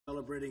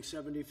celebrating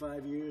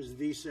 75 years,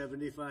 the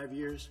 75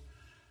 years.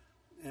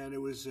 And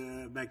it was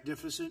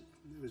magnificent.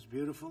 It was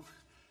beautiful.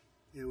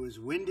 It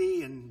was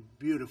windy and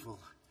beautiful.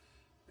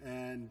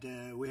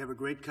 And we have a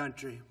great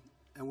country,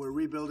 and we're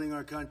rebuilding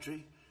our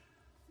country.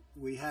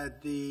 We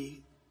had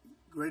the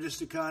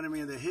greatest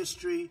economy in the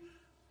history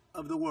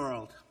of the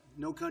world.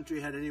 No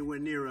country had anywhere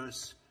near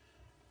us.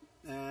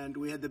 And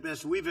we had the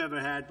best we've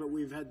ever had, but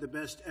we've had the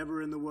best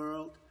ever in the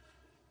world.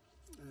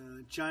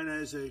 China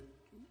is a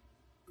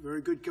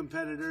very good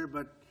competitor,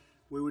 but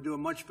we were doing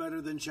much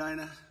better than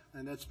China,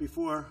 and that's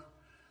before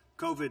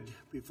COVID,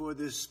 before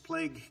this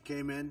plague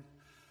came in.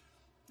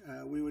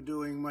 We were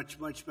doing much,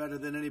 much better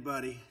than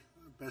anybody,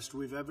 best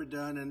we've ever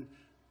done, and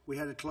we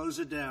had to close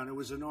it down. It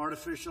was an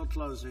artificial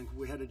closing.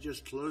 We had to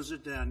just close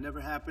it down. Never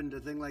happened. A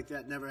thing like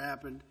that never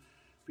happened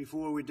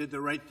before. We did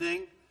the right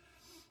thing.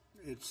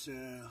 It's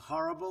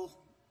horrible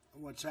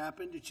what's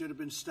happened. It should have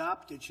been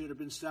stopped. It should have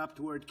been stopped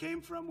where it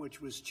came from,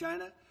 which was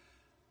China.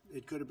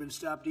 It could have been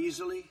stopped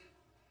easily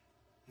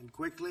and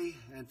quickly,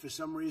 and for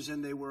some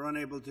reason they were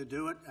unable to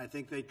do it. I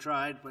think they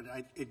tried, but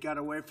it got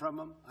away from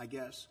them, I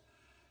guess.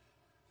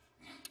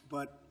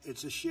 But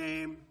it's a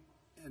shame,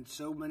 and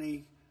so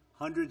many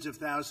hundreds of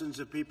thousands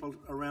of people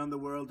around the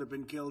world have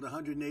been killed,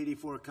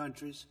 184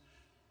 countries.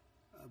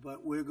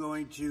 But we're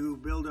going to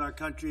build our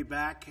country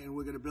back, and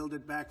we're going to build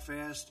it back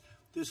fast.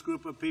 This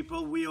group of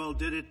people, we all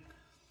did it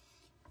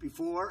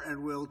before,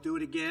 and we'll do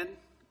it again.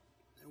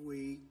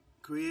 We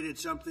created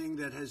something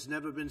that has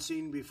never been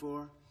seen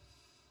before.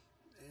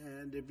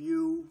 And if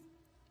you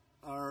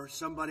are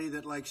somebody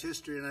that likes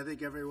history, and I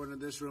think everyone in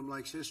this room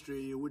likes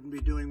history, you wouldn't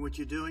be doing what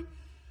you're doing.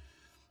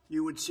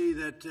 You would see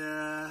that,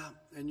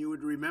 and you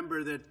would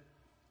remember that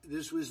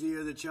this was the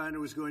year that China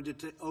was going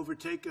to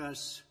overtake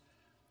us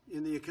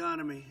in the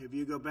economy. If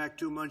you go back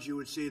 2 months, you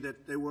would see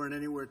that they weren't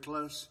anywhere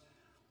close,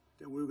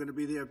 that we were going to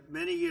be there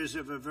many years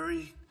of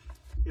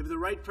if the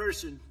right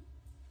person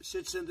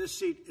sits in this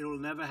seat, it'll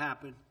never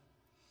happen.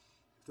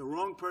 If the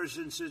wrong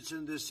person sits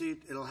in this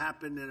seat, it'll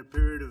happen in a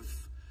period of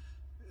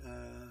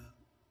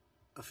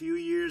a few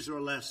years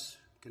or less.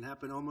 It can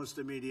happen almost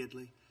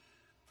immediately.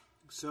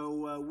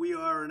 So we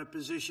are in a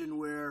position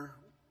where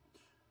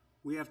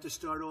we have to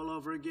start all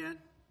over again,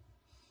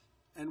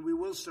 and we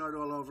will start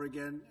all over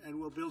again, and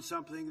we'll build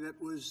something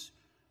that was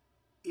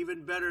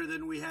even better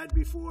than we had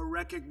before,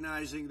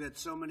 recognizing that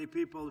so many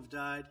people have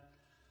died.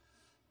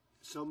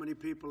 So many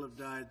people have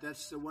died.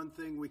 That's the one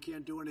thing we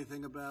can't do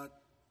anything about,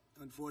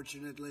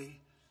 unfortunately.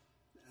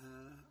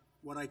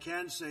 What I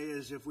can say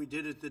is if we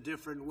did it the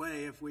different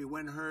way, if we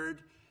went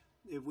herd,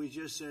 if we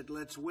just said,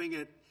 let's wing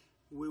it,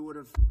 we would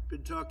have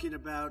been talking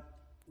about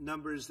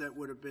numbers that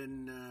would have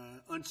been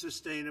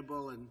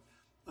unsustainable and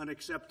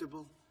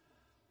unacceptable.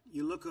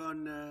 You look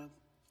on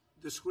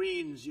the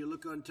screens, you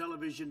look on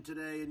television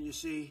today, and you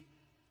see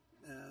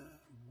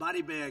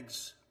body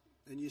bags,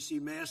 and you see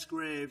mass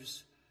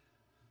graves,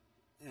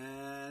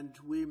 and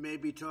we may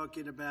be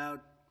talking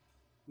about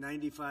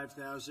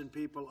 95,000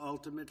 people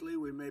ultimately.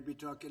 We may be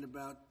talking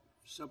about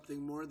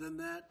something more than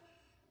that.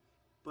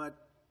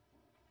 But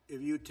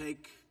if you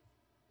take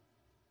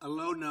a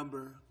low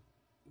number,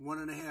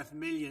 1.5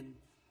 million,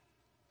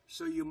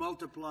 so you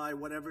multiply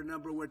whatever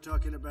number we're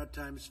talking about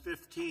times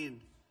 15,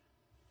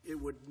 it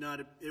would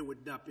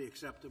not be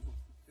acceptable.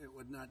 It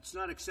would not. It's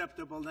not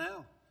acceptable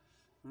now.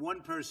 One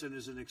person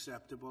isn't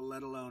acceptable,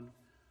 let alone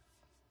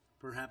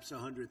perhaps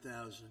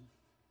 100,000.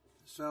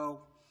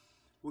 So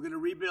we're going to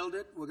rebuild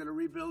it. We're going to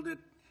rebuild it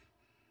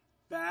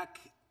back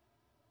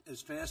as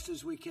fast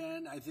as we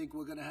can. I think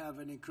we're going to have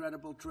an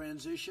incredible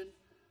transition,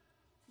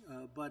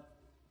 but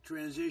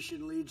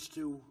transition leads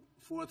to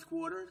fourth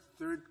quarter.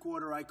 Third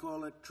quarter, I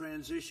call it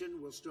transition.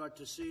 We'll start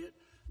to see it.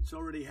 It's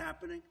already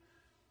happening.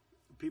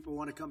 People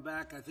want to come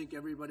back. I think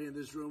everybody in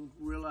this room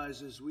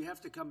realizes we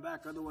have to come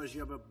back. Otherwise,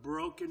 you have a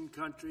broken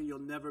country. You'll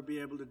never be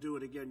able to do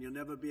it again. You'll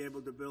never be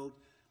able to build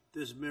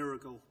this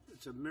miracle.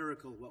 It's a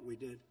miracle what we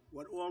did,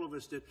 what all of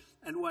us did,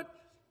 and what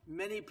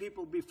many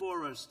people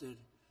before us did.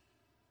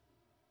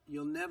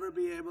 You'll never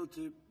be able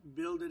to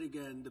build it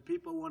again. The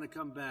people want to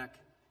come back.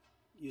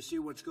 You see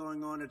what's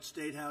going on at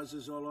state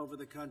houses all over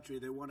the country.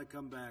 They want to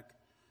come back.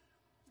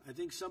 I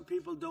think some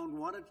people don't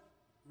want it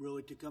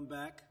really to come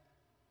back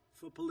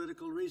for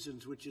political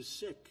reasons, which is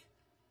sick.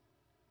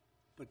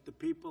 But the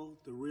people,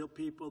 the real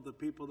people, the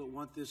people that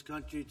want this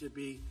country to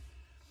be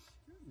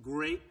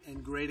great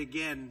and great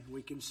again,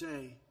 we can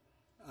say,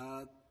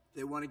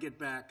 they want to get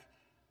back.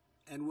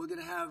 And we're going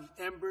to have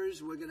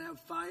embers, we're going to have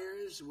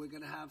fires, we're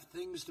going to have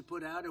things to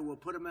put out, and we'll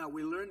put them out.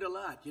 We learned a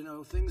lot, you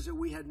know, things that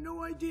we had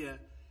no idea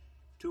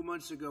 2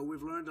 months ago.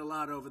 We've learned a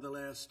lot over the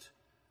last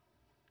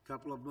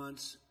couple of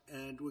months,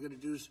 and we're going to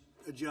do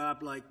a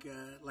job like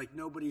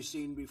nobody's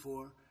seen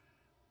before.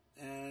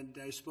 And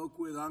I spoke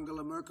with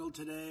Angela Merkel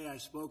today. I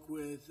spoke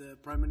with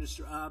Prime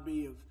Minister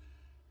Abe of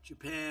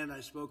Japan. I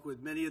spoke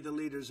with many of the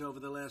leaders over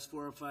the last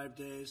 4 or 5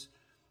 days.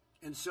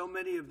 And so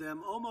many of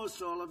them,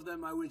 almost all of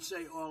them, I would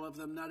say all of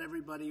them, not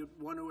everybody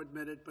want to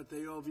admit it, but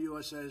they all view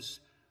us as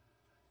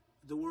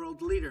the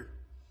world leader,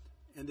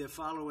 and they're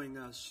following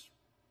us.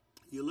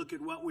 You look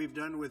at what we've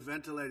done with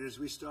ventilators.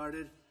 We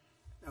started,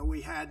 and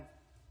we had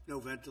no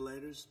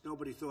ventilators.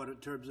 Nobody thought in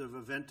terms of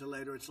a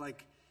ventilator. It's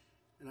like,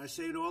 and I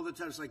say it all the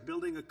time, it's like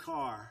building a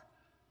car,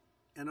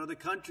 and other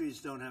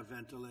countries don't have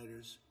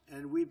ventilators.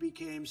 And we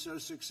became so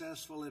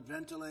successful at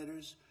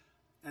ventilators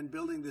and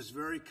building this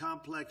very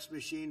complex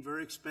machine,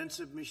 very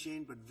expensive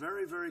machine, but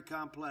very, very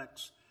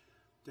complex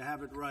to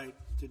have it right,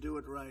 to do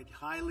it right.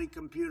 Highly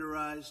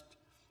computerized,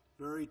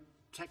 very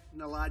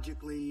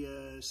technologically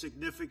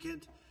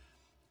significant.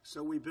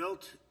 So we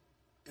built,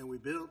 and we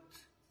built,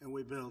 and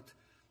we built.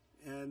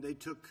 And they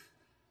took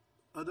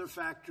other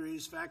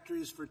factories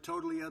for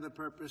totally other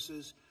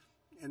purposes,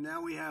 and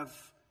now we have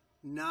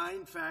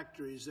 9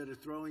 factories that are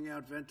throwing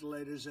out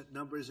ventilators at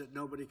numbers that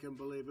nobody can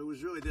believe. It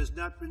was really, there's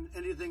not been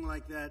anything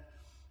like that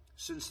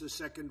since the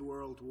Second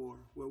World War,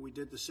 where we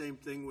did the same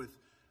thing with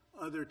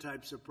other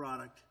types of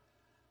product.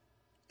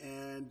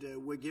 And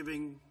we're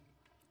giving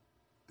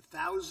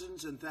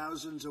thousands and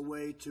thousands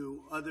away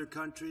to other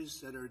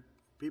countries that are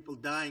people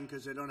dying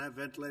because they don't have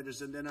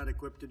ventilators and they're not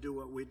equipped to do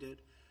what we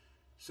did.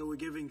 So we're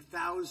giving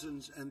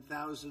thousands and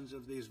thousands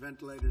of these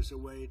ventilators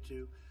away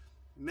to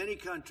many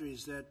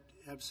countries that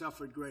have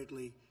suffered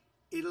greatly.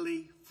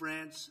 Italy,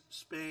 France,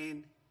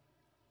 Spain,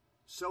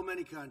 so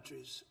many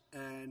countries.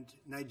 And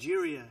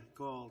Nigeria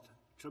called.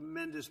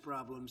 Tremendous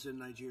problems in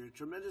Nigeria.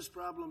 Tremendous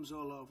problems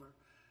all over.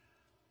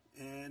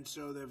 And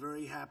so they're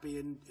very happy.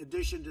 In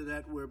addition to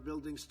that, we're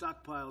building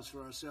stockpiles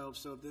for ourselves.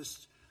 So if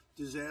this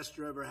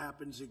disaster ever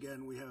happens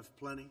again, we have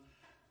plenty.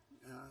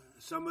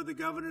 Some of the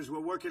governors, we're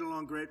working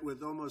along great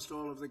with almost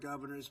all of the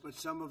governors, but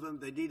some of them,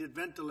 they needed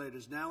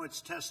ventilators. Now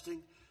it's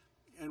testing,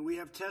 and we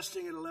have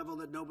testing at a level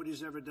that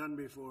nobody's ever done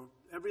before.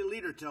 Every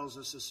leader tells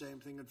us the same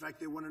thing. In fact,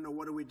 they want to know,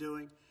 what are we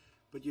doing?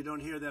 But you don't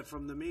hear that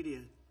from the media.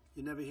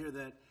 You never hear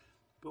that.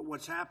 But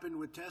what's happened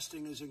with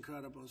testing is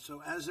incredible.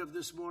 So as of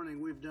this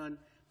morning, we've done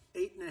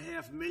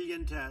 8.5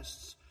 million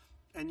tests.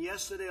 And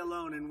yesterday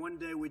alone, in one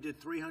day, we did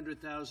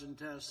 300,000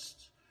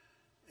 tests.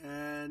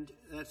 And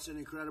that's an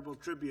incredible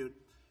tribute.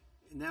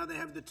 Now they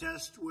have the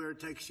test where it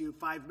takes you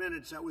 5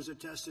 minutes. That was a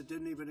test that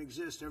didn't even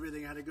exist.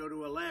 Everything had to go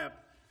to a lab.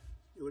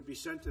 It would be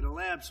sent to the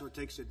lab, so it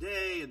takes a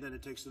day, and then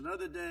it takes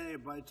another day.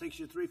 It takes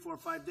you 3, 4,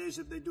 5 days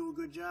if they do a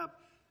good job.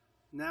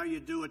 Now you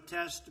do a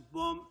test,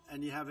 boom,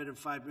 and you have it in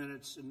 5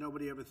 minutes, and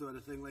nobody ever thought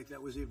a thing like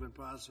that was even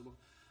possible.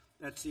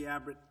 That's the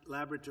Abbott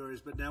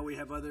laboratories, but now we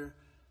have other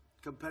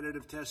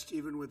competitive tests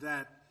even with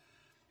that.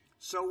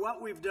 So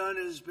what we've done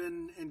has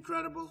been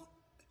incredible.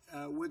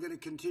 We're going to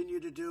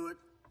continue to do it.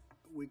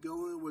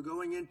 We're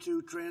going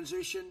into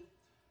transition,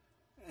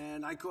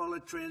 and I call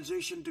it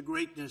transition to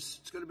greatness.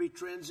 It's going to be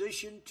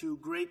transition to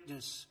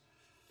greatness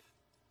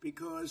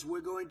because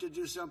we're going to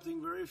do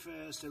something very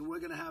fast, and we're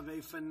going to have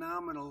a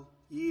phenomenal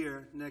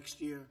year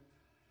next year.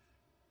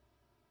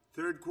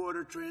 Third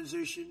quarter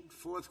transition,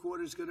 fourth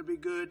quarter is going to be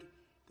good.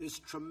 There's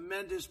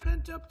tremendous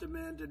pent-up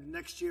demand, and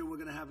next year we're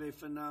going to have a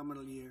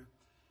phenomenal year.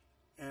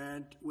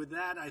 And with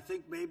that, I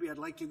think maybe I'd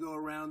like to go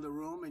around the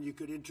room, and you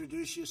could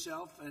introduce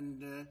yourself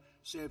and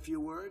say a few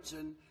words.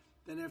 And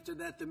then after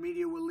that, the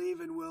media will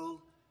leave, and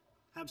we'll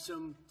have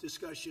some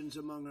discussions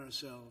among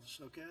ourselves,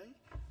 okay?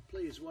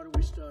 Please, why don't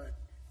we start?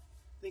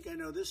 I think I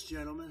know this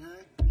gentleman,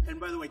 huh? And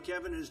by the way,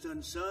 Kevin has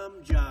done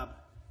some job.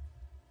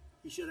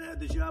 He should have had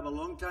the job a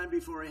long time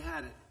before he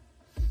had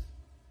it.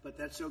 But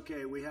that's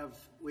okay. We have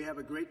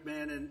a great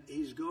man, and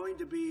he's going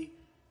to be,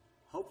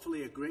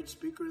 hopefully, a great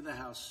Speaker of the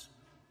House.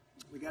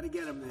 We got to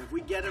get him there. If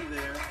we get him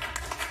there,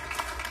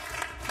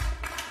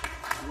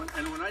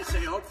 and when I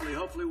say hopefully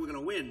we're going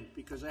to win,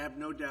 because I have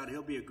no doubt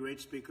he'll be a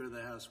great Speaker of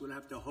the House. We don't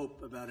have to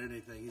hope about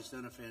anything. He's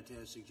done a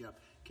fantastic job.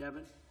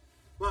 Kevin?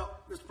 Well,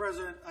 Mr.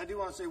 President, I do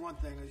want to say one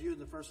thing. As you and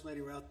the First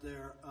Lady were out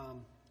there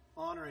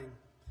honoring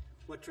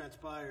what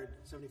transpired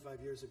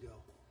 75 years ago,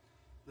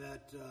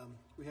 that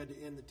we had to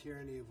end the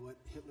tyranny of what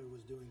Hitler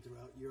was doing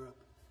throughout Europe.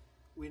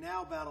 We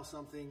now battle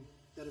something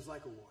that is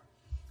like a war.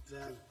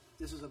 That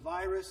this is a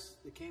virus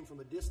that came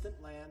from a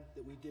distant land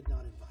that we did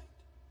not invite.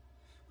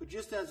 But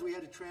just as we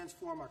had to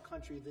transform our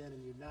country then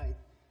and unite,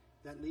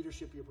 that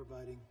leadership you're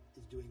providing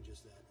is doing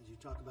just that. As you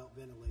talk about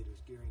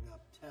ventilators, gearing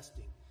up,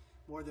 testing,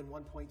 more than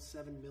 1.7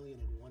 million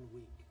in 1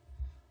 week.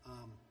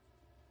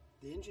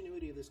 The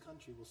ingenuity of this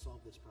country will solve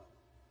this problem.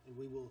 And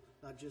we will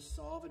not just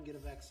solve and get a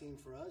vaccine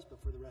for us,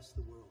 but for the rest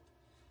of the world.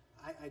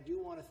 I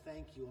do want to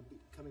thank you,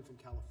 coming from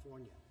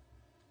California.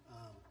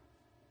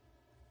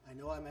 I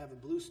know I have a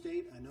blue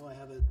state, I know I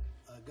have a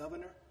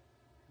governor,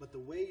 but the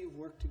way you've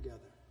worked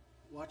together,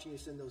 watching you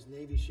send those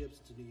Navy ships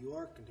to New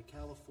York and to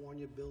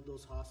California, build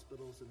those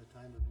hospitals in a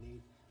time of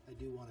need, I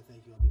do want to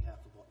thank you on behalf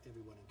of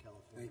everyone in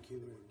California. Thank you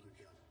very much.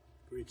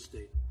 Great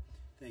state.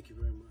 Thank you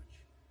very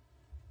much.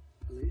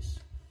 Police?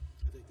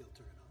 I think they'll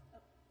turn it on.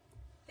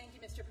 Thank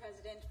you, Mr.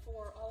 President,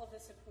 for all of the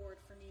support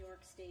for New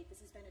York State. This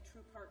has been a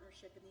true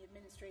partnership, and the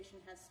administration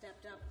has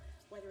stepped up,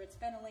 whether it's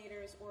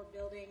ventilators or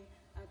building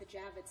the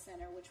Javits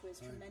Center, which was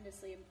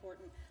tremendously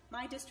important.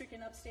 My district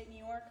in upstate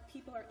New York,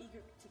 people are eager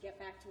to get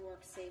back to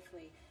work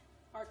safely.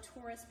 Our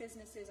tourist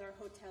businesses, our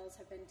hotels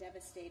have been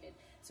devastated.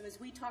 So as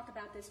we talk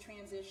about this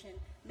transition,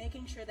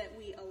 making sure that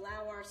we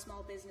allow our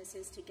small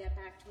businesses to get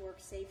back to work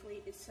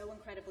safely is so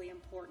incredibly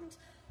important.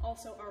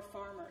 Also, our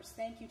farmers.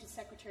 Thank you to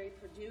Secretary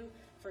Perdue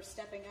for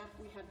stepping up.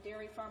 We have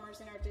dairy farmers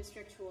in our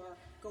district who are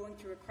going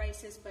through a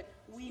crisis, but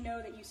we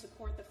know that you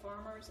support the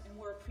farmers, and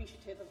we're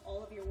appreciative of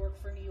all of your work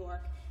for New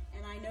York.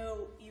 And I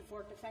know you've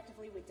worked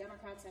effectively with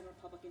Democrats and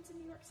Republicans in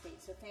New York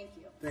State, so thank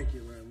you. Thank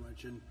you very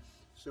much. And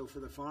so for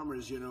the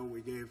farmers, you know,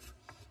 we gave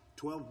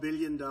 $12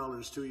 billion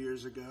 2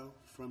 years ago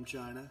from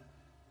China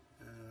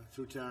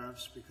through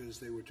tariffs because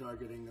they were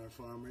targeting our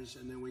farmers.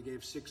 And then we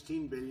gave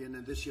 $16 billion,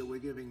 and this year we're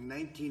giving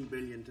 $19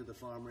 billion to the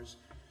farmers.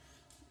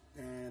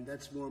 And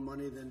that's more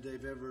money than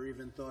they've ever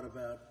even thought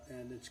about.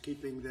 And it's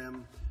keeping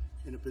them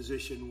in a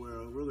position where,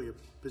 really a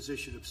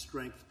position of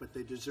strength, but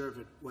they deserve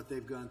it, what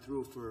they've gone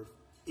through for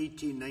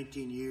 18,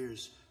 19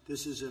 years.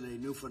 This isn't a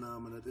new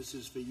phenomenon. This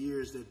is for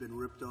years they've been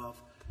ripped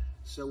off.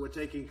 So we're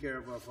taking care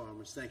of our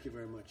farmers. Thank you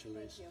very much,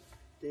 Elise. Thank you.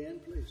 Dan,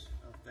 please.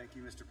 Thank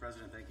you, Mr.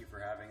 President. Thank you for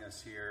having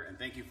us here, and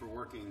thank you for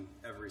working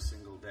every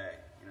single day.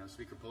 You know,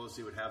 Speaker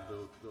Pelosi would have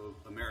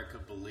the America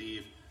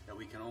believe that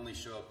we can only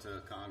show up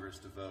to Congress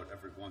to vote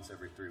once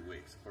every 3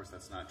 weeks. Of course,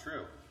 that's not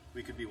true.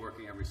 We could be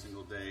working every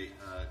single day,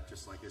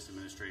 just like this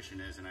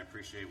administration is, and I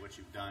appreciate what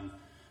you've done.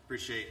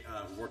 Appreciate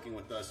working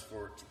with us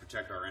to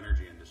protect our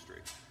energy industry.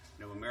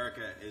 You know,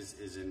 America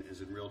is in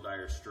real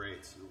dire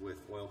straits with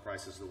oil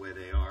prices the way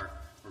they are.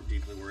 We're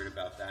deeply worried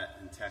about that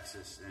in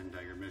Texas, and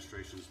your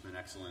administration has been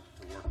excellent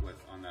to work with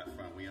on that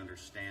front. We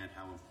understand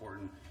how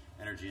important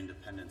energy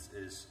independence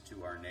is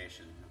to our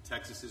nation.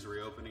 Texas is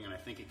reopening, and I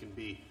think it can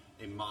be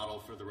a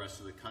model for the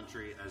rest of the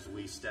country as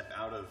we step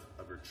out of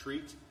a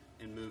retreat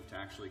and move to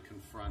actually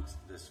confront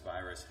this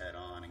virus head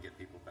on and get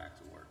people back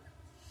to work.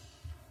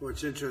 Well,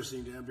 it's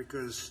interesting, Dan,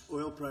 because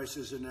oil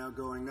prices are now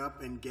going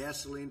up and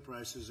gasoline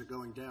prices are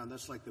going down.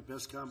 That's like the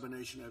best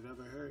combination I've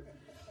ever heard.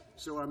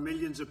 So our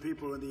millions of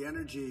people in the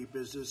energy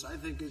business, I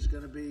think, is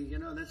going to be, you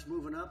know, that's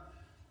moving up.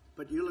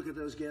 But you look at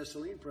those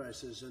gasoline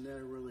prices, and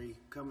they're really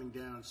coming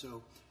down.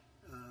 So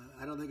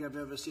I don't think I've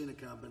ever seen a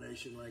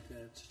combination like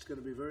that. It's going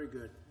to be very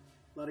good.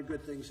 A lot of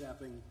good things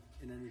happening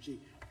in energy.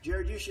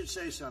 Jared, you should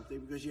say something,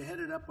 because you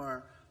headed up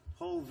our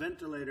whole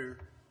ventilator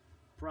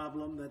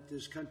problem that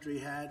this country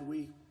had.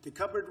 The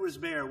cupboard was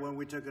bare when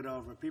we took it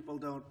over. People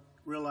don't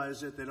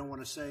realize it. They don't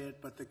want to say it.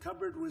 But the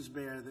cupboard was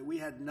bare, that we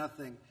had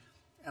nothing.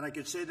 And I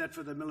could say that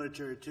for the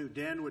military, too.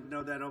 Dan would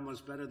know that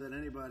almost better than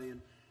anybody, and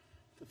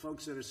the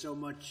folks that are so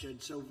much and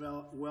so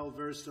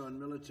well-versed on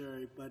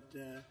military. But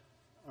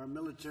our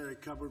military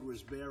cupboard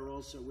was bare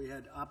also. We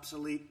had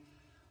obsolete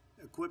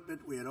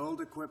equipment. We had old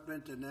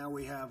equipment, and now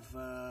we have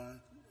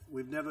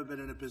we've never been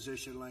in a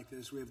position like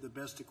this. We have the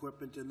best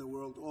equipment in the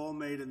world, all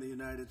made in the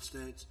United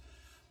States.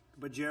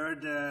 But,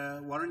 Jared,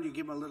 why don't you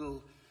give a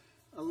little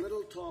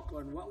talk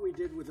on what we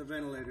did with the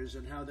ventilators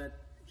and how that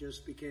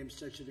just became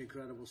such an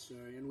incredible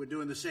story. And we're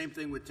doing the same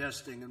thing with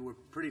testing, and we're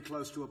pretty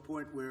close to a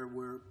point where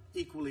we're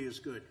equally as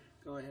good.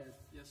 Go ahead.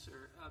 Yes,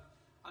 sir.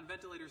 On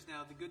ventilators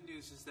now, the good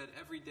news is that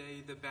every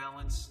day the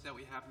balance that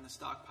we have in the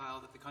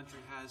stockpile that the country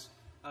has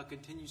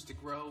continues to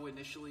grow.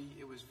 Initially,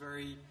 it was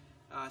very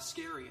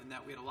scary in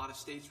that we had a lot of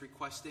states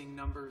requesting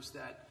numbers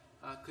that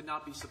could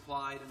not be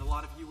supplied, and a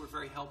lot of you were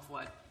very helpful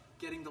at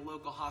getting the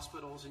local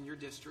hospitals in your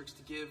districts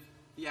to give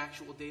the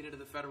actual data to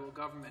the federal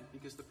government,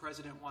 because the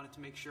president wanted to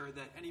make sure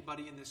that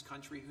anybody in this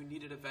country who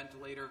needed a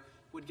ventilator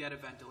would get a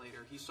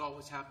ventilator. He saw what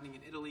was happening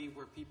in Italy,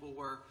 where people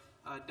were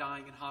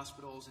dying in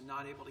hospitals and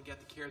not able to get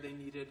the care they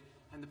needed,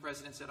 and the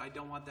president said, I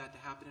don't want that to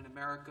happen in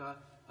America.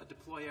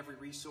 Deploy every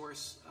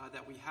resource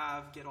that we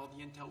have, get all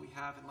the intel we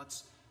have, and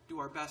let's do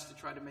our best to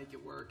try to make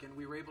it work. And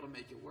we were able to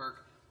make it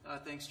work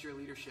thanks to your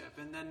leadership.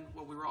 And then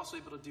what we were also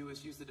able to do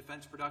is use the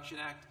Defense Production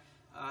Act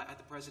at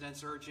the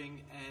president's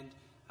urging, and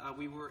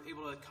we were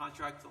able to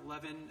contract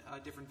 11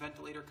 different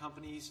ventilator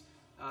companies.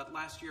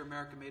 Last year,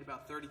 America made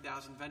about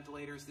 30,000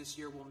 ventilators. This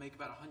year, we'll make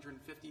about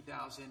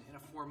 150,000 in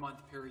a 4-month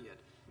period.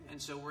 And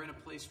so we're in a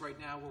place right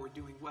now where we're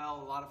doing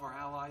well. A lot of our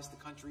allies,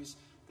 the countries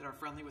that are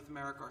friendly with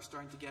America, are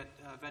starting to get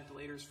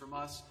ventilators from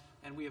us,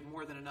 and we have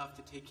more than enough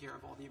to take care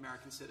of all the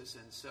American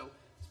citizens. So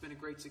it's been a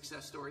great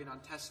success story. And on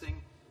testing,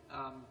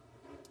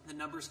 the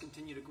numbers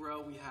continue to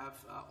grow. We have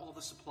all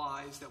the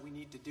supplies that we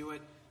need to do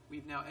it.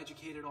 We've now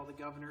educated all the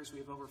governors. We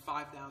have over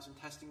 5,000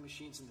 testing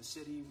machines in the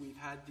city. We've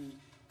had the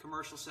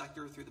commercial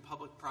sector through the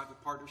public-private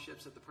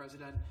partnerships that the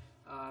president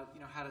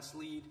had us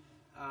lead.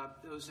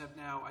 Those have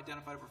now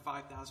identified over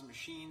 5,000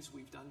 machines.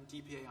 We've done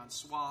DPA on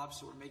swabs,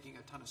 so we're making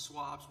a ton of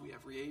swabs. We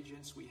have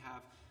reagents. We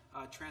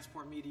have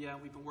transport media.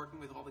 We've been working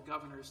with all the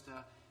governors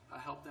to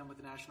help them with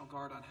the National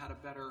Guard on how to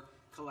better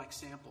collect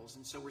samples.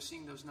 And so we're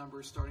seeing those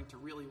numbers starting to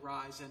really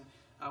rise.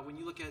 And when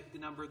you look at the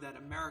number that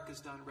America's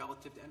done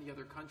relative to any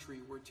other country,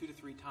 we're 2 to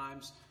 3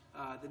 times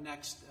the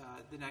next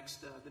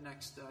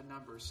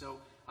number. So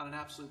on an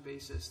absolute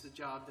basis, the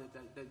job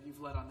that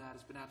you've led on that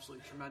has been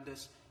absolutely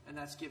tremendous, and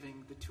that's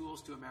giving the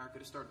tools to America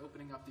to start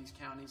opening up these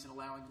counties and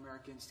allowing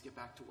Americans to get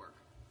back to work.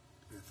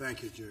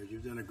 Thank you, Jared.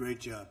 You've done a great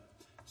job.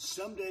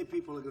 Someday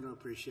people are going to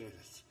appreciate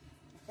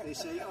it. They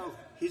say, oh,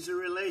 he's a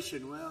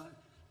relation. Well,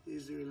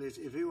 he's a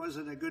relation. If he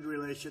wasn't a good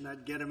relation,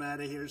 I'd get him out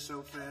of here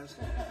so fast.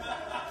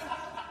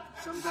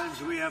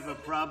 Sometimes we have a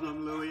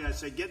problem, Louis. I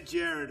say, get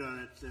Jared on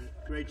it.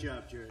 Great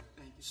job, Jared.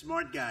 Thank you.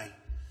 Smart guy.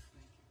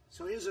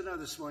 So here's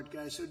another smart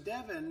guy. So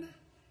Devin,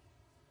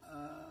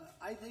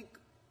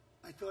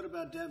 I thought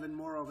about Devin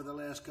more over the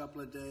last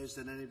couple of days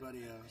than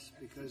anybody else,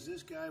 because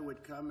this guy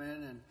would come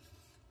in and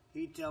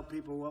he'd tell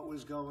people what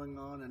was going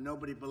on, and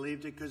nobody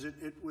believed it because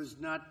it was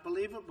not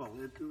believable.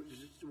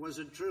 It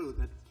wasn't true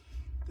that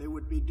they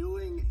would be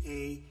doing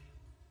a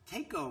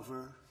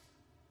takeover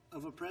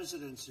of a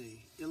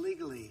presidency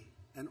illegally,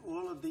 and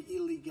all of the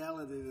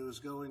illegality that was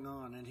going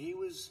on. And he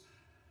was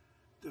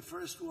the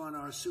first one,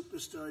 our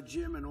superstar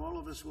Jim, and all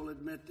of us will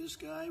admit this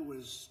guy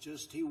was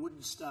just, he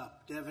wouldn't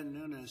stop. Devin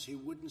Nunes, he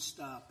wouldn't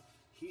stop.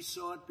 He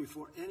saw it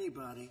before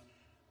anybody,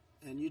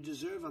 and you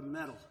deserve a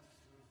medal.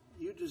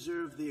 You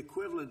deserve the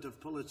equivalent of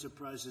Pulitzer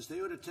Prizes.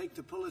 They ought to take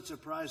the Pulitzer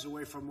Prize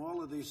away from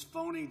all of these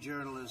phony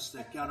journalists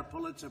that got a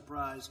Pulitzer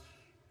Prize,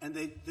 and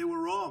they were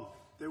wrong.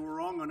 They were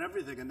wrong on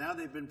everything, and now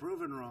they've been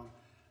proven wrong.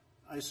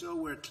 I saw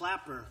where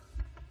Clapper,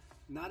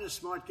 not a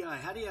smart guy.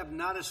 How do you have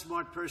not a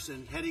smart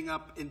person heading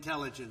up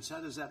intelligence?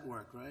 How does that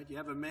work, right? You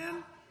have a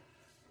man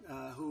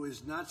who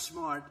is not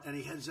smart, and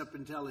he heads up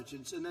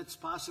intelligence, and that's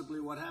possibly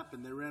what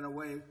happened. They ran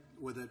away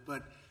with it,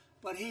 but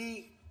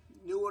he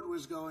knew what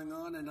was going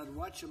on, and I'd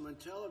watch him on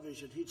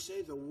television. He'd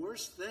say the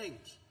worst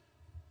things.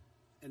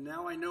 And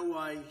now I know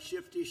why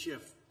Shifty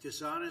Schiff,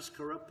 dishonest,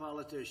 corrupt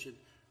politician,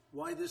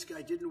 why this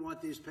guy didn't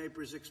want these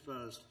papers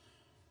exposed.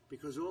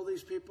 Because all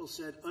these people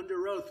said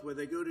under oath, where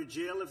they go to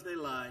jail if they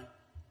lie,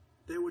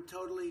 they were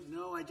totally,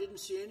 no, I didn't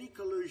see any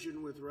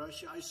collusion with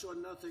Russia. I saw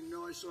nothing.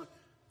 No, I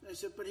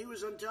said, but he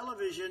was on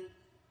television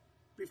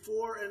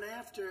before and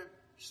after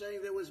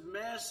saying there was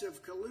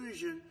massive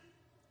collusion,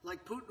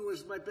 like Putin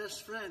was my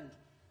best friend.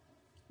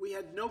 We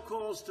had no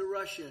calls to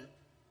Russia.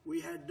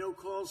 We had no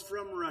calls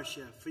from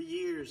Russia for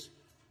years.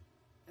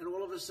 And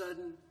all of a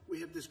sudden,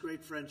 we have this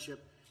great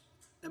friendship.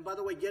 And by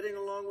the way, getting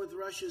along with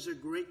Russia is a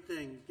great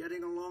thing.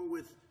 Getting along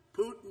with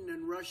Putin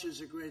and Russia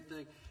is a great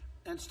thing.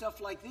 And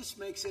stuff like this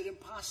makes it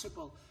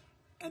impossible.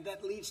 And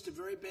that leads to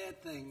very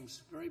bad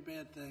things, very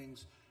bad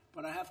things.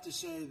 But I have to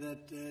say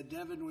that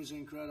Devin was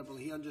incredible.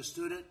 He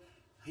understood it.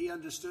 He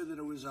understood that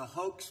it was a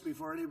hoax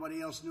before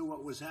anybody else knew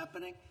what was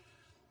happening.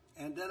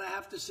 And then I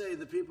have to say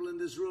the people in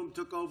this room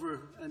took over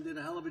and did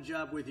a hell of a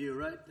job with you,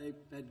 right? They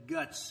had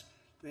guts.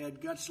 They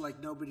had guts like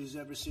nobody's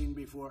ever seen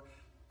before.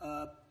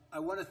 I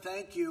want to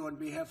thank you on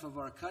behalf of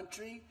our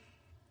country,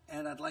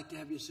 and I'd like to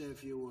have you say a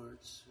few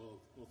words. Well,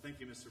 thank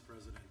you, Mr.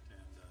 President.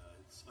 And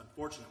it's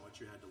unfortunate what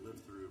you had to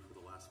live through for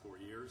the last 4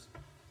 years.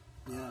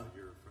 Yeah.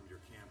 From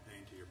your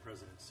campaign to your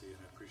presidency, and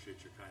I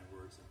appreciate your kind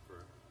words, and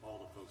for all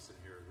the folks in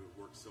here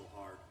who worked so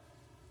hard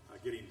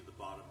getting to the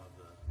bottom of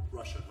the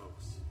Russia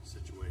hoax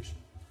situation.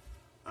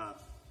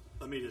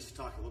 Let me just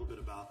talk a little bit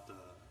about the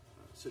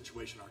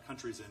situation our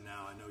country's in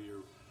now. I know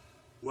you're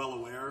well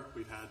aware.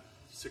 We've had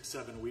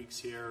 6-7 weeks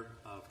here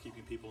of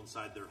keeping people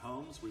inside their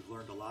homes. We've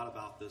learned a lot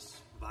about this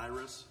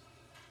virus.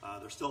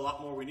 There's still a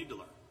lot more we need to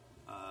learn.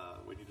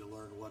 We need to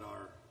learn what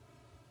our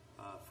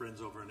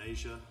friends over in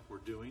Asia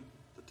were doing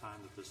at the time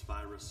that this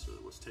virus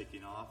was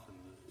taking off, and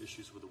the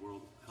issues with the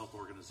World Health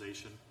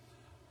Organization.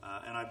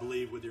 And I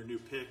believe with your new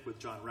pick, with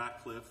John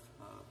Ratcliffe,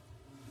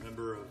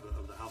 member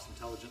of the House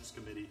Intelligence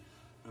Committee,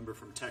 member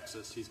from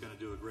Texas, he's going to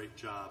do a great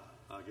job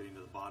getting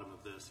to the bottom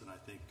of this, and I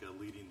think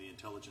leading the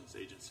intelligence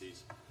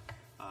agencies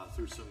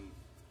through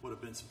what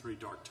have been some pretty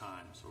dark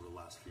times over the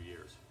last few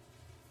years.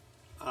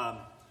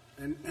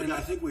 And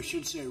I think we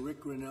should say Rick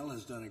Grinnell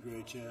has done a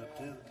great job,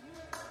 too.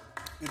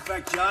 In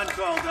fact, John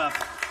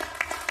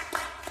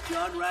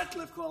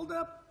Ratcliffe called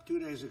up 2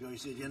 days ago. He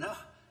said,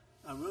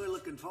 I'm really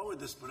looking forward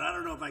to this, but I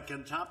don't know if I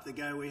can top the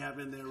guy we have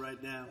in there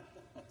right now.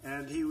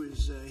 And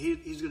he's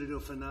going to do a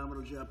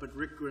phenomenal job, but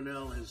Rick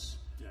Grinnell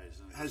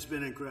has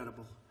been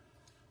incredible.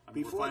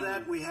 Before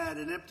that, we had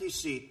an empty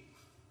seat.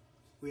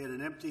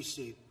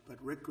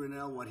 But Rick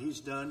Grinnell, what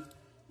he's done,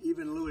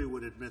 even Louis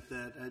would admit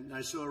that. And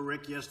I saw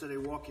Rick yesterday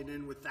walking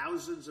in with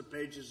thousands of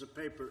pages of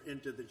paper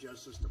into the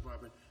Justice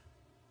Department.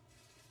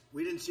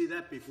 We didn't see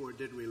that before,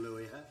 did we,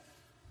 Louis? Huh?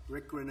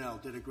 Rick Grinnell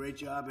did a great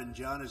job, and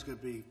John is going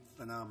to be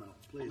phenomenal.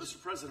 Please. Well,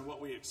 Mr. President, what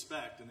we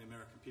expect and the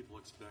American people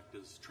expect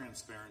is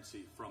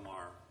transparency from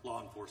our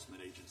law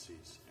enforcement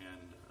agencies,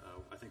 and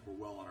I think we're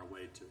well on our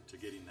way to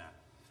getting that.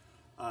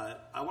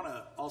 I want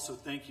to also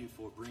thank you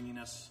for bringing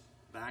us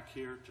back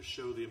here to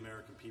show the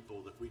American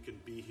people that we can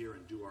be here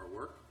and do our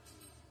work.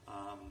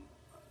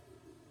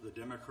 The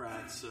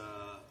Democrats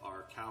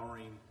are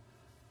cowering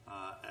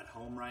at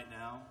home right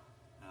now,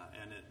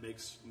 and it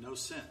makes no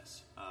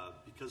sense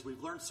because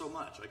we've learned so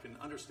much. I can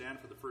understand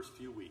for the first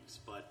few weeks,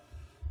 but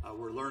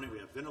we're learning. We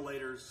have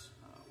ventilators.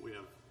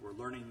 We're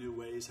learning new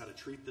ways how to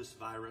treat this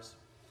virus.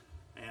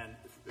 And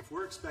if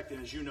we're expecting,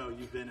 as you know,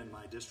 you've been in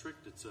my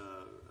district. It's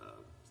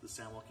the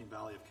San Joaquin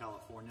Valley of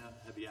California,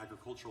 heavy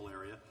agricultural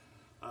area.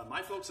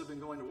 My folks have been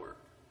going to work.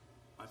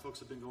 my folks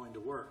have been going to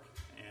work,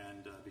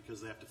 and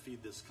because they have to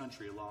feed this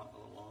country along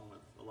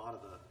with a lot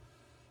of the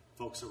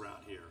folks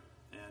around here.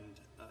 And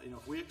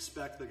if we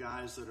expect the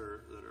guys that are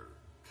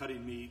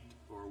cutting meat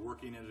or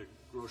working at a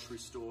grocery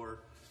store,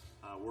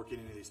 working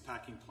in these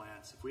packing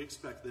plants, if we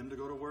expect them to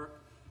go to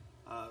work,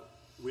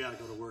 we ought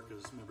to go to work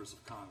as members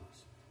of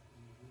Congress.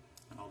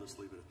 And I'll just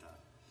leave it at that.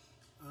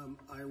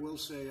 I will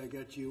say I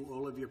got you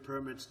all of your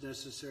permits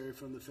necessary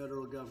from the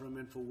federal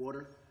government for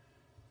water.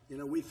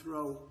 We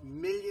throw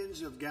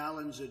millions of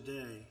gallons a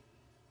day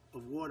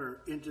of water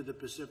into the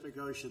Pacific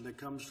Ocean that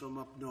comes from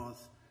up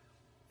north.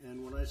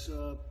 And when I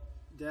saw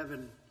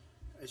Devon,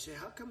 I say,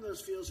 how come those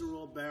fields are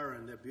all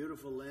barren? They're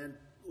beautiful land,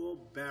 all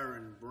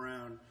barren,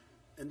 brown.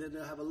 And then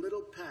they'll have a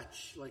little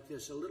patch like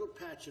this, a little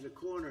patch in a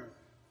corner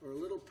or a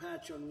little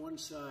patch on one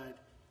side.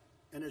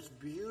 And it's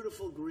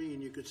beautiful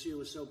green. You could see it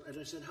was so, and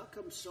I said, how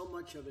come so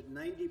much of it,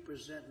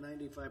 90%,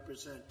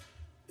 95%,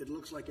 it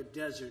looks like a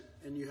desert,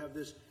 and you have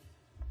this?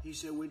 He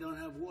said, we don't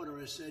have water.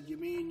 I said, you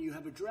mean you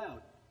have a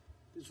drought?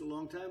 This was a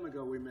long time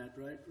ago we met,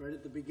 right? Right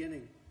at the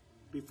beginning,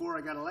 before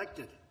I got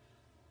elected.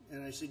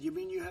 And I said, you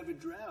mean you have a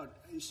drought?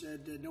 He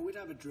said, no, we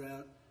don't have a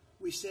drought.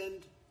 We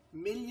send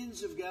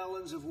millions of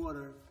gallons of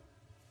water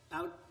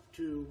out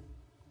to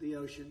the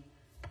ocean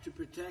to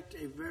protect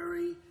a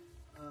very,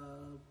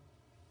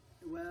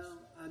 well,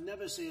 I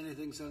never say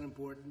anything's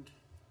unimportant.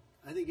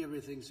 I think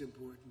everything's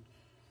important.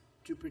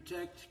 To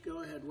protect,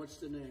 go ahead, what's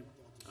the name?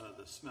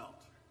 The smelt,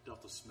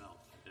 Delta smelt.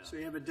 Yeah. So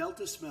you have a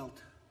Delta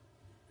smelt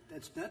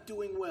that's not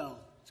doing well.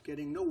 It's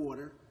getting no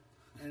water,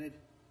 and it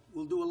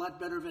will do a lot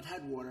better if it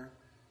had water.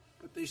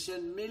 But they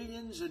send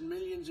millions and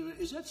millions of it.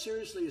 Is that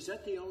seriously, is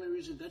that the only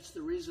reason? That's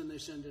the reason they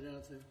send it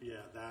out there? Yeah,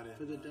 that and,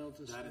 for the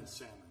Delta that and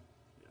salmon,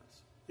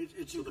 yes.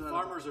 It's so incredible.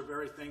 The farmers are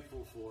very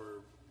thankful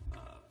for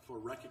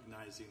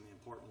recognizing the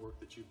important work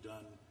that you've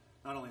done,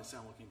 not only in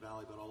San Joaquin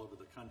Valley, but all over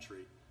the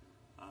country.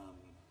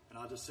 And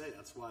I'll just say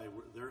that's why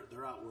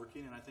they're out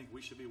working, and I think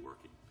we should be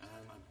working.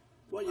 And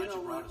well, you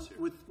know,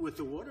 with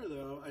the water,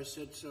 though, I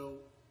said, so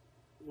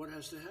what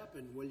has to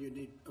happen? Well, you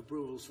need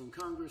approvals from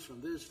Congress,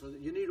 from this,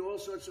 you need all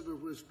sorts of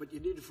approvals, but you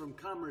need it from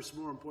Commerce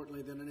more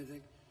importantly than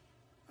anything.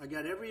 I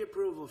got every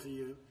approval for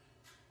you,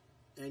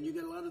 and you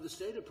get a lot of the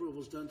state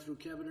approvals done through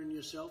Kevin and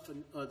yourself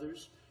and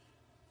others.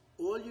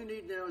 All you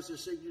need now is the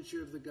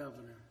signature of the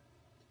governor.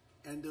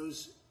 And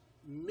those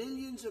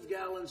millions of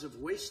gallons of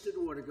wasted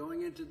water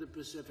going into the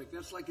Pacific,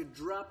 that's like a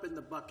drop in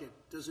the bucket.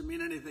 Doesn't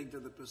mean anything to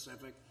the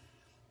Pacific.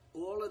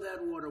 All of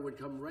that water would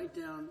come right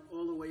down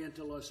all the way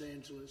into Los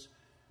Angeles.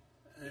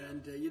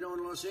 And, in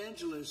Los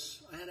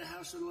Angeles, I had a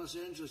house in Los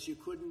Angeles.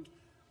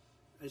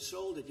 I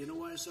sold it. You know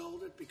why I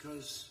sold it?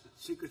 Because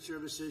Secret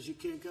Service says you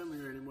can't come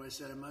here anymore. I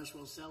said, I might as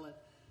well sell it.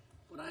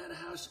 But I had a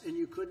house, and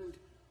you couldn't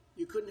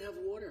have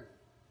water.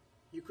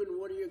 You couldn't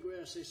water your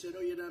grass. They said,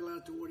 oh, you're not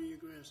allowed to water your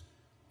grass.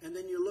 And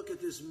then you look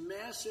at this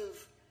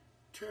massive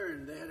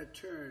turn. They had a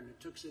turn.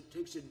 It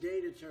takes a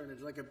day to turn it.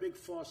 It's like a big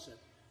faucet.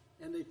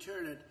 And they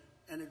turn it,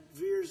 and it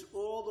veers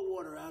all the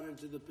water out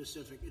into the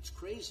Pacific. It's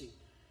crazy.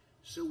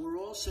 So we're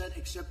all set,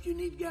 except you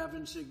need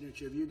Gavin's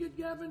signature. If you get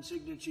Gavin's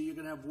signature, you're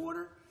going to have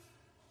water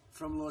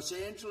from Los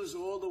Angeles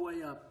all the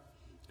way up.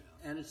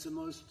 Yeah. And it's the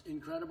most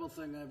incredible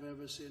thing I've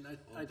ever seen.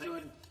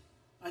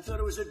 I thought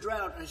it was a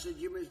drought. I said,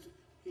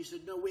 he said,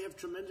 no, we have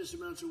tremendous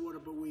amounts of water,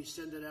 but we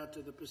send it out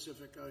to the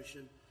Pacific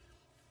Ocean.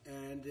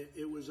 And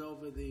it was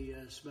over the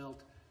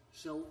smelt.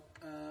 So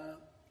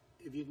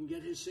if you can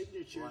get his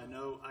signature.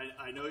 Well,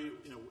 I know you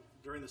know,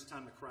 during this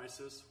time of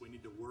crisis, we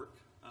need to work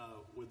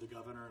with the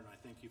governor, and I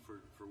thank you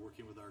for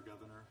working with our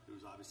governor,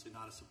 who's obviously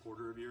not a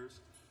supporter of yours.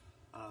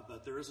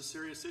 But there is a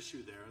serious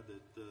issue there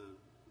that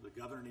the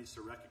governor needs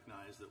to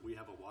recognize that we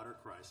have a water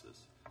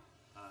crisis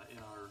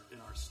in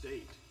our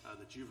state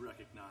that you've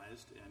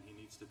recognized, and he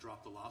needs to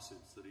drop the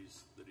lawsuits that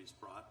he's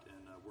brought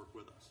and work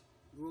with us.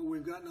 Well,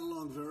 we've gotten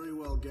along very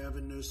well,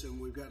 Gavin Newsom.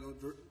 We've gotten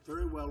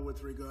very well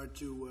with regard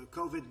to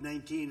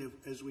COVID-19,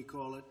 as we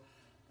call it.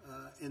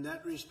 In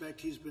that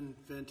respect, he's been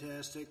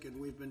fantastic, and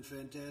we've been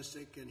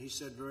fantastic, and he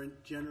said very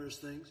generous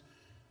things.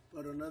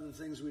 But on other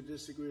things, we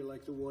disagree,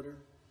 like the water,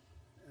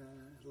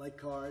 like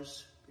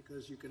cars,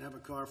 because you can have a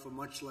car for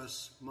much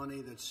less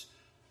money that's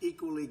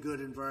equally good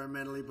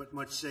environmentally, but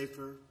much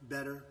safer,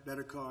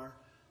 better car.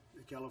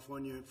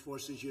 California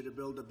forces you to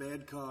build a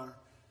bad car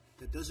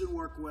that doesn't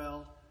work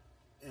well,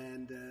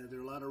 and there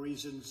are a lot of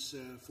reasons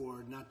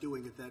for not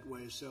doing it that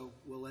way. So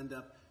we'll end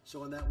up.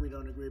 So on that we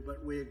don't agree,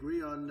 but we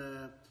agree on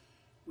the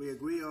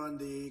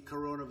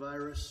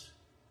coronavirus,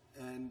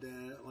 and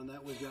on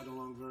that we've gotten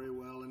along very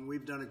well, and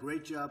we've done a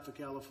great job for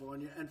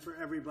California and for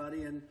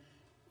everybody. And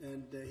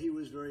he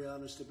was very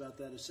honest about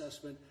that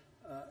assessment.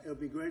 It would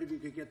be great if you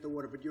could get the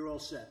water, but you're all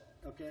set.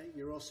 Okay,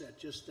 you're all set.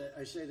 Just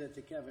I say that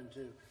to Kevin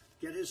too.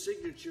 Get his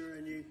signature,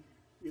 and you're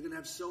going to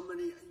have so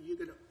many.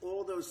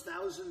 All those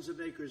thousands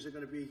of acres are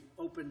going to be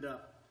opened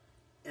up,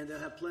 and they'll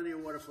have plenty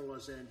of water for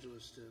Los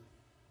Angeles too.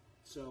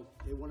 So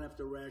they won't have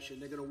to ration.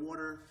 They're going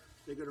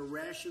to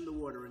ration the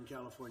water in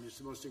California. It's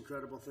the most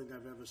incredible thing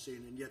I've ever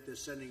seen, and yet they're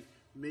sending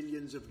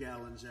millions of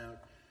gallons out.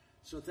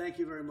 So thank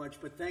you very much.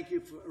 But thank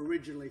you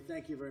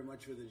thank you very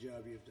much for the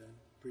job you've done.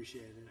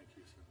 Appreciate it. Thank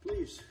you, sir.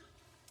 Please.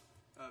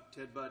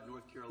 Ted Budd,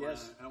 North Carolina.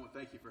 Yes. I want to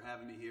thank you for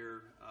having me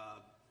here.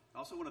 I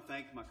also want to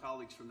thank my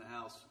colleagues from the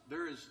House.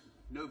 There is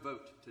no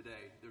vote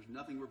today. There's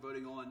nothing we're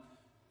voting on.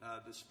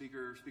 The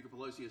Speaker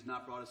Pelosi, has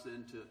not brought us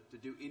in to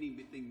do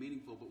anything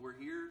meaningful, but we're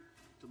here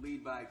to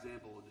lead by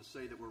example and to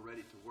say that we're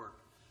ready to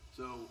work.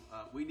 So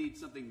we need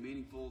something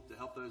meaningful to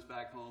help those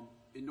back home.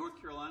 In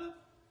North Carolina,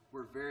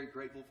 we're very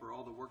grateful for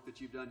all the work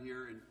that you've done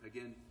here. And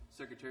again,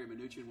 Secretary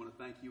Mnuchin, I want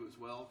to thank you as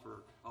well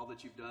for all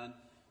that you've done.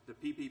 The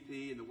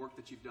PPP and the work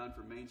that you've done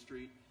for Main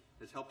Street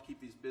has helped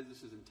keep these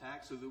businesses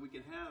intact so that we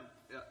can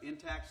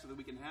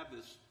have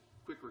this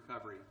quick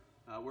recovery.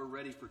 We're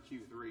ready for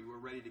Q3. We're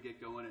ready to get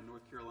going. In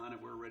North Carolina,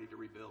 we're ready to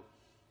rebuild.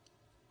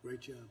 Great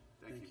job.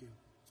 Thank you.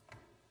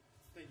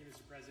 Thank you,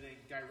 Mr. President.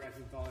 Guy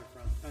Reckenthaler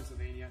from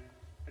Pennsylvania.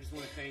 I just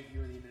want to thank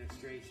you and the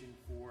administration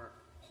for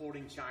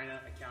holding China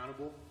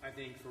accountable. I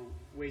think for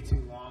way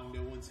too long,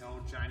 no one's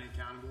held China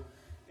accountable.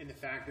 And the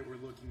fact that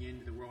we're looking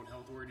into the World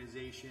Health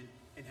Organization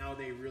and how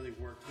they really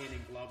worked hand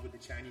in glove with the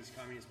Chinese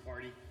Communist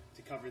Party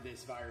to cover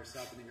this virus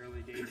up in the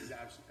early days is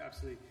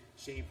absolutely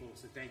shameful.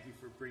 So thank you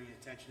for bringing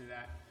attention to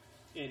that.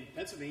 In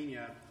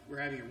Pennsylvania, we're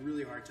having a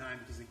really hard time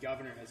because the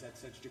governor has had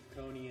such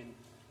draconian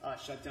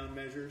shutdown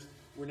measures.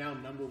 We're now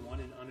 #1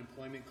 in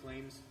unemployment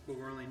claims, but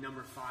we're only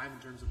 #5 in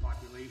terms of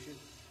population.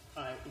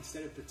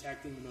 Instead of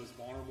protecting the most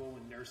vulnerable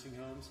in nursing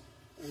homes,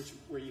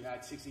 where you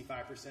had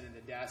 65% of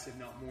the deaths, if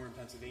not more, in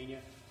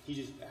Pennsylvania, he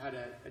just had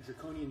a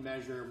draconian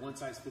measure,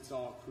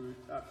 one-size-fits-all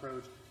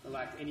approach that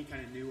lacked any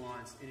kind of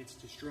nuance, and it's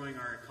destroying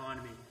our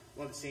economy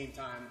while at the same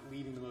time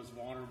leaving the most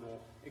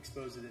vulnerable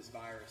exposed to this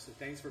virus. So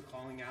thanks for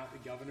calling out the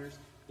governors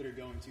that are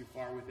going too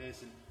far with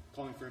this and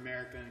calling for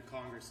America and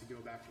Congress to go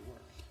back to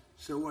work.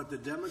 So what the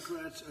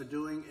Democrats are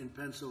doing in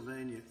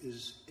Pennsylvania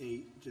is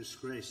a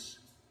disgrace.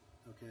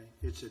 Okay?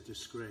 It's a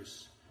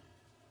disgrace.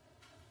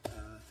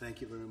 Thank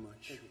you very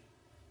much. Thank you.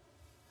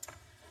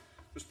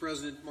 Mr.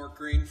 President, Mark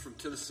Green from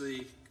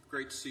Tennessee.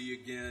 Great to see you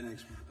again.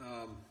 Thanks,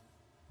 Mark.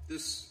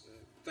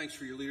 Thanks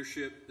for your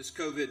leadership. This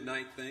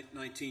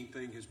COVID-19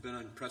 thing has been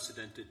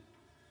unprecedented.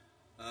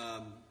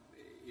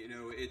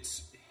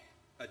 It's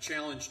a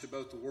challenge to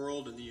both the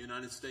world and the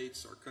United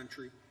States, our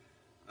country.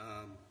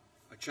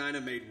 A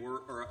challenge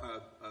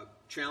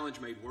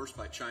made worse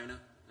by China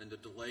and the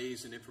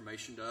delays in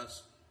information to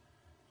us,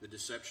 the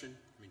deception.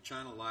 I mean,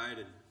 China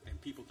lied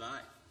and people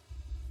died.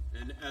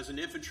 And as an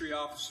infantry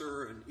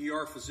officer, an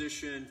ER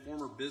physician,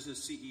 former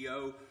business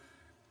CEO,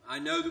 I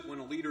know that when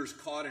a leader is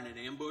caught in an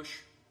ambush,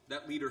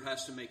 that leader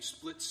has to make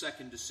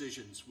split-second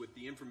decisions with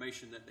the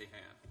information that they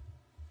have.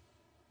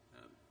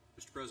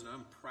 Mr. President,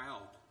 I'm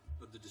proud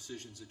of the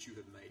decisions that you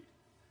have made.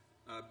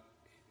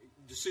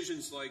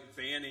 Decisions like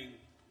banning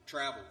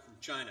travel from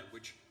China,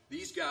 which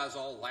these guys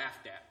all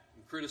laughed at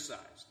and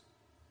criticized.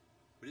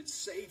 But it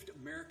saved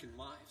American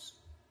lives.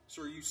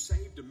 Sir, you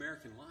saved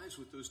American lives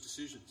with those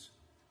decisions.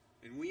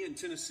 And we in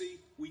Tennessee,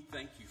 we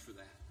thank you for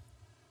that.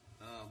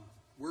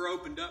 We're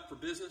opened up for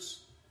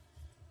business.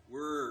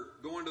 We're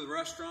going to the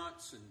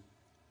restaurants and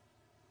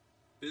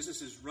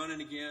business is running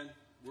again.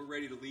 We're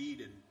ready to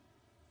lead, and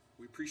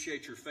we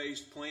appreciate your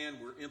phased plan.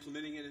 We're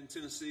implementing it in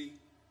Tennessee.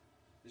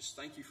 Just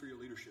thank you for your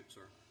leadership,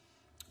 sir.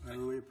 I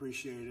really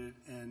appreciate it,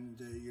 and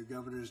your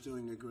governor is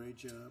doing a great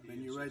job.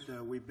 And you're right,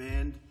 though. We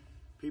banned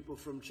people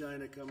from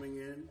China coming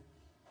in,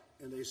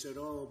 and they said,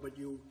 oh, but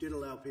you did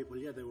allow people.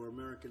 Yeah, they were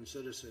American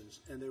citizens,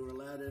 and they were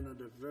allowed in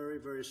under very,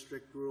 very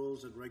strict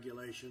rules and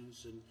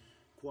regulations and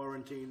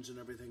quarantines and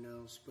everything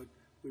else. But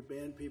we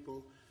banned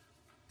people,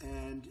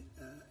 and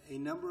a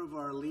number of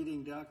our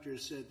leading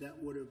doctors said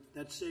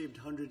that saved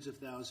hundreds of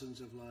thousands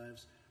of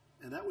lives,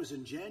 and that was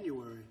in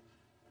January.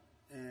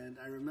 And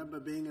I remember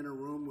being in a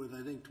room with,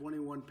 I think,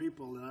 21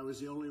 people, and I was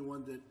the only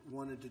one that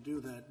wanted to do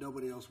that.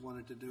 Nobody else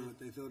wanted to do it.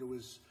 They thought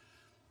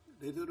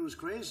it was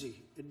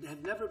crazy. It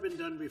had never been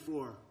done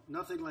before.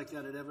 Nothing like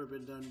that had ever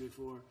been done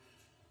before.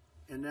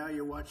 And now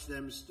you watch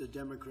them, the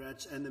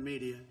Democrats and the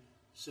media,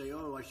 say,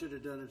 oh, I should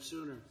have done it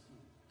sooner.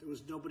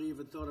 Nobody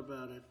even thought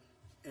about it.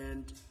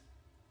 And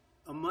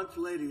a month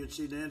later, you'd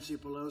see Nancy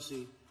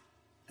Pelosi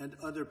and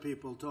other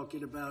people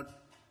talking about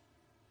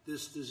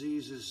this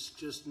disease is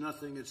just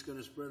nothing, it's going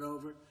to spread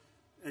over.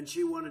 And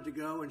she wanted to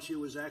go, and she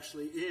was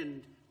actually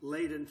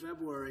late in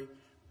February.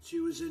 She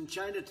was in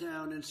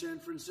Chinatown in San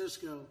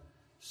Francisco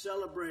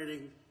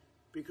celebrating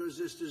because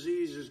this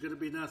disease is going to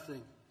be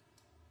nothing.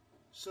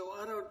 So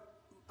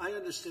I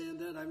understand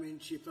that. I mean,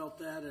 she felt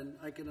that, and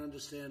I can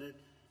understand it.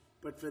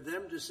 But for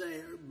them to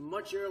say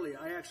much earlier,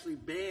 I actually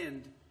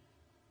banned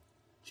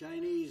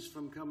Chinese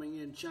from coming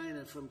in,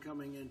 China from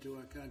coming into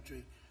our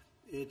country.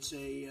 It's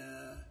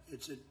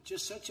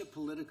just such a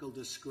political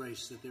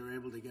disgrace that they're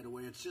able to get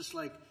away. It's just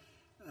like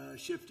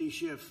Shifty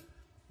Schiff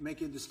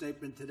making the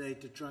statement today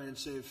to try and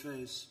save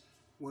face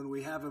when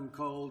we have him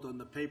cold on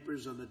the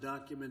papers, on the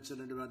documents, and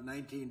in about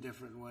 19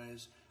 different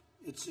ways.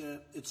 It's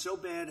so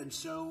bad and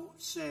so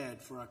sad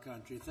for our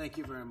country. Thank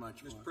you very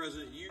much, Mark. Mr.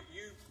 President, you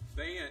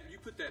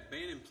put that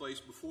ban in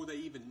place before they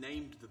even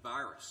named the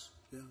virus.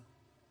 Yeah.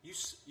 You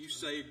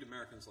saved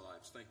Americans'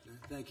 lives. Thank you.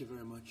 Thank you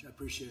very much. I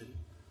appreciate it.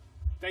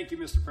 Thank you,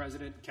 Mr.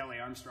 President. Kelly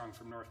Armstrong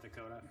from North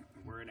Dakota.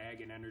 We're an ag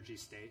and energy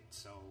state,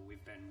 so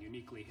we've been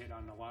uniquely hit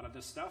on a lot of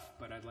this stuff,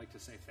 but I'd like to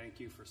say thank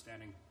you for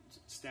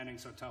standing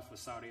so tough with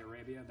Saudi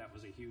Arabia. That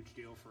was a huge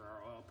deal for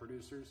our oil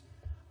producers.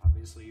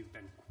 Obviously, you've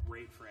been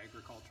great for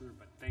agriculture,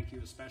 but thank you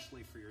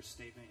especially for your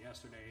statement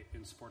yesterday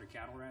in support of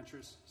cattle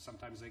ranchers.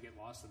 Sometimes they get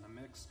lost in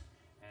the mix,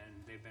 and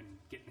they've been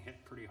getting hit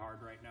pretty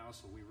hard right now,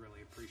 so we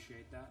really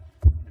appreciate that.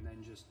 And then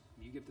just,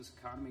 you get this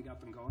economy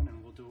up and going,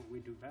 and we'll do what we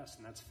do best,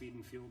 and that's feed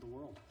and fuel the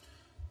world.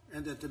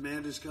 And that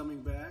demand is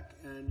coming back,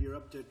 and you're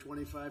up to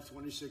 $25,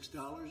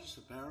 $26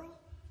 a barrel,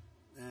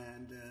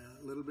 and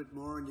a little bit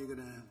more, and you're going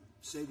to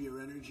save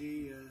your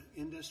energy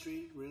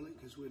industry, really,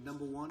 because we're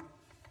number one.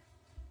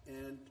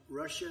 And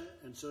Russia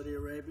and Saudi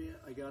Arabia,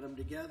 I got them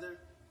together,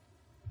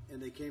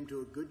 and they came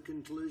to a good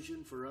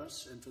conclusion for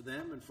us and for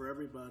them and for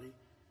everybody.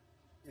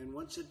 And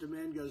once the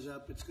demand goes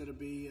up, it's going to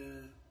be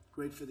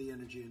great for the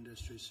energy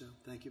industry. So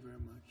thank you very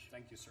much.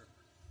 Thank you, sir.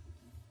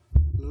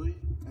 Louis?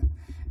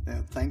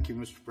 Thank you,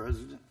 Mr.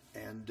 President.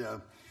 And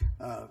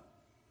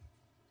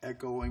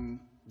echoing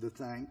the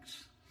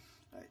thanks,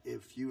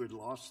 if you had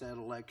lost that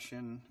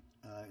election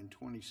in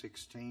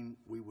 2016,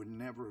 we would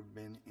never have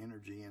been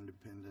energy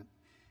independent.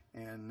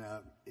 And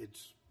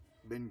it's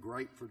been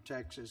great for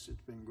Texas.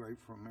 It's been great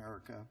for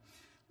America.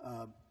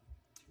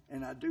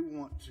 And I do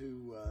want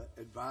to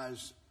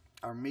advise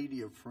our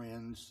media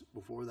friends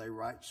before they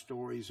write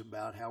stories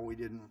about how we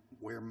didn't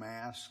wear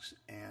masks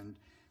and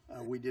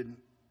we didn't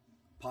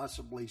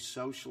possibly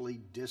socially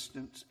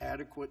distance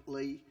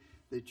adequately,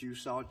 that you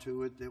saw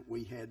to it that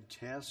we had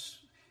tests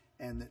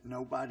and that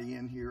nobody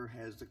in here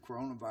has the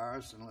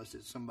coronavirus unless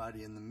it's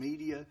somebody in the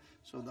media.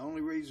 So the only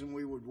reason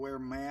we would wear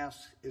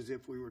masks is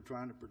if we were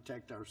trying to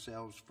protect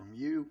ourselves from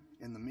you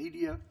in the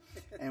media,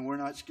 and we're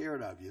not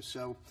scared of you.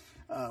 So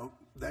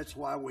that's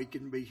why we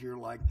can be here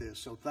like this.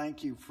 So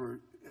thank you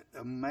for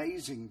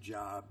amazing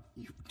job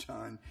you've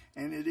done.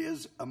 And it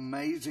is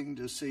amazing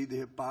to see the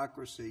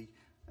hypocrisy.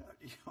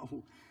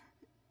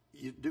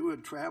 You do a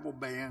travel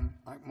ban,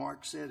 like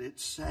Mark said, it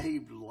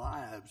saved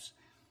lives.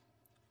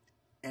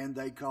 And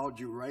they called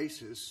you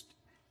racist,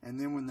 and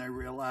then when they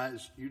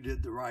realized you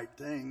did the right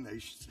thing, they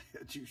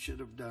said you should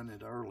have done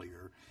it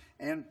earlier.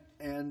 And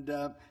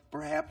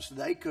perhaps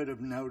they could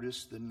have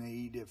noticed the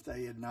need if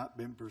they had not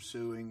been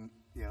pursuing,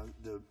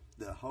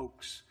 the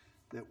hoax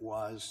that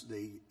was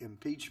the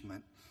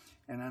impeachment.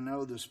 And I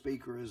know the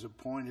Speaker has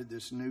appointed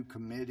this new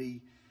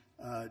committee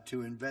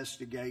to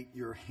investigate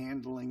your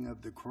handling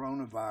of the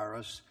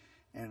coronavirus,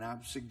 and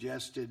I've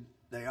suggested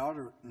they ought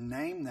to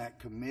name that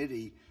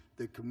committee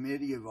the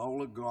Committee of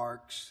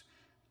Oligarchs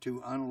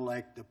to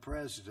Unelect the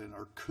President,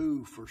 or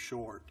coup for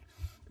short.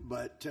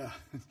 But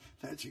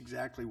that's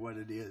exactly what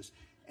it is.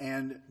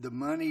 And the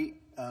money,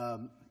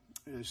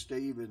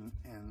 Steve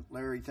and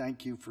Larry,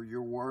 thank you for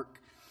your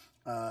work.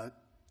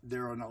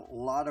 There are a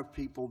lot of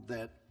people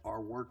that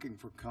are working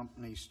for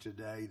companies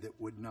today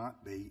that would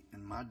not be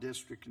in my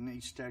district in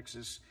East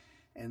Texas,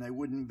 and they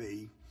wouldn't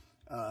be.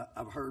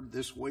 I've heard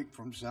this week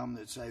from some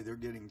that say they're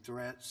getting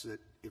threats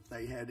that if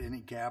they had any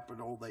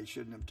capital, they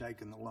shouldn't have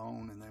taken the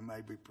loan, and they may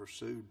be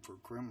pursued for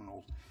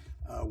criminal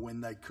when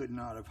they could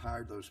not have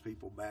hired those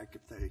people back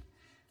if they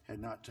had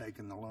not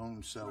taken the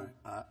loan. So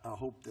right. I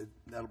hope that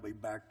that'll be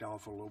backed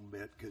off a little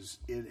bit, because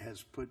it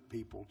has put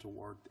people to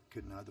work that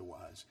couldn't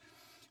otherwise.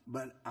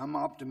 But I'm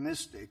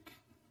optimistic,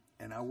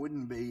 and I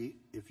wouldn't be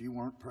if you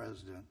weren't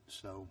president.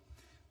 So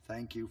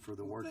thank you for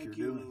the work you're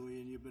doing. Thank you,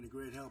 Louis, and you've been a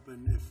great help.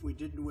 And if we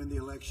didn't win the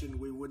election,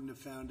 we wouldn't have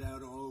found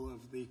out all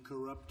of the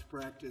corrupt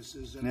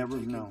practices that are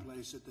taking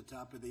place at the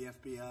top of the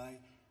FBI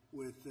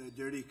with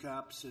dirty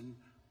cops and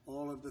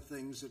all of the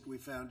things that we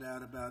found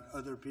out about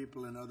other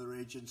people in other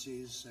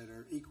agencies that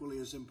are equally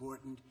as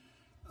important.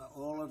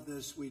 All of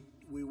this, we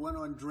went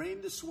on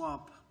Drain the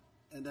Swamp,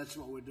 and that's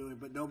what we're doing.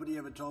 But nobody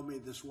ever told me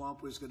the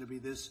swamp was going to be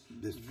this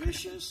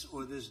vicious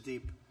or this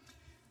deep.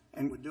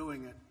 And we're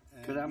doing it.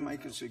 Could I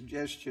make a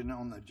suggestion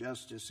on the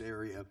justice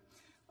area?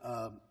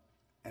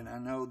 And I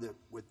know that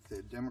with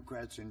the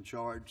Democrats in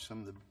charge,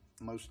 some of the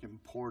most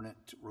important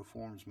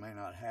reforms may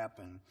not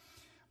happen.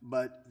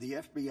 But the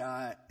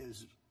FBI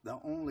is the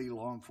only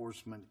law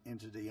enforcement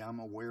entity I'm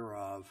aware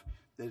of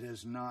that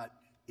has not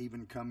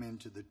even come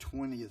into the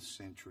 20th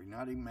century,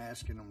 not even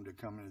asking them to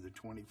come into the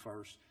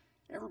 21st.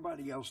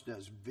 Everybody else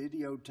does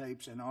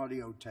videotapes and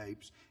audio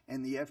tapes,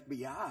 and the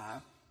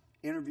FBI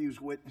interviews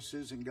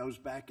witnesses and goes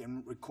back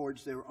and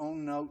records their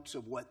own notes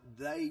of what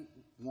they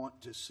want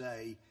to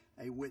say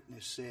a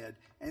witness said,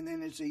 and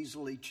then it's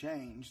easily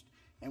changed.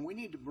 And we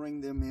need to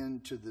bring them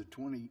into the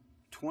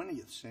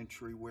 20th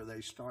century where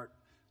they start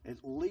at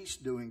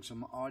least doing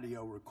some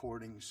audio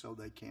recordings so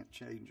they can't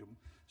change them.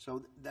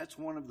 So that's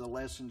one of the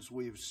lessons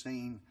we have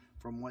seen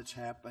from what's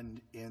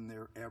happened in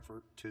their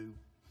effort to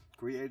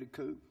create a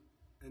coup.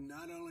 And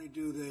not only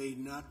do they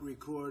not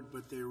record,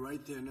 but they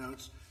write their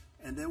notes.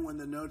 And then when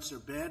the notes are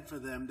bad for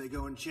them, they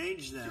go and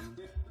change them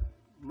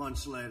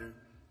months later.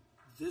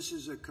 This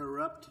is a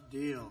corrupt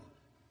deal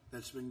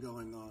that's been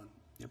going on.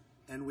 Yep.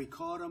 and we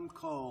caught him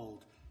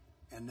cold.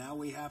 And now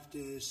we have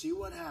to see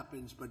what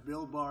happens, but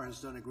Bill Barr has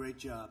done a great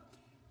job.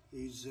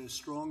 He's a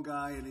strong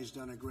guy, and he's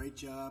done a great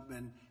job,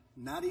 and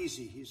not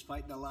easy. He's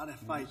fighting a lot of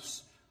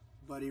fights,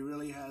 but he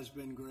really has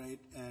been great,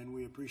 and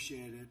we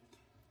appreciate it.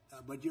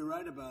 But you're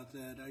right about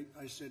that.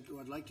 I said,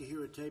 I'd like to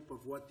hear a tape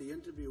of what the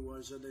interview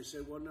was, and they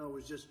said, well, no, it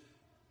was just,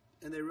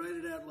 and they write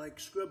it out like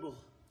scribble.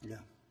 Yeah.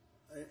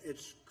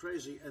 It's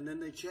crazy. And then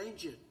they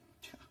change it.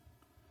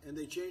 And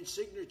they change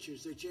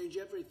signatures. They change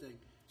everything.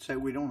 So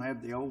we don't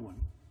have the old one.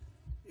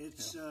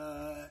 It's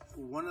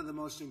one of the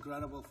most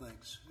incredible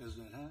things,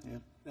 isn't it, huh? Yeah.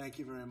 Thank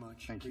you very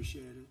much. Thank you.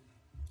 Appreciate it.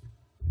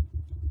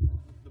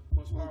 The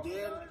most Well, powerful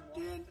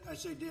guy. Dan, I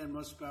say Dan,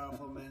 most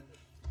powerful man.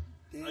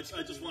 I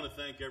just want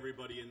to thank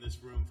everybody in this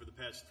room for the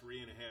past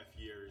 3.5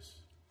 years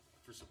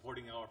for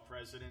supporting our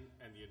president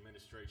and the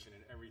administration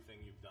and everything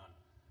you've done.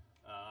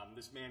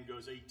 This man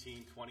goes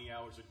 18, 20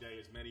 hours a day.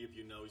 As many of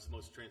you know, he's the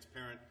most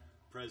transparent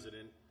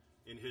president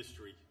in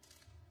history.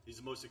 He's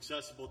the most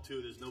accessible,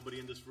 too. There's nobody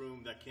in this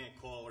room that can't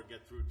call or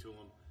get through to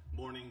him,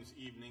 mornings,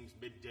 evenings,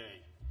 midday.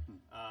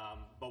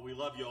 But we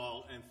love you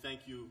all, and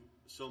thank you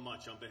so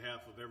much on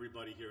behalf of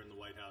everybody here in the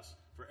White House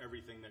for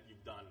everything that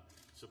you've done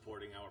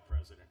supporting our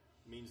president.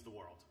 It means the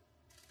world.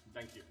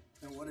 Thank you.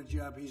 And what a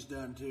job he's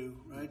done, too.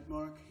 Right,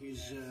 Mark?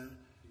 He's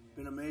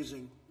been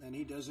amazing, and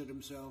he does it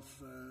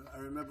himself. I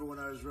remember when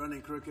I was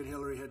running Crooked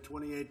Hillary, had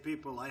 28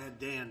 people. I had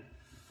Dan,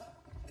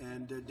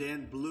 and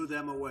Dan blew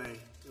them away.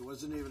 It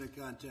wasn't even a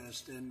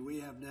contest. And we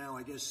have now,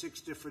 I guess,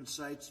 6 different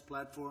sites,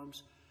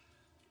 platforms,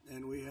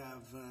 and we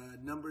have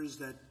numbers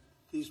that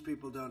these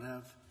people don't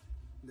have.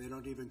 They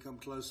don't even come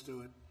close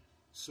to it.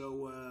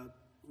 So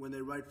when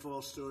they write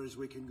false stories,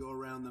 we can go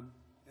around them,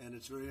 and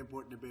it's very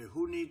important to be.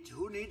 Who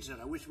needs it?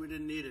 I wish we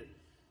didn't need it,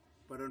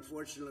 but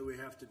unfortunately we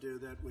have to do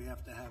that. We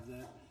have to have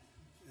that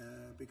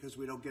because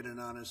we don't get an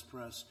honest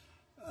press.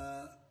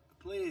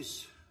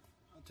 Please,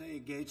 I'll tell you,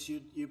 Gates,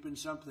 you've been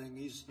something.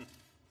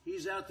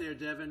 He's out there,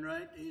 Devin,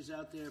 right? He's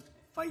out there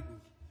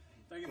fighting.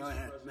 Thank you, Go Mr.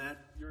 ahead, President. Matt.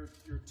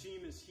 Your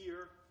team is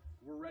here.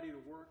 We're ready to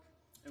work,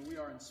 and we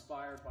are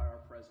inspired by our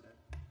president.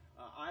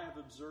 I have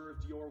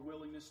observed your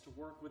willingness to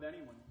work with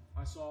anyone.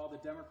 I saw the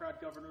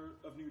Democrat governor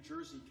of New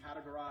Jersey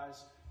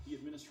categorize the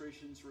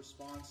administration's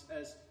response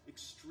as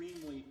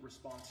extremely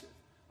responsive.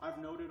 I've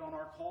noted on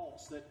our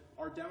calls that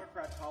our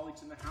Democrat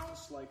colleagues in the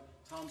House, like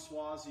Tom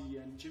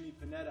Suozzi and Jimmy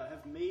Panetta,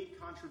 have made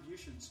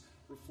contributions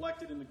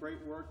reflected in the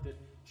great work that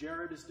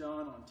Jared has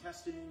done on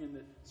testing and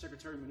that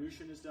Secretary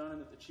Mnuchin has done and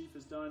that the chief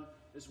has done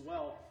as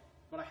well.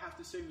 But I have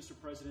to say, Mr.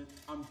 President,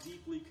 I'm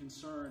deeply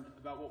concerned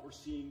about what we're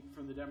seeing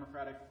from the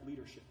Democratic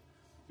leadership,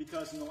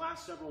 because in the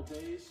last several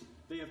days,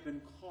 they have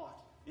been caught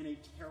in a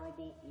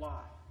terrible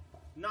lie.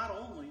 Not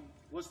only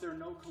was there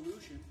no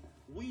collusion,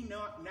 we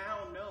now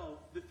know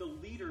that the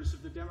leaders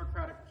of the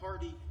Democratic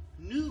Party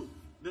knew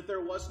that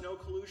there was no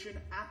collusion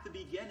at the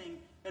beginning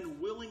and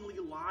willingly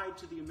lied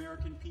to the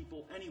American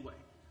people anyway.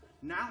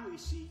 Now we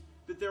see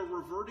that they're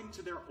reverting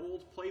to their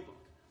old playbook.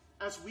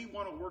 As we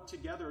want to work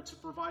together to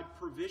provide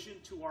provision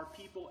to our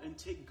people and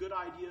take good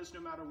ideas no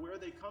matter where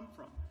they come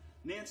from,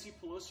 Nancy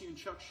Pelosi and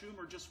Chuck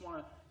Schumer just want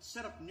to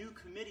set up new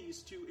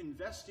committees to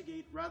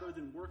investigate rather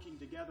than working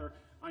together.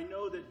 I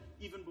know that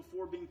even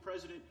before being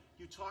president,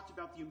 you talked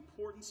about the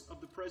importance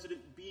of the president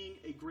being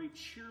a great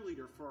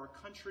cheerleader for our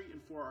country and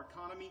for our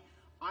economy.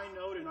 I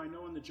note, and I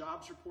know in the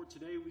jobs report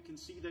today, we can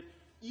see that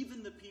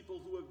even the people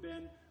who have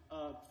been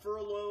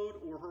furloughed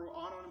or who are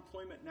on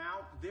unemployment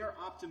now, they're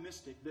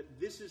optimistic that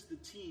this is the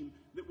team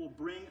that will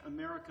bring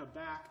America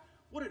back.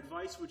 What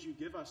advice would you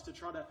give us to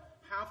try to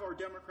have our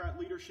Democrat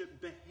leadership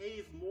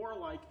behave more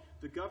like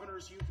the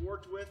governors you've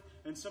worked with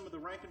and some of the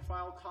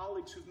rank-and-file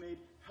colleagues who've made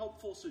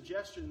helpful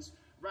suggestions,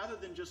 rather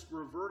than just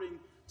reverting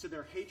to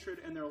their hatred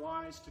and their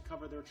lies to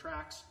cover their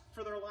tracks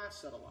for their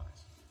last set of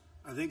lies?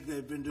 I think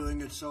they've been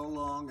doing it so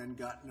long and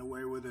gotten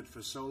away with it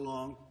for so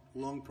long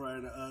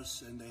prior to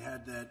us, and they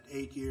had that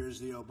 8 years,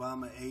 the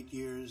Obama 8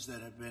 years,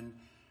 that have been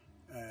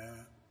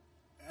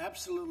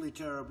absolutely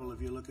terrible.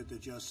 If you look at the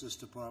Justice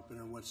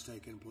Department and what's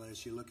taken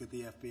place, you look at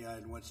the FBI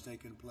and what's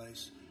taken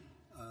place,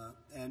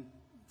 and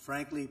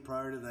frankly,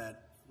 prior to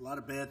that, a lot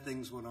of bad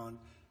things went on.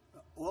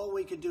 All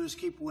we can do is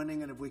keep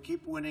winning, and if we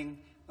keep winning,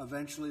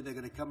 eventually they're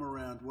going to come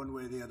around one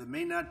way or the other.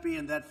 May not be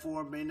in that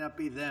form, may not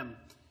be them,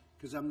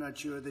 because I'm not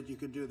sure that you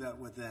can do that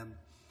with them.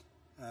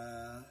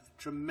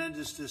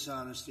 Tremendous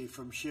dishonesty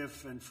from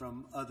Schiff and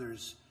from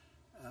others,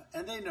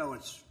 and they know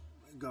it's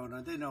going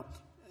on. They know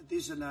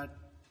these are not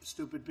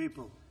stupid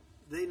people.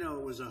 They know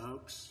it was a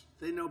hoax.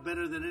 They know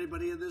better than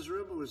anybody in this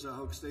room it was a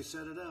hoax. They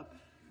set it up.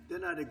 They're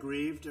not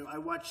aggrieved. I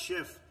watched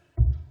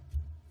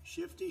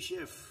Shifty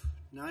Schiff,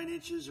 9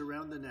 inches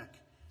around the neck,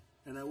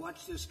 and I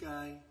watched this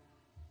guy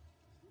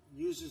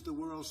uses the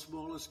world's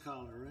smallest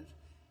collar, right?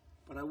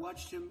 But I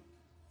watched him,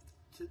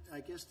 I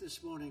guess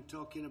this morning,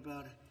 talking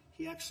about it.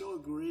 He acts so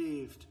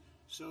aggrieved,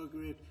 so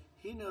aggrieved.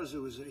 He knows it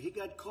was, he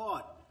got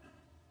caught.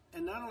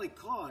 And not only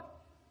caught,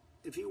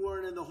 if he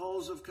weren't in the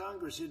halls of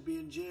Congress, he'd be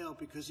in jail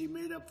because he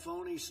made up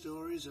phony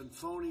stories and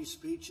phony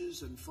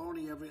speeches and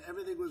phony,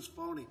 everything was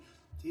phony.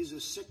 He's a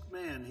sick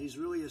man. He's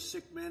really a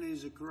sick man.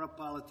 He's a corrupt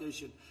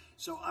politician.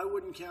 So I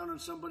wouldn't count on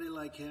somebody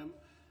like him.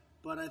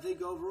 But I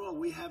think overall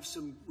we have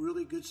some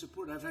really good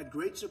support. I've had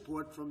great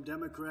support from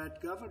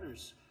Democrat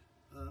governors.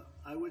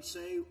 I would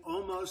say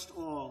almost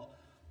all.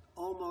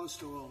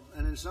 Almost all.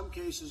 And in some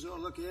cases,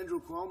 look, Andrew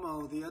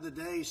Cuomo the other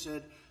day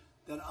said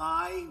that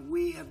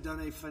we have done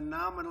a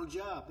phenomenal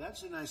job.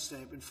 That's a nice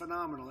statement.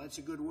 Phenomenal. That's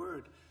a good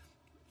word.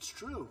 It's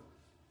true.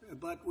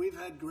 But we've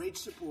had great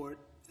support.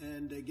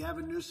 And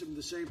Gavin Newsom,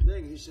 the same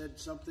thing. He said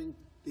something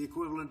the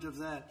equivalent of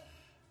that.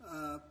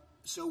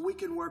 So we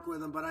can work with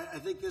them. But I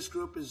think this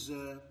group is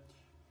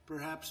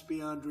perhaps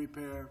beyond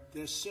repair.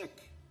 They're sick.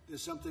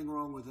 There's something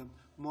wrong with them.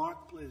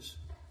 Mark, please.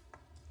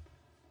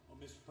 Well,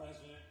 Mr.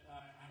 President,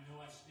 I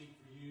know I speak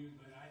for you,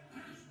 but I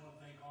just want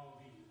to thank all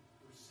of you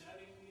for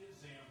setting the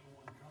example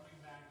and coming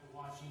back to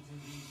Washington,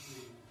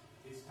 D.C.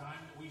 It's time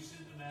that we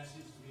send a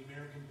message to the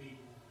American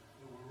people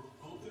that we're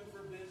open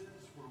for business,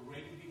 we're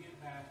ready to get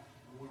back,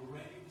 and we're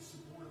ready to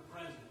support a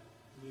president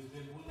who has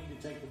been willing to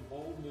take the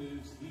bold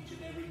moves each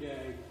and every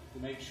day to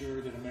make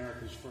sure that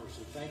America's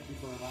first. So thank you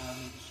for allowing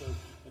me to serve,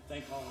 and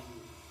thank all of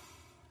you.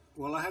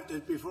 Well, I have to,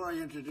 before I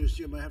introduce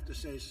Jim, I have to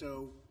say,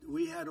 so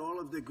we had all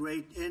of the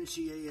great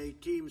NCAA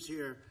teams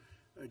here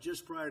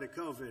just prior to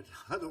COVID.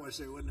 Otherwise,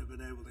 they wouldn't have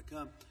been able to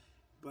come.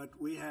 But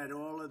we had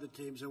all of the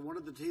teams, and one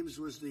of the teams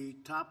was the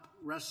top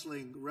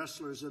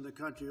wrestlers in the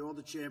country, all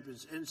the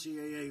champions,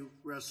 NCAA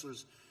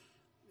wrestlers.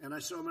 And I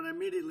saw him, and I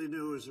immediately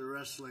knew it was a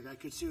wrestling. I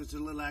could see there was a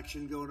little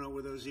action going on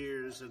with those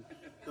ears, and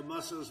the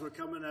muscles were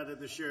coming out of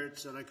the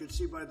shirts, and I could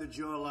see by the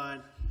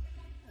jawline.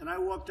 And I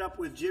walked up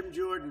with Jim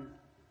Jordan,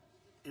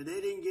 and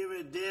they didn't give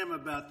a damn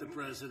about the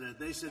president.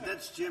 They said,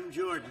 that's Jim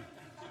Jordan.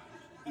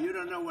 You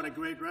don't know what a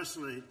great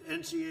wrestler,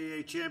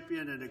 NCAA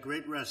champion and a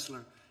great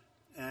wrestler.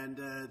 And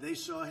they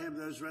saw him,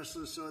 those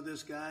wrestlers saw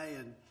this guy,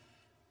 and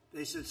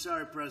they said,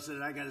 sorry,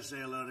 President, I got to say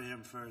hello to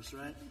him first,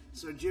 right?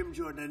 So Jim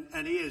Jordan,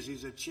 and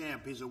he's a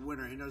champ. He's a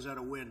winner. He knows how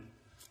to win.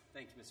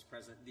 Thank you, Mr.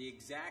 President. The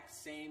exact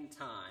same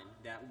time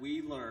that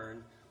we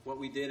learned what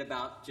we did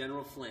about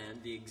General Flynn,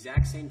 the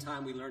exact same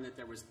time we learned that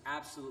there was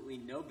absolutely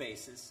no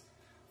basis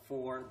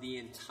for the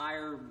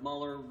entire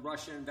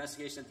Mueller-Russia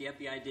investigation that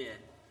the FBI did,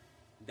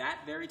 that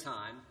very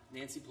time,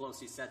 Nancy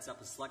Pelosi sets up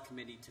a select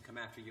committee to come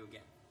after you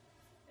again.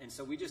 And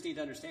so we just need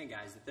to understand,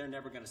 guys, that they're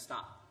never going to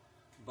stop.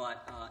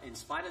 But in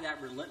spite of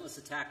that relentless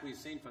attack we've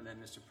seen from them,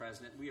 Mr.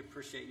 President, we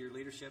appreciate your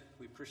leadership.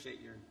 We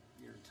appreciate your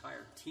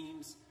entire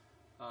team's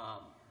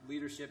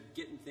leadership,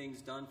 getting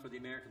things done for the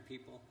American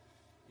people.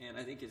 And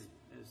I think, as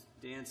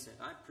Dan said,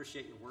 I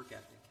appreciate your work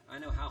ethic. I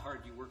know how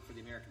hard you work for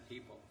the American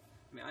people.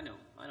 I mean, I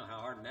know how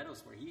hard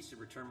Meadows works. He used to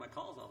return my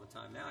calls all the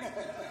time.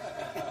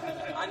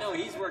 Now I know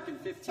he's working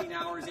 15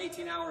 hours,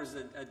 18 hours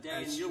a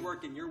day, and you're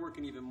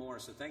working even more.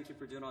 So thank you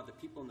for doing all. The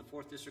people in the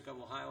 4th District of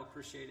Ohio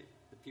appreciate it.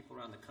 The people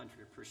around the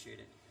country appreciate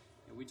it.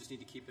 And we just need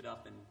to keep it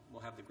up, and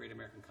we'll have the Great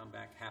American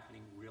Comeback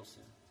happening real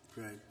soon.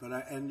 Great.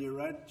 And you're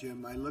right,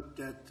 Jim. I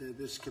looked at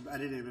this. I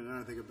didn't even know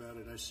anything about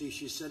it. I see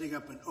she's setting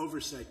up an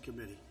oversight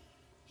committee,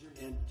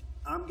 and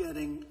I'm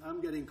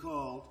getting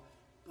called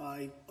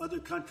by other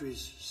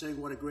countries saying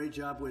what a great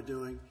job we're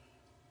doing.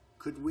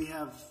 Could we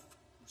have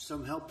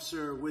some help,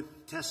 sir,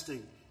 with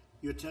testing?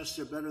 Your tests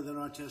are better than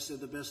our tests. They're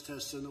the best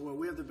tests in the world.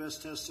 We have the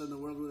best tests in the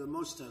world. We're the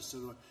most tests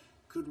in the world.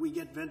 Could we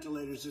get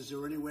ventilators? Is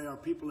there any way our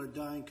people are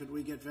dying? Could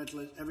we get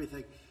ventilators?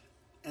 Everything.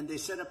 And they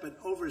set up an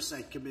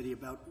oversight committee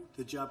about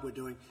the job we're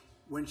doing.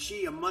 When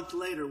she, a month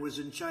later, was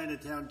in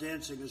Chinatown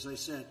dancing, as I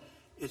said,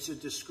 it's a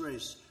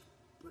disgrace.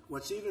 But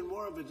what's even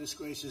more of a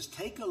disgrace is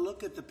take a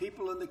look at the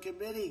people in the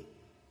committee.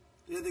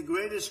 They're the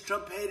greatest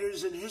Trump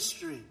haters in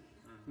history.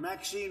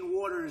 Maxine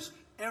Waters,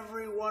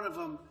 every one of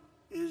them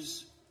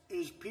is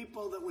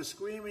people that were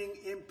screaming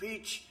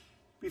impeach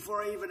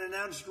before I even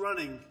announced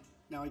running.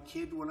 Now, I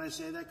kid when I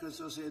say that because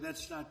they'll say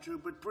that's not true,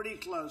 but pretty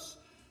close.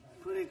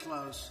 Pretty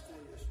close.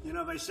 You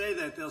know, if I say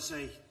that, they'll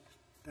say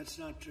that's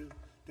not true.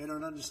 They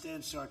don't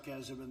understand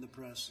sarcasm in the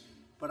press.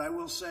 But I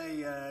will say,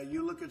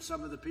 you look at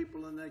some of the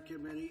people in that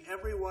committee,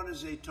 everyone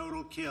is a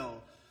total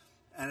kill,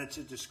 and it's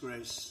a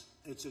disgrace.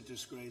 It's a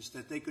disgrace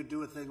that they could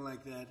do a thing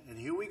like that. And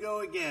here we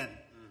go again.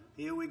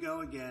 Here we go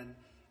again.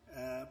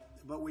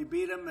 But we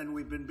beat them, and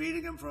we've been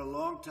beating them for a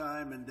long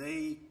time, and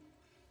they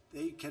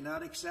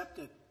cannot accept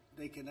it.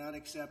 They cannot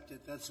accept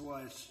it. That's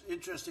why it's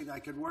interesting. I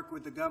can work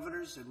with the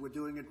governors, and we're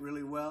doing it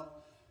really well.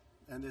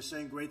 And they're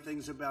saying great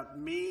things about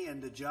me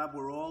and the job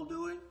we're all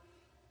doing.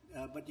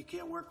 But you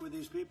can't work with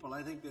these people.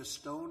 I think they're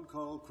stone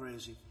cold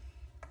crazy.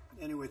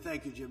 Anyway,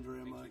 thank you, Jim,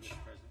 very much. Thank you,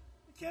 Mr. President.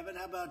 Kevin,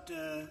 how about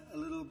a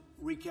little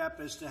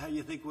recap as to how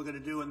you think we're going to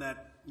do in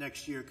that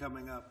next year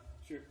coming up?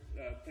 Sure.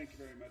 Thank you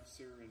very much,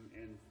 sir,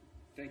 and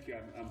thank you.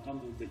 I'm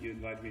humbled that you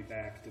invited me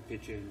back to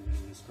pitch in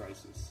this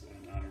crisis,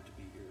 and honored to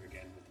be here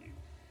again with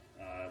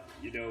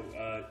you.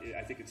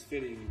 I think it's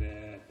fitting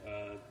that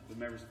the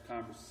members of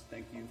Congress,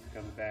 thank you for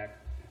coming back,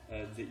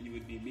 that you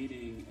would be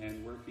meeting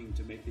and working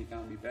to make the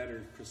economy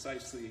better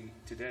precisely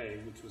today,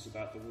 which was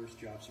about the worst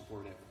job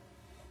support ever.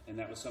 And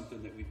that was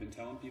something that we've been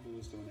telling people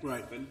was going to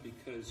happen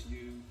because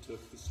you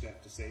took the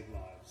step to save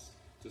lives.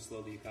 to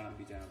slow the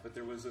economy down. But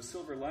there was a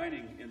silver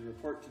lining in the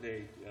report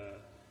today,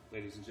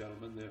 ladies and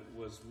gentlemen, that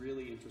was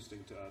really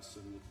interesting to us,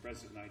 and the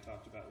President and I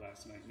talked about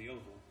last night in the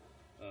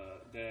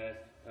Oval,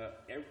 that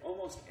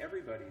almost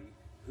everybody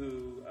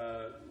who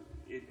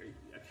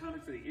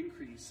accounted for the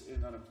increase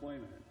in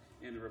unemployment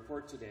in the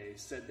report today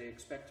said they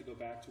expect to go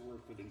back to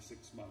work within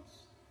 6 months.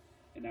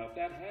 And now if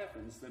that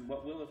happens, then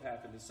what will have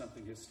happened is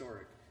something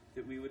historic,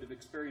 that we would have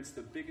experienced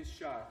the biggest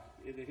shock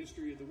in the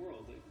history of the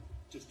world,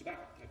 just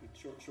about, I mean,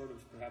 short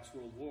of perhaps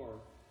World War,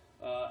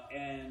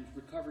 and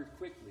recovered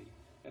quickly.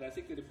 And I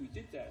think that if we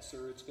did that,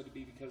 sir, it's going to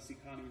be because the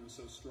economy was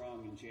so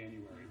strong in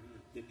January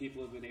that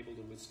people have been able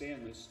to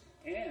withstand this,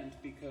 and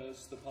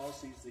because the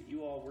policies that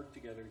you all worked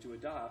together to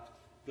adopt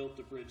built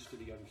the bridge to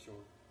the other shore.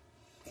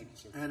 Thank you,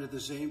 sir. And at the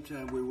same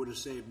time, we would have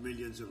saved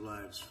millions of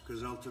lives,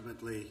 because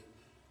ultimately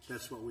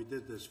that's what we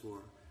did this for.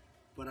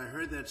 But I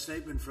heard that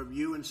statement from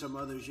you and some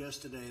others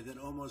yesterday that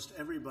almost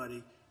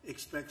everybody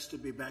expects to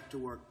be back to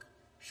work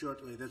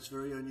shortly. That's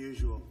very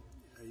unusual.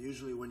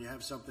 Usually when you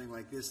have something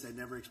like this, they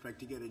never expect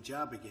to get a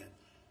job again.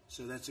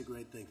 So that's a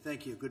great thing.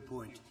 Thank you. Good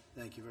point.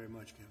 Thank you very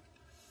much, Kevin.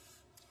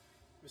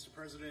 Mr.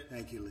 President.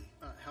 Thank you,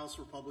 Lee. House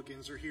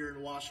Republicans are here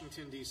in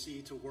Washington,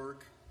 D.C. to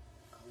work.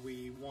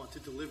 We want to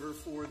deliver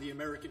for the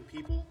American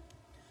people,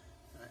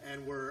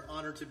 and we're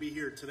honored to be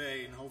here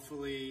today, and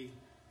hopefully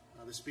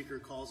the Speaker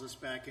calls us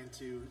back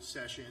into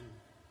session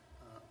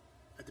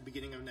at the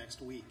beginning of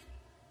next week.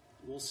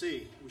 We'll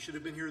see. We should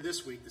have been here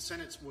this week. The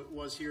Senate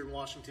was here in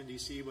Washington,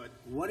 D.C., but...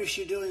 What is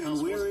she doing,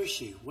 and where is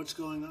she? What's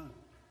going on?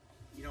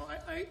 You know,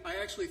 I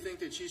actually think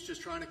that she's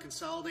just trying to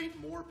consolidate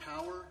more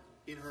power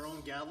in her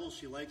own gavel.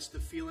 She likes the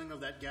feeling of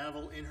that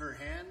gavel in her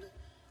hand.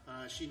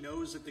 She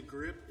knows that the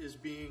grip is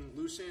being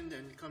loosened,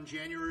 and come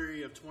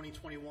January of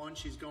 2021,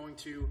 she's going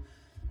to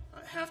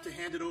have to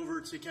hand it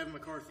over to Kevin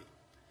McCarthy.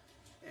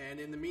 And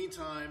in the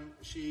meantime,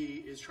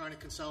 she is trying to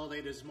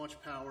consolidate as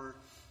much power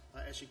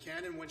as she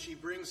can. And when she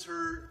brings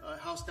her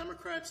House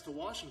Democrats to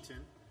Washington,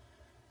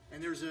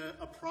 and there's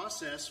a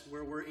process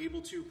where we're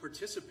able to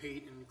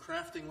participate in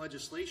crafting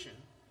legislation,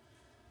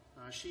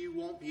 she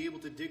won't be able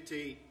to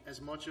dictate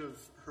as much of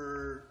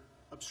her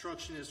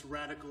obstructionist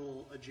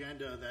radical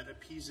agenda that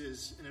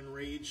appeases an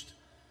enraged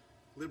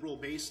liberal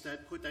base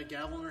that put that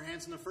gavel in her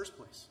hands in the first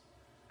place.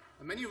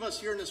 And many of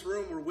us here in this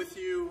room were with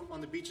you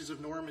on the beaches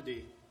of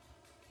Normandy,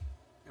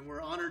 and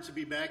we're honored to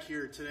be back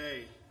here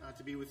today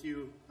to be with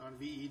you on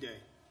VE Day.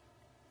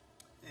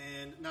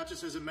 And not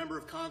just as a member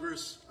of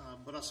Congress,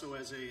 but also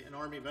as an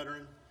Army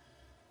veteran,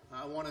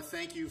 I want to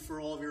thank you for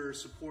all of your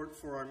support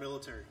for our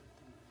military.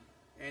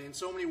 And in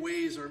so many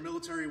ways, our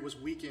military was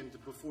weakened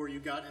before you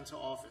got into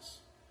office.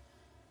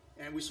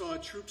 And we saw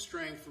troop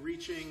strength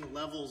reaching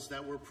levels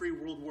that were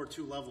pre-World War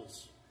II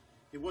levels.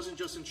 It wasn't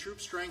just in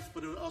troop strength,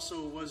 but it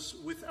also was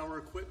with our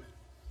equipment.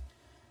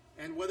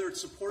 And whether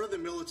it's support of the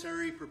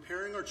military,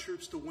 preparing our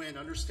troops to win,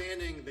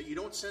 understanding that you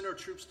don't send our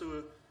troops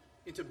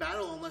into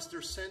battle unless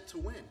they're sent to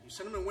win. You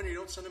send them to win, or you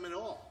don't send them at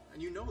all,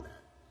 and you know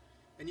that.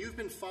 And you've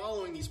been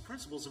following these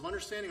principles of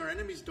understanding our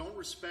enemies don't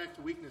respect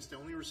weakness, they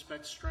only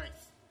respect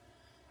strength.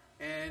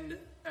 And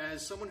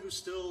as someone who's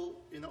still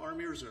in the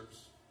Army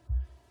Reserves,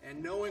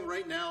 and knowing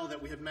right now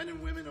that we have men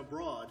and women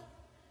abroad,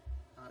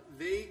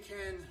 they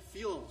can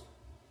feel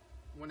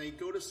when they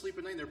go to sleep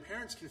at night, and their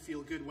parents can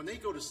feel good when they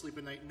go to sleep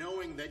at night,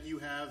 knowing that you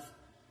have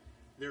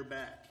their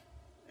back.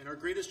 And our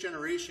greatest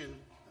generation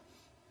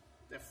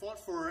that fought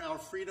for our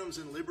freedoms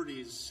and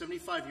liberties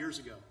 75 years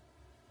ago,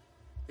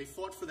 they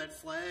fought for that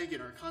flag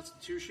and our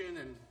Constitution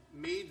and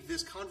made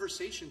this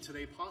conversation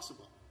today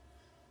possible.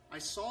 I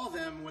saw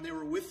them when they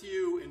were with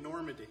you in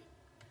Normandy.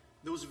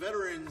 Those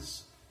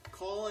veterans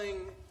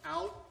calling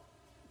out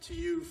to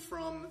you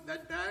from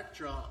that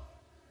backdrop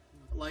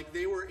like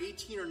they were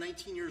 18 or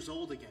 19 years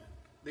old again.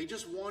 They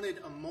just wanted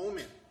a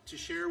moment to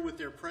share with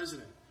their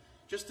president,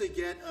 just to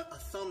get a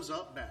thumbs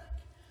up back.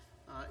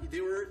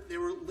 They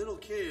were little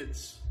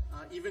kids,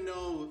 even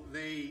though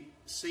they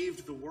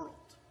saved the world.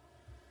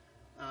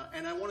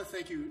 And I want to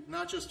thank you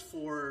not just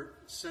for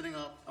setting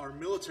up our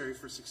military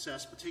for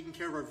success, but taking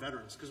care of our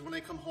veterans. Because when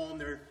they come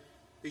home,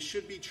 they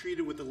should be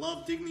treated with the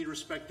love, dignity,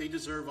 respect they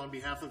deserve on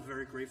behalf of a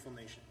very grateful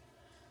nation.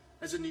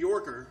 As a New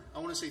Yorker, I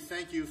want to say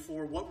thank you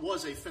for what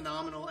was a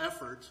phenomenal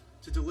effort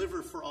to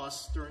deliver for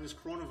us during this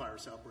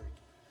coronavirus outbreak.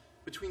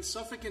 Between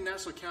Suffolk and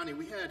Nassau County,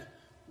 we had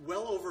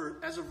well over,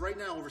 as of right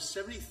now, over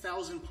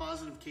 70,000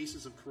 positive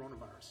cases of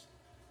coronavirus.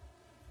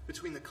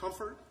 Between the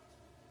Comfort,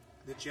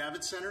 the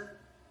Javits Center,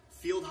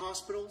 field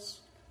hospitals,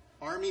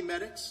 Army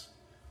medics,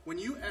 when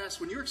New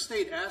York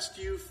State asked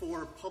you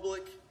for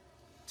public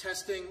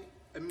testing,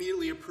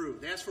 immediately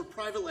approved. They asked for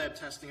private lab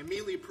testing,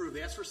 immediately approved.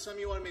 They asked for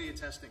semi-automated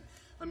testing,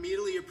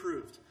 immediately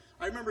approved.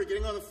 I remember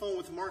getting on the phone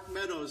with Mark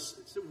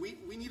Meadows.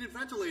 We needed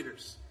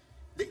ventilators.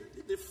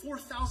 The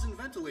 4,000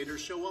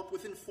 ventilators show up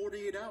within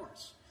 48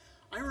 hours.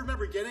 I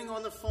remember getting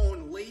on the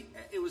phone late,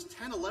 it was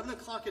 10, 11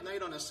 o'clock at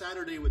night on a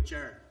Saturday with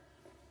Jared.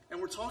 And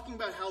we're talking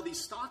about how the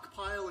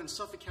stockpile in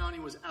Suffolk County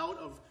was out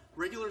of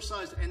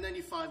regular-sized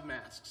N95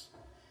 masks.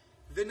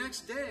 The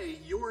next day,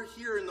 you're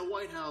here in the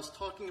White House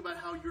talking about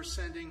how you're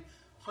sending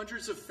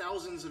hundreds of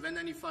thousands of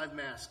N95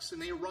 masks,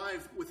 and they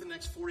arrive within the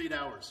next 48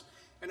 hours.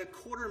 And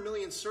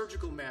 250,000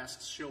 surgical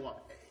masks show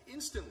up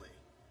instantly.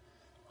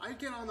 I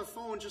get on the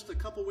phone just a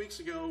couple weeks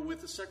ago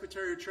with the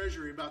Secretary of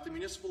Treasury about the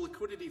municipal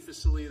liquidity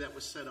facility that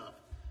was set up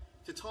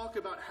to talk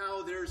about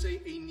how there's a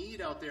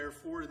need out there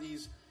for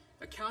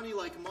a county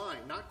like mine,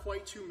 not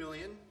quite 2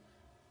 million.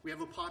 We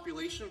have a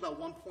population of about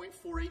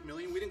 1.48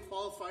 million. We didn't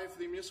qualify for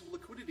the municipal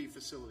liquidity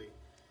facility.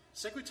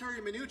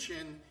 Secretary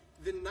Mnuchin,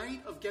 the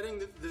night of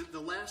getting the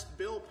last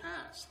bill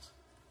passed,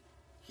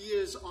 he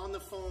is on the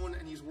phone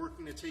and he's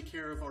working to take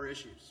care of our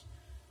issues.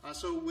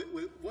 So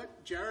with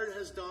what Jared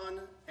has done,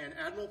 and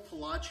Admiral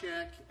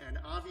Polacek and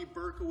Avi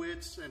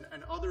Berkowitz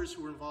and others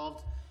who were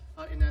involved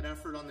in that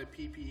effort on the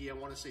PPE, I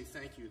want to say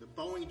thank you.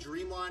 The Boeing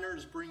Dreamliner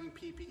is bringing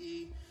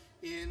PPE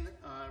in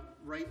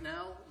right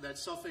now that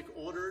Suffolk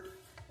ordered,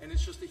 and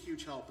it's just a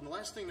huge help. And the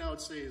last thing I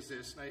would say is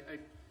this, and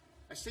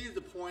I stated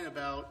the point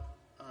about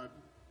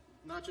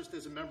not just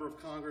as a member of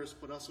Congress,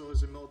 but also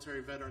as a military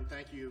veteran,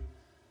 thank you.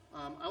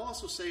 I'll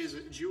also say as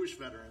a Jewish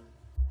veteran,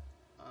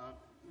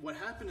 what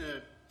happened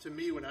to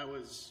me when I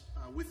was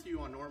with you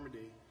on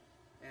Normandy,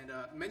 and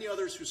many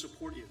others who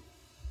support you.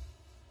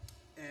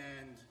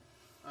 And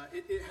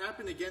it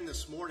happened again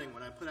this morning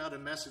when I put out a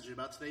message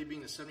about today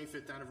being the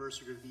 75th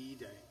anniversary of VE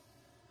Day.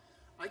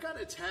 I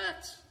got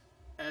attacked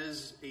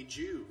as a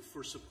Jew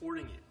for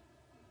supporting you.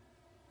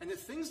 And the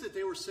things that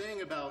they were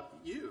saying about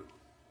you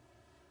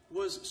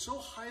was so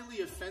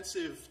highly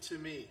offensive to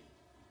me.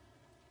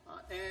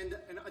 And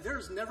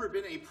there's never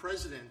been a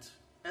president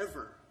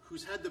ever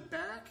who's had the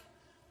back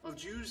of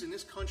Jews in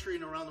this country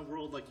and around the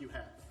world like you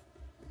have.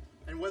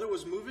 And whether it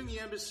was moving the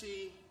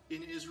embassy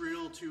in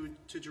Israel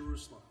to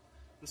Jerusalem,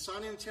 and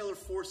signing the Taylor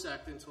Force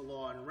Act into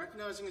law, and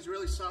recognizing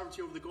Israeli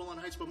sovereignty over the Golan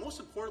Heights, but most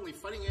importantly,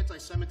 fighting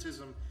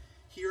anti-Semitism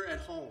here at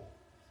home.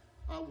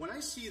 When I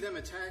see them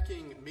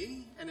attacking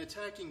me and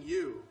attacking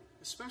you,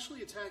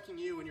 especially attacking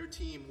you and your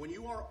team, when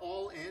you are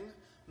all in,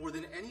 more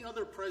than any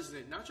other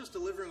president, not just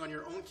delivering on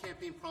your own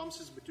campaign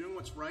promises, but doing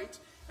what's right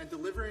and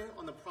delivering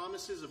on the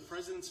promises of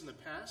presidents in the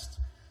past,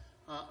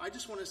 I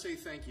just want to say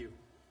thank you.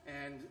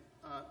 And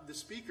the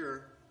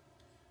Speaker,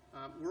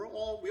 we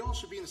all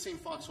should be in the same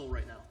foxhole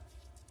right now,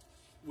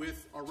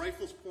 with our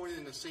rifles pointed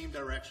in the same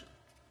direction.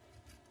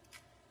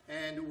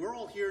 And we're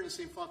all here in the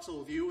same foxhole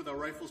with you, with our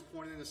rifles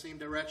pointed in the same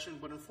direction.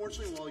 But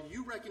unfortunately, while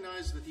you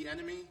recognize that the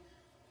enemy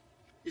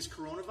is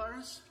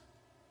coronavirus,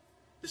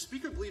 the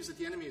Speaker believes that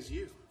the enemy is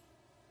you.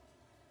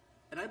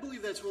 And I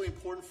believe that's really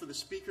important for the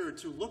Speaker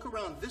to look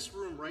around this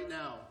room right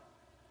now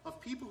of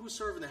people who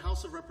serve in the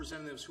House of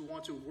Representatives who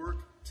want to work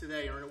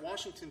today or in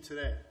Washington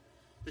today,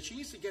 that she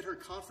needs to get her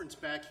conference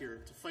back here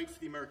to fight for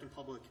the American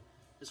public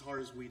as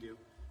hard as we do.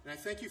 And I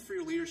thank you for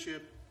your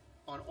leadership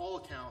on all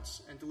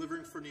accounts and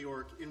delivering for New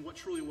York in what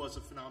truly was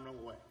a phenomenal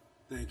way.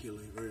 Thank you,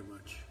 Lee, very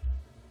much.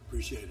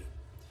 Appreciate it.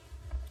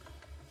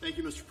 Thank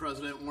you, Mr.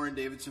 President. Warren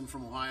Davidson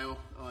from Ohio.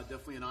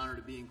 Definitely an honor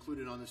to be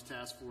included on this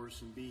task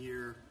force and be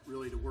here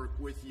really to work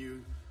with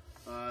you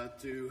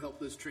to help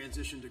this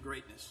transition to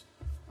greatness.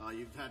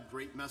 You've had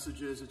great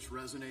messages. It's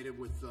resonated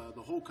with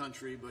the whole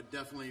country, but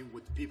definitely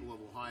with the people of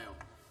Ohio.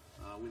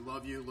 We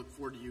love you. Look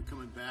forward to you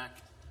coming back.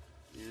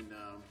 And,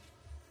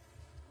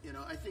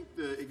 I think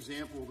the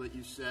example that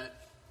you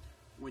set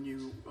when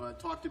you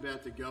talked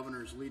about the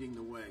governors leading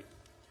the way,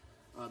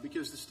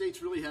 because the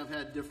states really have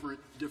had different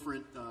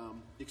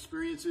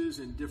experiences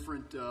and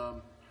different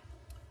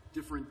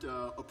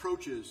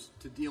approaches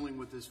to dealing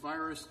with this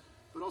virus,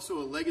 but also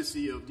a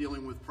legacy of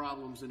dealing with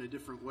problems in a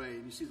different way.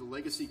 And you see the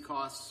legacy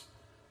costs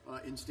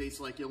in states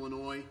like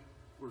Illinois,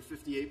 where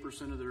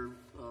 58% of their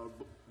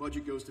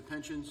budget goes to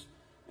pensions,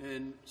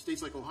 and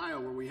states like Ohio,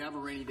 where we have a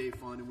rainy day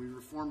fund and we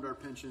reformed our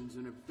pensions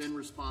and have been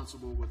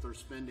responsible with our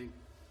spending.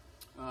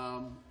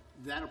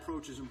 That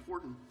approach is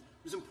important.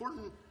 It was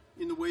important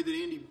in the way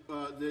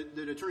that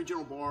that Attorney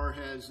General Barr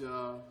has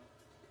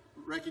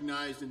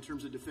recognized in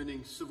terms of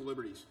defending civil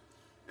liberties.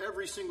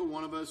 Every single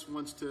one of us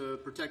wants to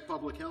protect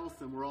public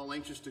health, and we're all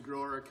anxious to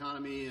grow our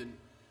economy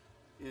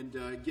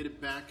and get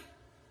it back.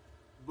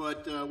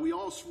 But we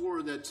all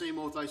swore that same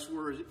oath I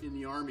swore in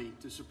the Army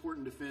to support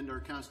and defend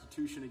our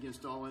Constitution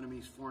against all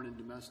enemies, foreign and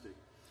domestic.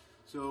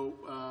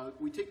 So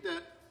we take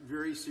that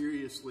very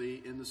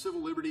seriously, and the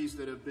civil liberties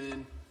that have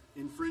been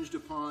infringed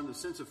upon, the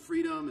sense of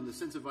freedom and the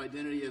sense of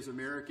identity as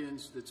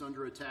Americans that's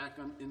under attack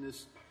in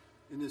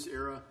this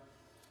era.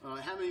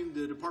 Having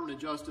the Department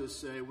of Justice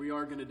say we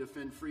are going to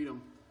defend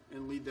freedom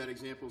and lead that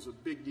example is a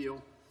big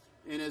deal.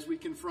 And as we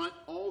confront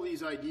all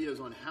these ideas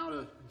on how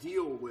to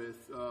deal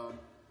with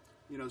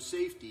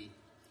safety,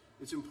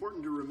 it's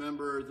important to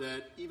remember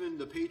that even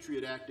the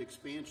Patriot Act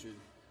expansion,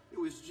 it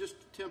was just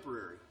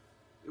temporary.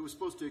 It was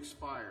supposed to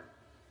expire.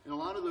 And a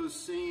lot of those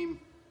same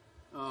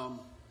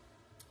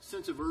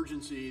sense of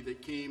urgency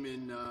that came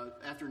in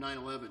after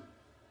 9/11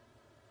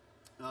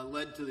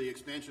 led to the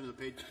expansion of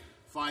the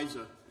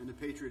FISA and the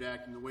Patriot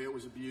Act and the way it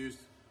was abused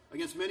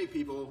against many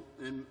people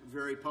and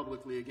very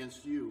publicly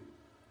against you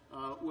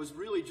was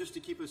really just to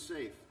keep us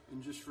safe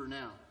and just for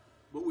now.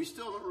 But we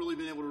still haven't really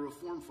been able to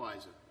reform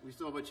FISA. We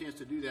still have a chance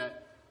to do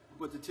that.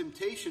 but the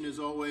temptation is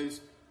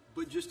always,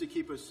 but just to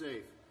keep us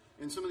safe.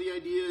 And some of the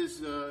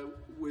ideas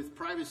with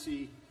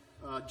privacy,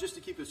 just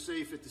to keep us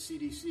safe at the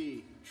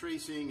CDC,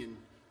 tracing and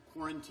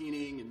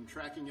quarantining and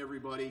tracking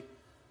everybody,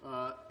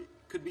 it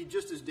could be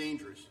just as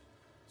dangerous.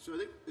 So I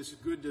think it's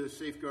good to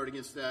safeguard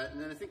against that.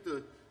 And then I think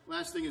the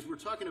last thing is we're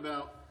talking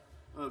about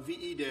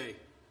VE Day.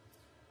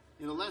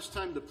 And the last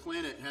time the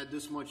planet had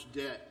this much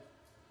debt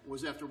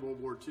was after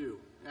World War II,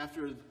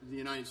 after the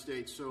United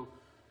States. So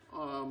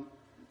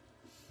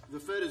the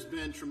Fed has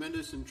been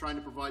tremendous in trying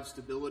to provide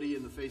stability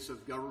in the face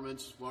of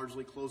governments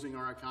largely closing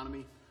our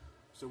economy.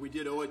 So we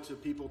did owe it to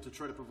people to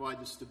try to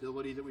provide the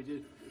stability that we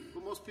did.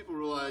 But most people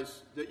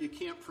realize that you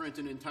can't print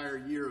an entire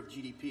year of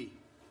GDP.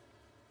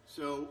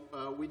 So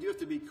we do have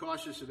to be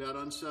cautious about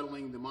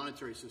unsettling the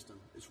monetary system.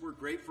 It's worked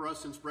great for us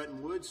since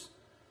Bretton Woods.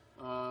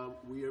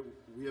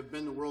 We have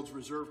been the world's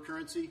reserve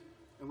currency,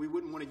 and we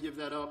wouldn't want to give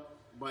that up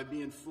by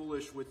being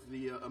foolish with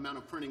the amount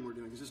of printing we're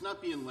doing, because it's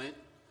not being lent.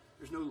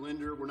 There's no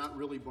lender. We're not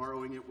really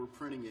borrowing it. We're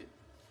printing it.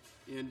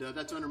 And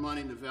that's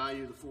undermining the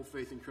value, the full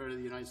faith and credit of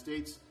the United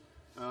States.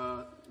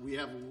 We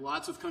have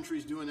lots of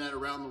countries doing that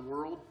around the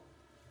world,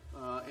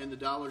 and the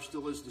dollar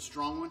still is the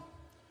strong one.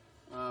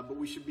 But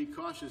we should be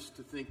cautious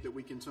to think that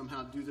we can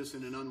somehow do this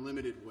in an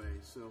unlimited way.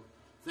 So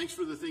thanks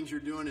for the things you're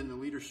doing and the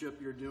leadership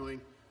you're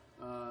doing,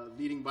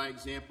 leading by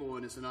example,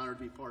 and it's an honor to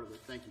be part of it.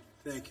 Thank you.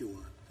 Thank you,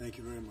 Warren. Thank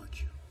you very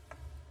much.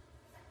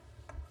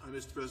 Hi,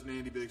 Mr. President.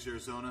 Andy Biggs,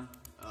 Arizona.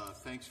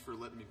 Thanks for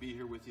letting me be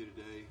here with you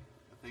today.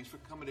 Thanks for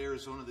coming to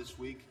Arizona this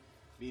week,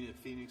 being at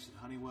Phoenix and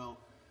Honeywell.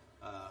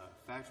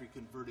 Factory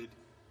converted,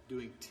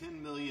 doing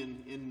 10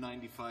 million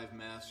N95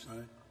 masks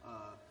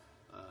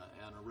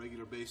on a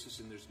regular basis,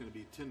 and there's going to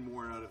be 10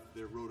 more out of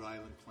their Rhode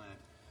Island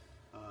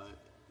plant.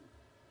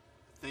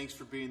 Thanks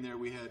for being there.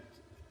 We had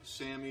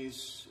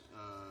Sammy's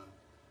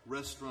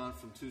restaurant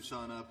from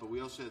Tucson up, but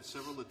we also had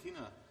several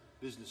Latina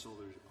business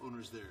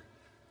owners there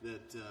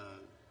that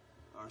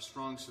are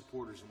strong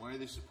supporters. And why are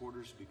they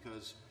supporters?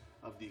 Because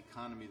of the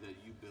economy that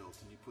you built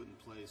and you put in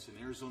place. And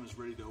Arizona's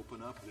ready to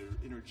open up. They're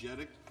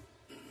energetic.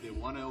 They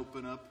want to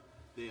open up.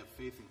 They have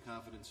faith and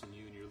confidence in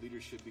you and your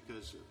leadership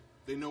because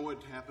they know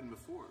what happened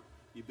before.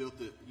 You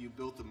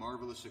built a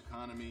marvelous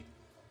economy,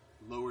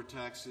 lower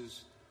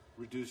taxes,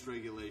 reduced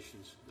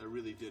regulations. That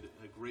really did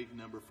a great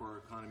number for our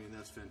economy, and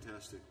that's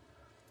fantastic.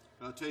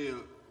 I'll tell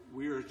you,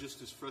 we are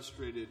just as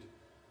frustrated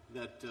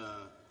that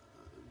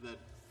that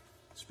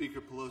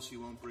Speaker Pelosi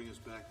won't bring us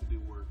back to do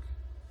work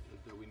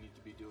that we need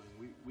to be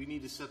doing. We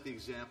need to set the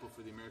example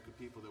for the American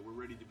people that we're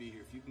ready to be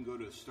here. If you can go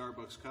to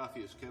Starbucks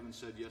coffee, as Kevin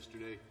said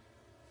yesterday,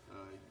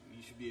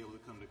 you should be able to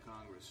come to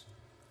Congress.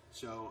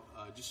 So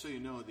just so you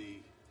know, the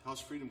House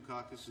Freedom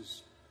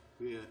Caucus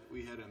we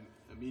had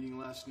a meeting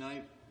last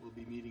night. We'll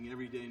be meeting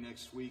every day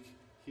next week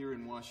here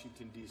in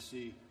Washington,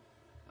 D.C.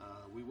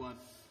 We want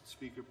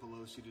Speaker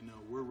Pelosi to know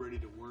we're ready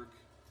to work.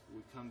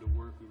 We come to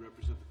work. We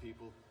represent the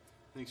people.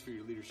 Thanks for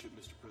your leadership,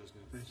 Mr.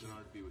 President. It's an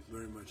honor to be with you.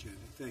 Very much, Andy.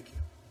 Thank you.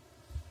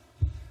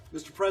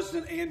 Mr.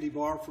 President, Andy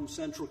Barr from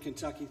Central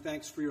Kentucky,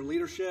 thanks for your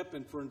leadership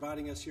and for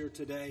inviting us here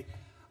today.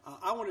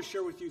 I want to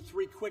share with you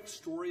 3 quick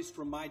stories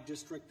from my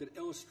district that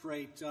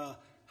illustrate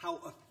how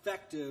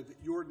effective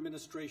your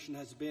administration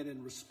has been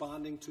in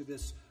responding to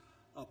this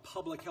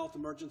public health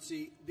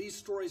emergency. These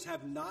stories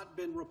have not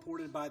been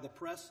reported by the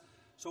press,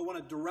 so I want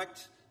to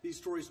direct these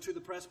stories to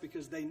the press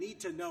because they need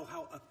to know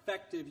how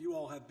effective you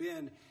all have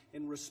been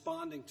in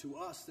responding to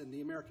us and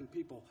the American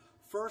people.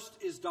 First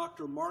is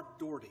Dr. Mark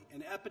Doherty,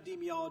 an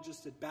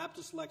epidemiologist at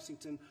Baptist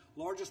Lexington,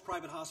 largest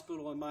private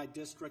hospital in my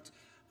district,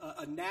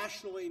 a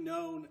nationally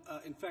known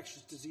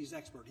infectious disease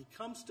expert. He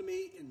comes to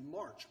me in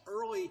March,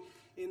 early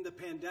in the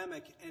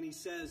pandemic, and he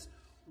says,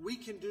 we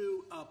can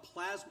do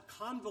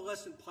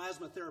convalescent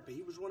plasma therapy.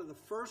 He was one of the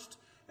first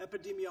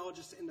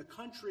epidemiologists in the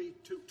country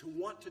to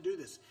want to do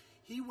this.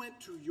 He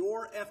went to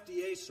your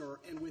FDA, sir,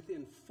 and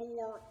within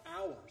 4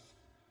 hours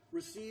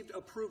received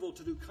approval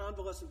to do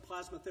convalescent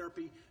plasma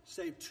therapy,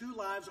 saved 2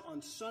 lives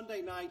on Sunday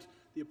night.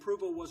 The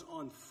approval was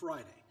on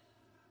Friday.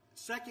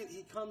 Second,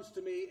 he comes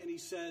to me and he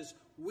says,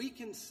 we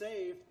can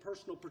save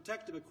personal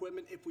protective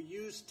equipment if we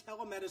use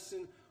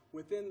telemedicine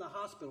within the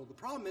hospital. The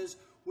problem is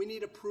we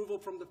need approval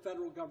from the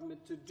federal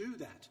government to do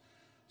that.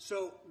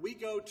 So we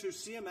go to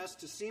CMS,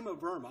 to Seema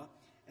Verma,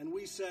 and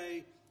we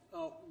say,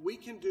 we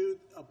can do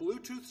a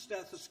Bluetooth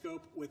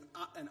stethoscope with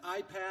an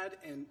iPad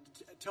and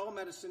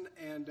telemedicine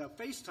and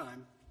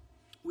FaceTime.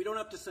 We don't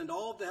have to send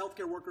all of the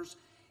healthcare workers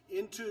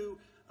into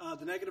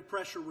the negative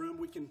pressure room.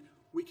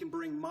 We can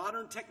bring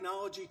modern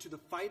technology to the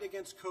fight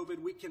against COVID.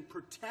 We can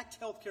protect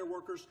healthcare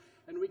workers,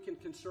 and we can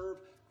conserve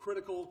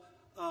critical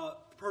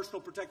personal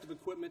protective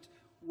equipment.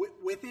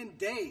 Within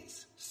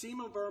days,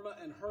 Seema Verma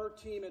and her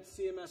team at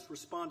CMS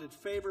responded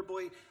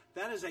favorably.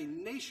 That is a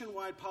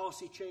nationwide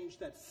policy change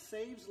that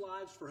saves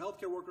lives for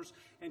healthcare workers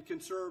and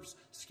conserves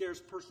scarce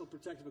personal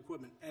protective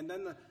equipment. And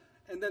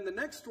then the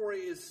next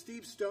story is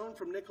Steve Stone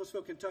from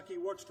Nicholasville, Kentucky. He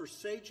works for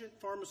Sagent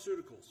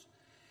Pharmaceuticals.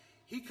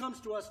 He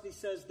comes to us and he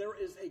says there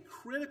is a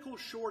critical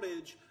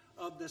shortage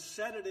of the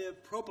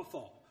sedative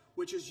propofol.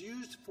 which is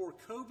used for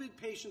COVID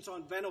patients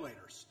on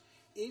ventilators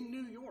in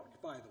New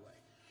York, by the way.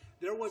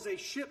 There was a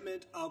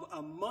shipment of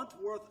a month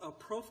worth of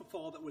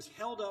propofol that was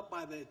held up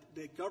by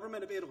the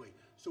government of Italy.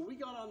 So we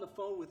got on the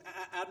phone with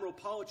Admiral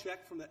Polacek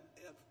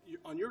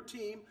on your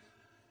team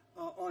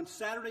on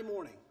Saturday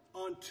morning.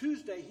 On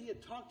Tuesday, he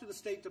had talked to the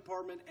State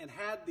Department and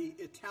had the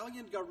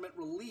Italian government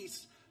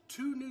release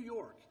to New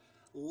York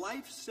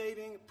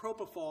life-saving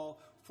propofol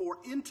for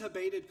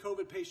intubated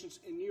COVID patients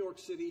in New York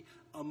City,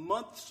 a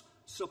month's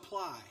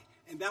supply.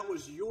 And that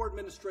was your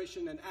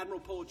administration and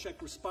Admiral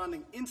Polacek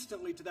responding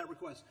instantly to that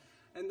request.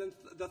 And then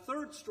the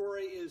third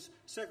story is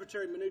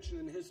Secretary Mnuchin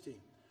and his team,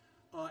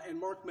 and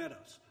Mark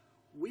Meadows.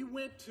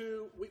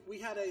 We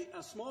had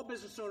a small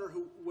business owner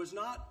who was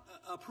not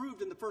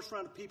approved in the first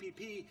round of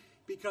PPP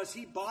because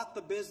he bought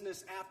the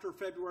business after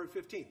February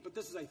 15th. But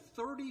this is a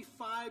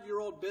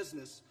 35-year-old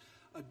business,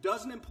 a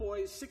dozen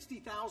employees,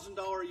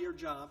 $60,000 a year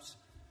jobs,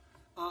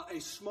 a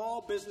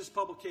small business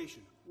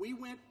publication. We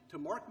went to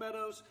Mark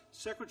Meadows,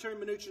 Secretary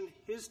Mnuchin,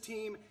 his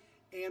team,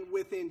 and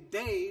within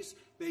days,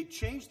 they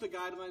changed the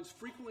guidelines,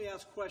 frequently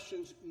asked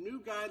questions, new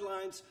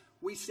guidelines.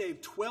 We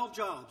saved 12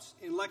 jobs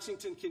in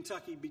Lexington,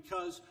 Kentucky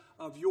because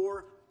of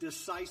your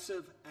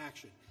decisive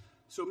action.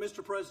 So,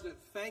 Mr. President,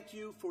 thank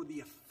you for the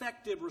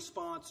effective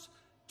response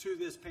to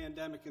this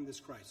pandemic and this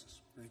crisis.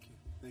 Thank you.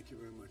 Thank you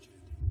very much, Andy.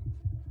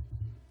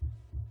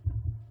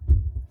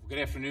 Good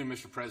afternoon,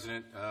 Mr.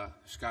 President.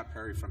 Scott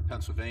Perry from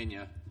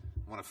Pennsylvania.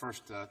 I want to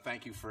first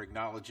thank you for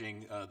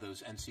acknowledging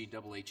those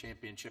NCAA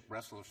championship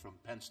wrestlers from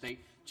Penn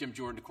State. Jim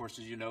Jordan, of course,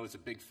 as you know, is a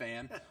big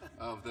fan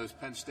of those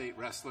Penn State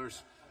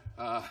wrestlers.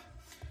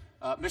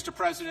 Mr.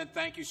 President,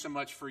 thank you so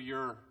much for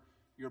your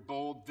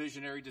bold,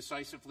 visionary,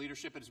 decisive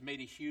leadership. It has made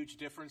a huge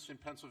difference in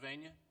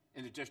Pennsylvania,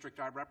 in the district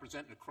I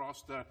represent, and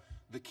across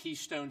the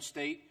Keystone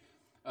State.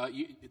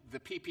 The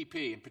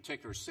PPP, in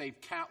particular,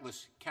 saved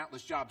countless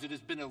jobs. It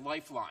has been a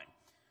lifeline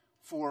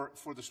for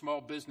the small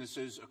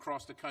businesses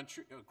across the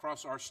country,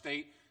 across our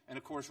state, and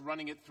of course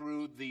running it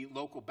through the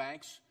local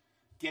banks,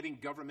 getting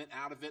government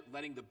out of it,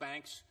 letting the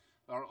banks,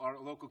 our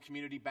local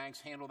community banks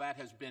handle that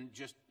has been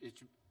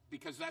it's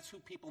because that's who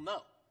people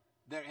know.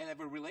 They have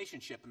a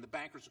relationship, and the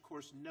bankers, of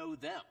course, know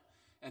them.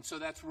 And so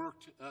that's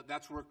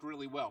worked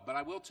really well. But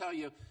I will tell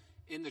you,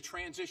 in the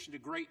transition to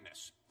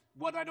greatness,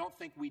 what I don't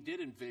think we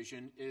did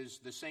envision is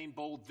the same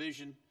bold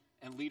vision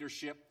and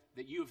leadership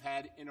that you've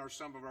had in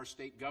some of our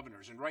state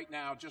governors. And right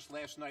now, just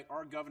last night,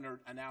 our governor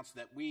announced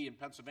that we in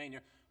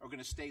Pennsylvania are going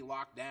to stay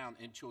locked down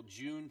until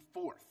June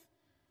 4th.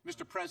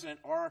 Mr. President,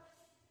 our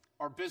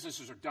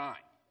businesses are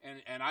dying.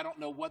 And I don't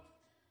know what,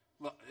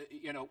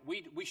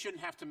 we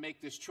shouldn't have to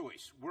make this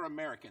choice. We're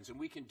Americans, and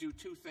we can do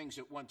two things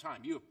at one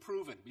time. You have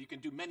proven you can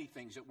do many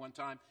things at one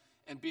time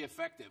and be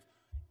effective.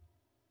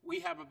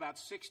 We have about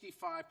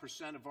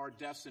 65% of our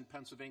deaths in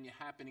Pennsylvania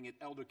happening at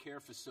elder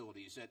care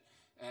facilities,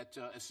 at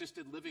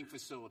assisted living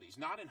facilities,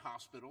 not in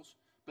hospitals,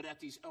 but at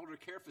these elder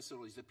care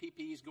facilities. The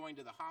PPE is going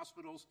to the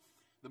hospitals.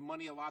 The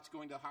money a lot's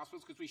going to the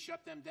hospitals because we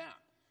shut them down.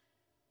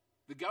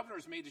 The governor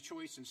has made the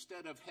choice,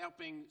 instead of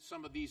helping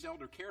some of these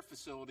elder care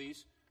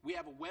facilities, we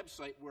have a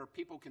website where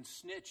people can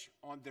snitch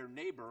on their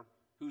neighbor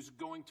who's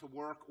going to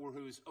work or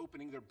who is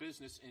opening their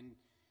business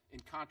in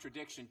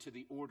contradiction to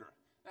the order.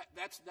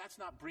 That's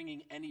not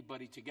bringing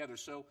anybody together.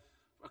 So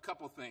a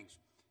couple things.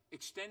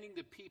 Extending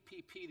the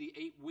PPP the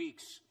 8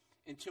 weeks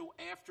until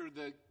after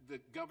the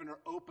governor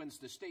opens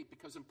the state,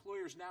 because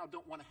employers now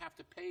don't want to have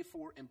to pay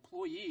for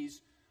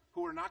employees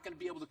who are not going to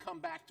be able to come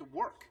back to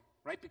work,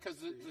 right? Because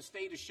the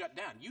state is shut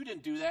down. You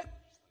didn't do that.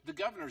 The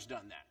governor's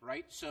done that,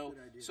 right? So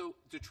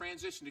the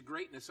transition to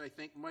greatness, I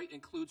think, might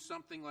include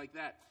something like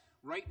that.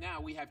 Right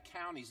now, we have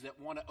counties that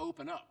want to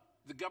open up.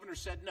 The governor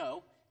said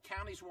no.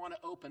 Counties want to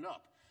open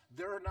up.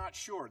 They're not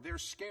sure. They're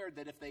scared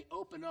that if they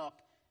open up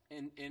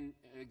and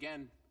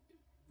again,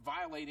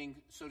 violating,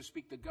 so to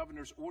speak, the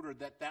governor's order,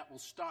 that will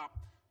stop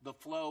the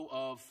flow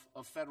of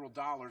federal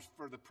dollars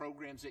for the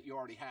programs that you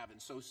already have.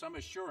 And so some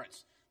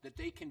assurance that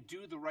they can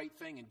do the right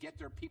thing and get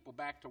their people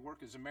back to work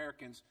as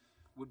Americans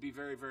would be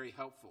very, very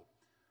helpful.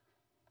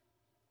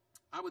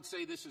 I would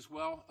say this as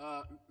well,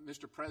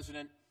 Mr.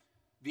 President,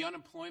 the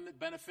unemployment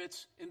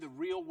benefits in the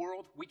real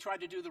world, we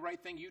tried to do the right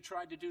thing, you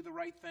tried to do the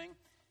right thing.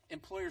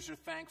 Employers are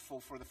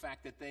thankful for the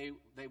fact that they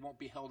won't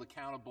be held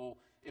accountable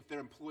if their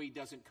employee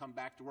doesn't come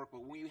back to work.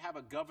 But when you have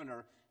a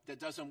governor that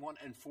doesn't want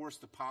to enforce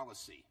the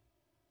policy,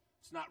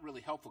 it's not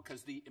really helpful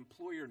because the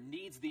employer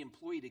needs the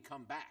employee to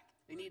come back.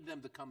 They need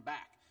them to come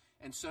back.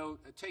 And so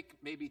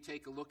maybe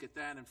take a look at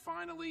that. And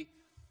finally,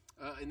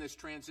 in this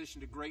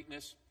transition to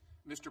greatness,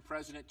 Mr.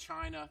 President,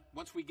 China,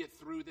 once we get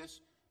through this,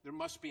 there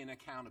must be an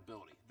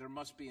accountability. There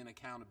must be an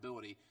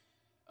accountability.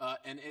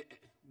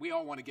 We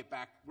all want to get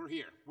back. We're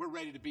here. We're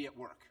ready to be at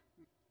work.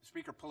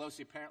 Speaker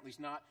Pelosi apparently is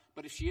not.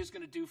 But if she is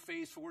going to do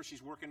phase 4,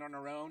 she's working on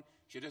her own.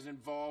 She doesn't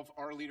involve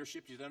our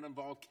leadership. She doesn't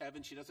involve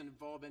Kevin. She doesn't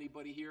involve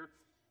anybody here.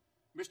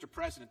 Mr.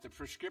 President, the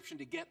prescription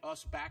to get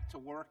us back to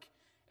work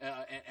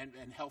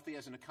and healthy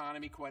as an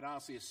economy, quite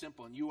honestly, is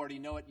simple. And you already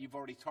know it. You've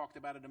already talked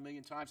about it a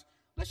million times.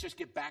 Let's just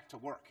get back to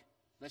work.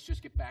 Let's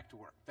just get back to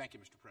work. Thank you,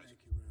 Mr. President.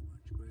 Thank you very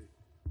much. Great.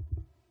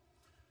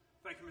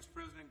 Thank you, Mr.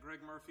 President. Greg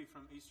Murphy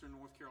from Eastern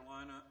North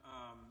Carolina.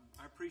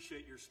 I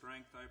appreciate your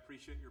strength. I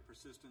appreciate your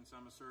persistence.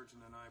 I'm a surgeon,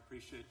 and I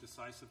appreciate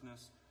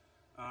decisiveness.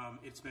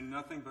 It's been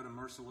nothing but a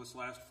merciless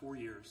last 4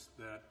 years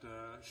that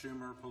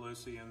Schumer,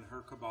 Pelosi, and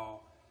her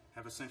cabal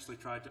have essentially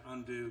tried to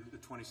undo the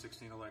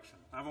 2016 election.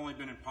 I've only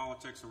been in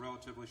politics a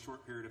relatively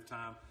short period of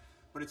time,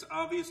 but it's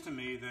obvious to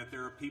me that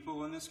there are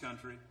people in this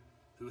country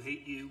who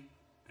hate you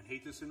and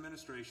hate this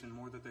administration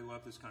more than they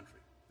love this country,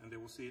 and they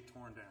will see it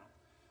torn down.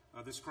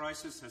 This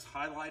crisis has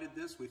highlighted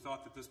this. We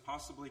thought that this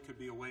possibly could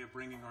be a way of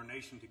bringing our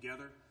nation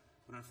together,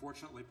 but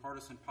unfortunately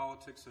partisan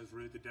politics has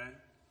ruled the day.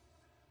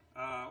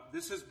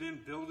 This has been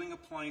building a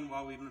plane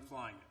while we've been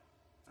flying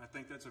it. I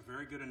think that's a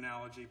very good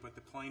analogy, but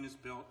the plane is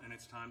built and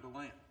it's time to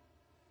land.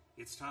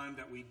 It's time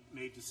that we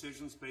made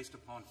decisions based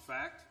upon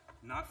fact,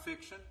 not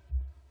fiction,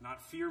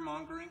 not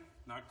fear-mongering,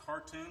 not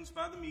cartoons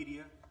by the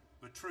media,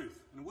 but truth.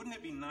 And wouldn't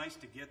it be nice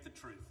to get the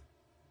truth?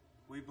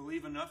 We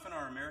believe enough in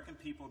our American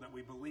people that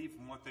we believe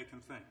in what they can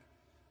think.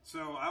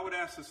 So I would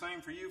ask the same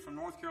for you from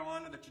North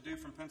Carolina that you do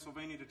from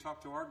Pennsylvania to talk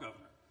to our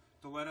governor,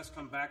 to let us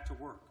come back to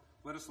work.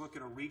 Let us look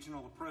at a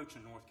regional approach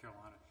in North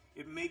Carolina.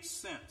 It makes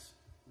sense.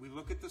 We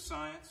look at the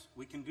science.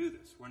 We can do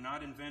this. We're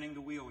not inventing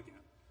the wheel again.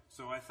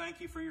 So I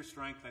thank you for your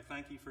strength. I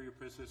thank you for your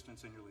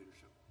persistence and your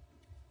leadership.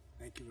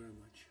 Thank you very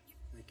much.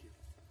 Thank you.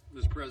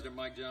 Mr. President,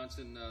 Mike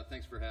Johnson,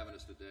 thanks for having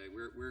us today.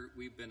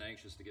 We've been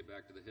anxious to get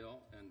back to the Hill,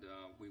 and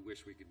we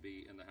wish we could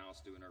be in the House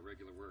doing our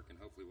regular work, and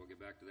hopefully we'll get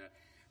back to that.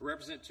 I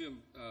represent two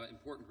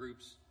important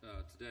groups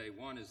today.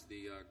 One is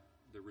the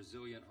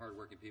resilient,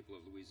 hardworking people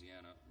of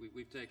Louisiana.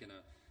 We've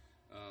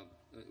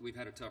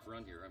had a tough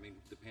run here. I mean,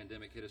 the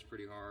pandemic hit us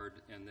pretty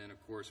hard, and then,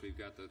 of course, we've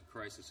got the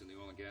crisis in the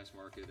oil and gas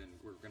market, and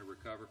we're going to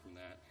recover from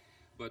that.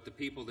 But the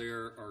people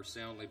there are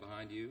soundly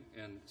behind you,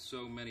 and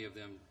so many of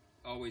them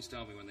always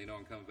tell me when they know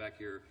I'm coming back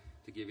here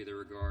to give you their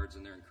regards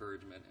and their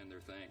encouragement and their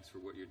thanks for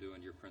what you're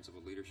doing, your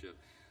principled leadership.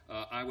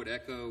 I would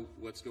echo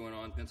what's going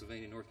on in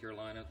Pennsylvania, North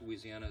Carolina,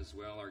 Louisiana as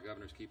well. Our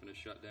governor's keeping us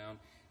shut down,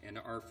 and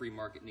our free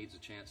market needs a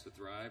chance to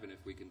thrive, and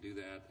if we can do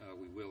that,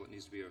 we will. It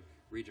needs to be a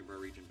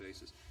region-by-region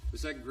basis. The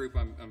second group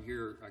I'm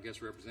here, I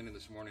guess, representing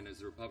this morning is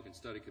the Republican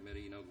Study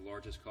Committee, the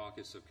largest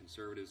caucus of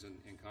conservatives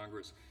in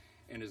Congress.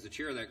 And as the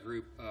chair of that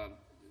group,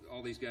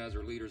 all these guys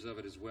are leaders of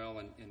it as well,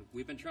 and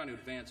we've been trying to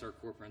advance our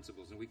core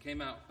principles. And we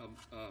came out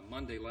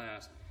Monday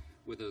last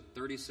with a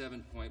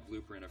 37-point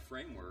blueprint, a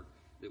framework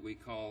that we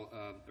call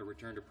a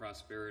return to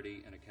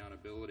prosperity and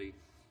accountability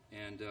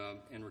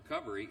and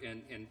recovery.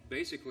 And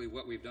basically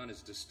what we've done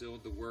is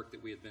distilled the work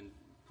that we had been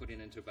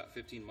putting into about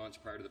 15 months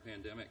prior to the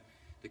pandemic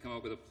to come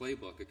up with a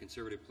playbook, a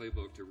conservative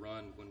playbook to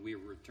run when we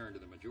return to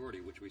the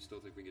majority, which we still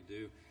think we could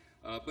do.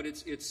 But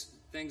it's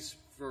things,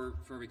 for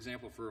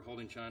example, for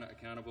holding China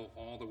accountable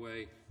all the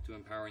way to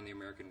empowering the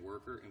American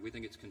worker, and we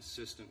think it's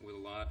consistent with a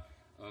lot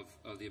of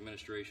the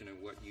administration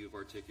and what you've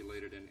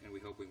articulated, and we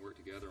hope we can work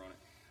together on it.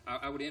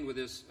 I would end with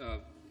this.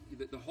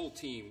 The whole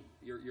team,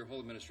 your whole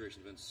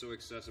administration has been so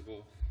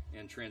accessible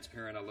and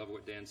transparent. I love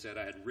what Dan said.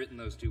 I had written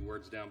those two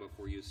words down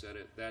before you said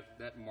it.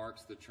 That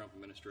marks the Trump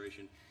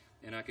administration,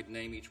 and I could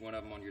name each one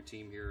of them on your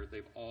team here.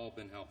 They've all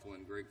been helpful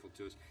and grateful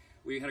to us.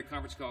 We had a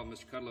conference call with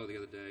Mr. Kudlow the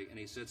other day, and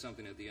he said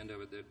something at the end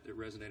of it that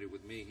resonated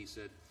with me. He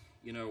said,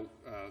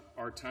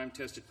 our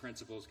time-tested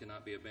principles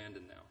cannot be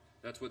abandoned now.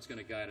 That's what's going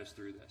to guide us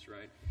through this,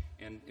 right?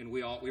 And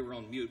we were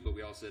on mute, but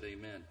we all said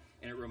amen.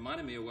 And it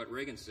reminded me of what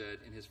Reagan said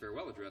in his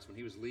farewell address when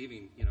he was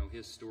leaving,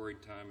 his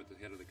storied time at the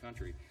head of the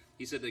country.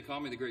 He said, they call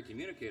me the great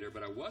communicator,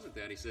 but I wasn't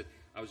that. He said,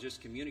 I was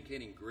just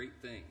communicating great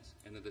things,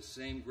 and they're the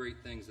same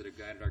great things that have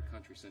guided our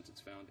country since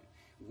its founding.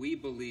 We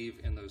believe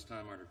in those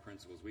time-honored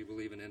principles. We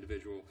believe in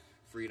individual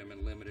freedom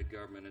and limited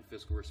government and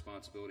fiscal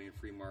responsibility and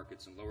free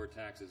markets and lower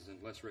taxes and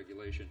less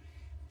regulation.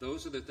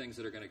 Those are the things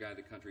that are going to guide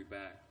the country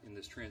back in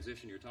this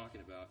transition you're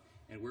talking about.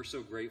 And we're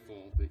so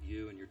grateful that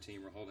you and your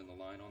team are holding the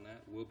line on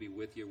that. We'll be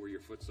with you. We're your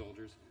foot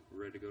soldiers.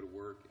 We're ready to go to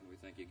work, and we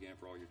thank you again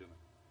for all you're doing.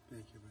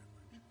 Thank you very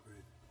much.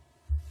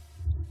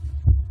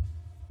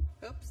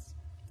 Great. Oops.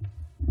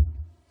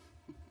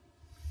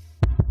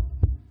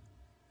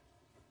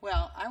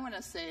 Well, I want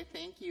to say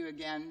thank you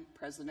again,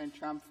 President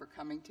Trump, for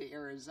coming to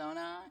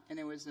Arizona, and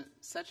it was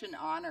such an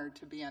honor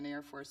to be on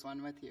Air Force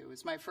One with you. It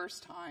was my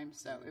first time,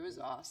 so it was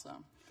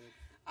awesome.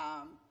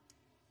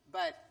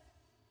 But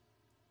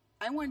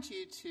I want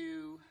you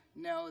to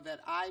know that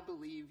I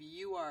believe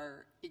you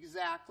are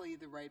exactly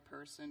the right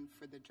person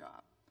for the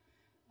job.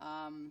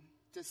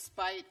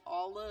 Despite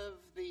all of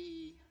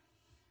the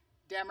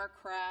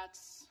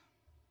Democrats,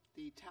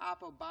 the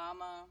top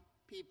Obama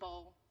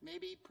people,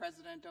 maybe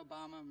President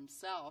Obama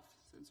himself,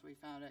 since we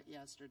found out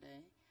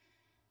yesterday,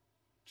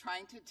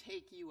 trying to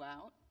take you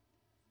out,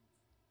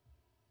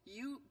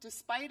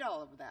 despite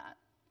all of that,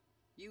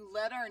 you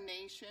led our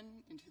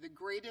nation into the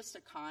greatest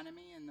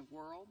economy in the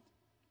world,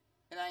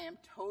 and I am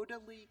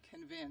totally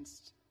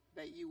convinced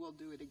that you will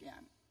do it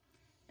again.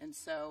 And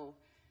so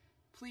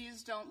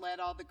please don't let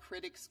all the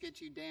critics get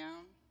you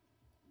down.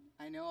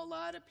 I know a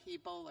lot of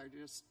people are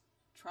just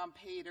Trump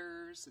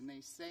haters and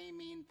they say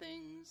mean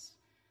things,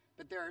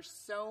 But there are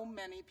so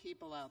many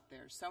people out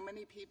there, so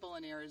many people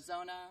in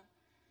Arizona,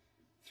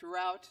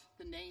 throughout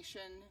the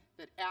nation,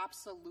 that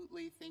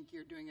absolutely think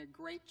you're doing a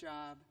great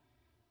job.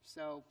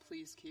 So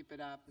please keep it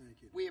up.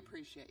 Thank you. We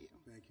appreciate you.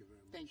 Thank you very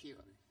much. Thank you.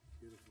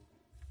 Beautiful.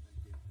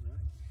 Thank you. All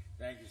right.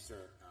 Thank you,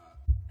 sir,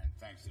 and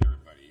thanks to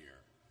everybody here.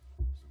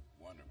 Some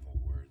wonderful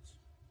words,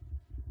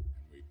 and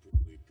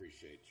we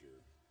appreciate your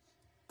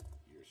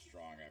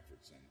strong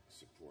efforts and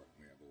support.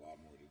 We have a lot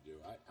more to do.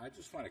 I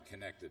just want to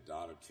connect a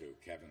dot or two.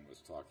 Kevin was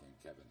talking,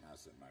 Kevin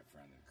Hassett, my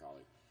friend and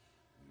colleague,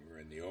 when we were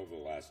in the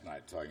Oval last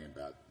night talking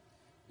about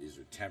these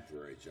are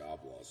temporary job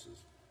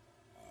losses,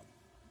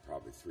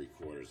 probably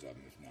 3/4 of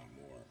them, if not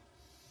more.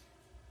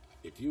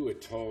 If you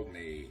had told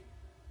me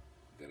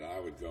that I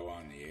would go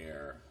on the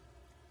air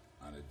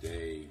on a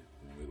day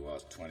when we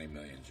lost 20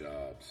 million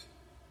jobs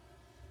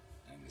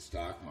and the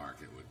stock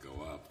market would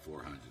go up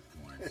 400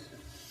 points,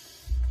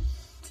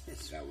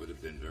 that would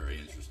have been very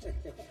interesting.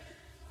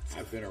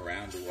 I've been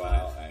around a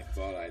while. I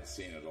thought I'd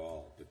seen it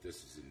all, but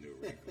this is a new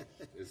wrinkle.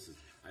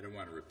 I don't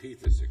want to repeat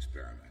this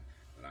experiment,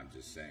 but I'm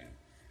just saying.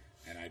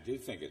 And I do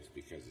think it's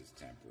because it's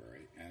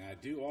temporary. And I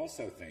do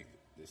also think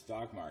the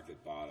stock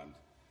market bottomed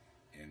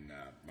in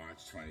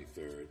March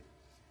 23rd.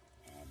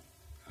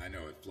 I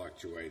know it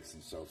fluctuates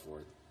and so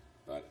forth,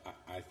 but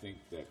I think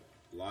that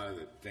a lot of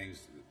the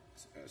things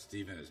that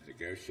Stephen has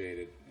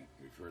negotiated,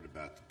 we've heard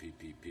about the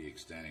PPP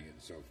extending it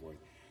and so forth,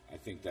 I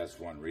think that's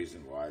one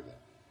reason why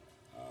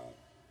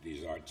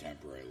these are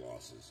temporary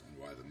losses and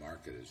why the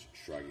market is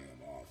shrugging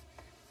them off.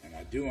 And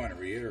I do want to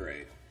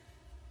reiterate,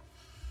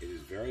 it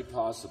is very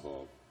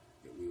possible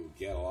that we will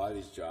get a lot of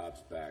these jobs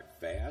back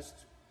fast.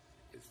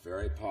 It's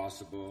very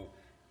possible,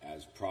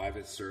 as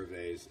private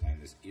surveys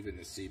and even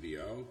the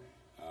CBO,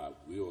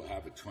 we will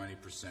have a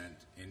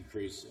 20%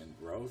 increase in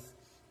growth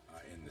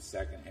in the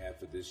second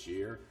half of this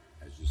year,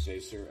 as you say,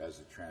 sir, as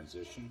a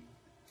transition.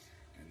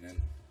 And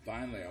then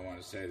finally, I want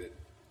to say that,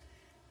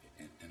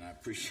 and I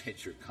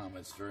appreciate your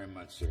comments very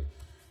much, sir,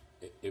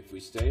 if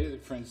we stay to the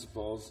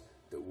principles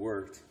that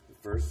worked the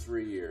first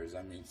 3 years,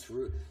 I mean,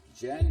 through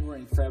January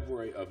and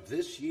February of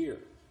this year,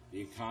 the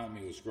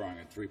economy was growing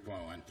at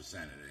 3.1%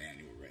 at an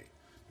annual rate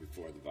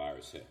before the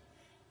virus hit.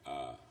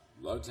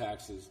 Low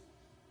taxes,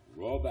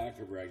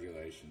 rollback of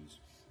regulations,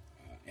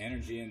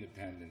 energy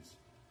independence,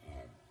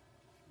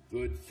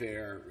 good,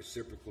 fair,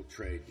 reciprocal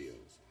trade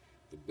deals,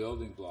 the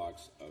building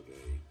blocks of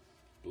a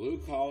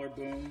blue-collar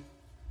boom,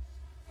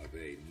 of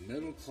a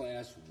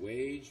middle-class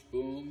wage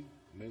boom,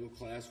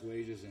 middle-class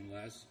wages and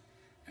less,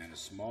 and a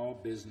small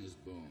business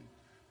boom,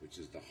 which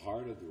is the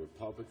heart of the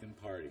Republican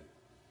Party.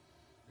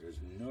 There's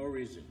no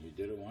reason. You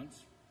did it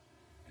once,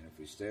 and if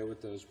we stay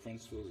with those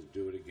principles and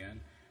do it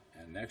again,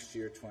 and next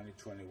year,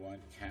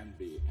 2021, can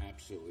be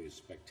absolutely a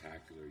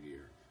spectacular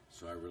year.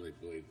 So I really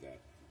believe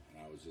that,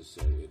 and I would just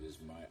say it is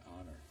my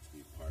honor to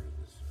be part of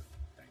this,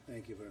 sir.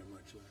 Thank you very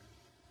much, Larry.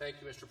 Thank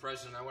you, Mr.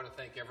 President. I want to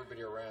thank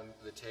everybody around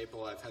the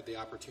table. I've had the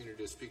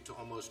opportunity to speak to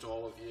almost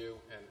all of you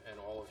and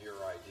all of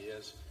your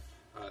ideas.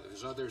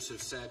 As others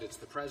have said, it's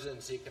the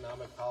President's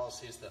economic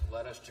policies that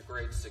led us to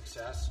great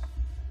success.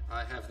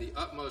 I have the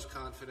utmost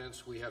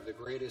confidence. We have the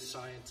greatest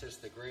scientists,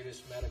 the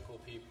greatest medical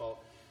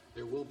people.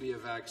 There will be a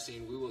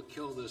vaccine. We will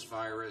kill this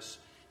virus.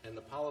 And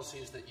the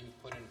policies that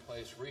you've put in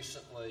place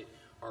recently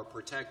are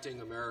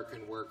protecting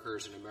American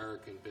workers and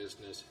American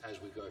business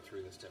as we go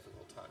through this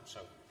difficult time. So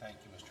thank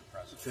you, Mr.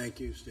 President.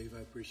 Thank you, Steve.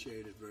 I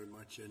appreciate it very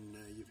much, and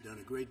you've done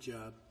a great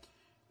job.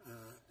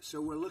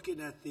 So we're looking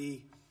at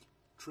the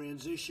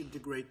transition to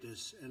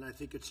greatness, and I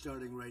think it's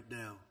starting right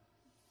now.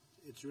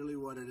 It's really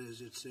what it is.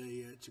 It's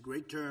a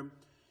great term.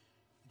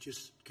 It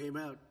just came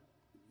out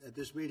at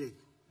this meeting.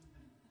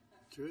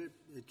 True.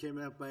 It came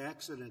out by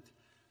accident.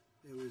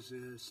 It was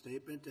a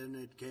statement, and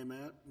it came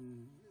out,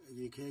 and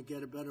you can't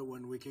get a better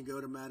one. We can go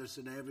to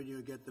Madison Avenue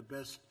and get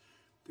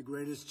the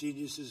greatest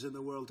geniuses in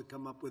the world to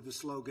come up with the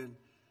slogan,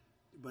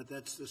 but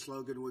that's the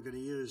slogan we're going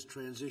to use,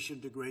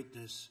 transition to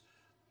greatness,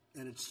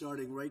 and it's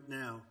starting right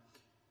now.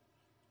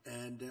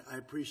 And I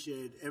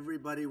appreciate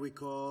everybody we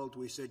called.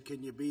 We said,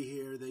 can you be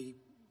here? They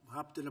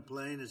hopped in a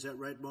plane. Is that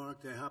right,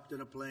 Mark? They hopped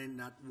in a plane.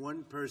 Not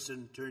one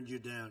person turned you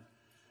down.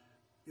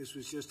 This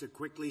was just a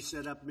quickly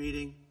set up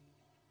meeting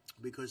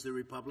because the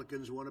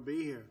Republicans want to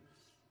be here.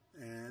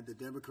 And the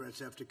Democrats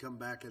have to come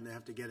back and they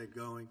have to get it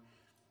going.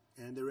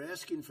 And they're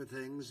asking for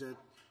things that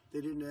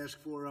they didn't ask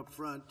for up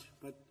front,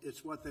 but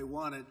it's what they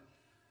wanted.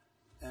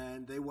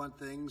 And they want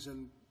things,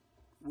 and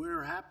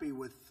we're happy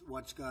with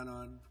what's gone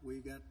on. We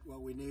got what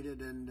we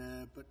needed,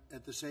 but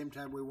at the same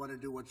time, we want to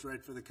do what's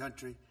right for the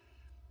country.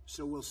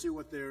 So we'll see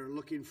what they're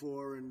looking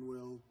for, and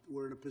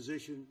we're in a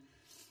position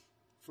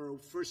for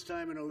first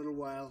time in a little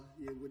while.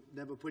 You would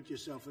never put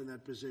yourself in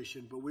that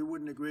position, but we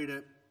wouldn't agree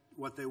to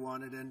what they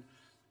wanted, and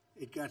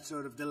it got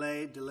sort of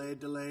delayed,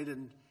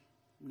 and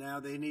now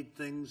they need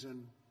things,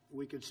 and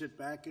we can sit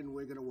back and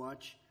we're going to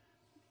watch,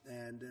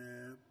 and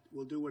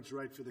we'll do what's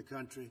right for the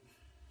country.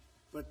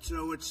 But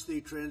so it's the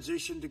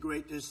transition to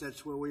greatness.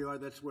 That's where we are.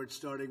 That's where it's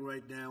starting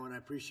right now, and I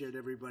appreciate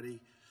everybody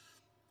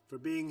for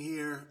being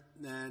here,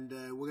 and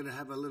we're going to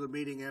have a little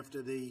meeting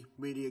after the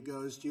media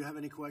goes. Do you have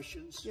any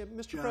questions? Yeah,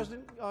 Mr. John?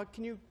 President,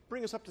 can you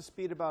bring us up to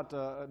speed about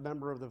a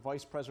member of the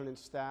Vice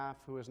President's staff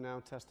who has now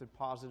tested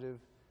positive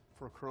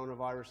for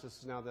coronavirus? This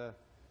is now the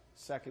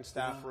second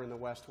staffer in the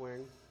West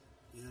Wing.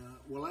 Yeah,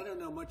 well, I don't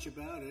know much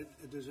about it.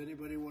 Does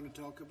anybody want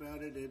to talk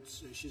about it?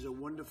 She's a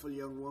wonderful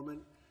young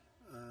woman.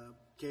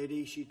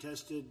 Katie, she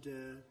tested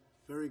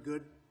very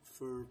good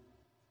for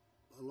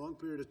a long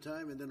period of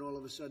time, and then all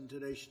of a sudden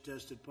today she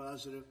tested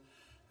positive.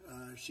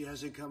 She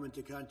hasn't come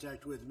into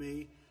contact with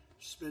me.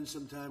 She spent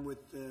some time with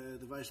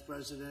the Vice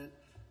President.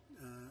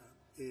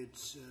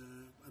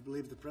 I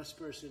believe, the press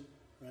person,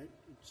 right?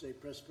 You'd say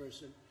press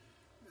person.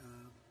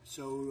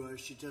 So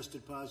she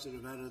tested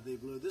positive out of the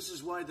blue. This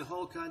is why the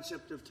whole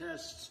concept of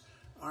tests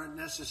aren't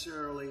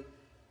necessarily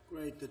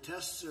great. The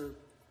tests are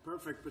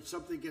perfect, but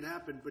something can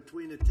happen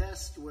between a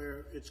test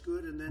where it's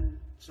good and then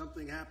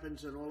something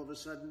happens and all of a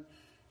sudden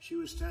she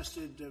was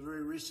tested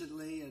very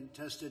recently and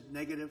tested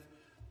negative.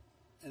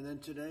 And then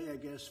today, I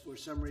guess, for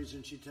some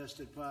reason, she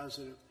tested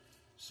positive.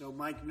 So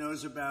Mike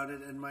knows about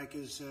it, and Mike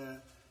has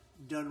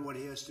done what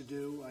he has to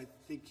do. I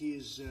think he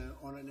is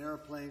on an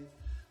airplane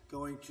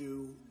going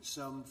to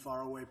some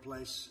faraway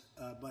place,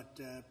 but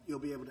you'll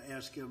be able to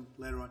ask him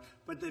later on.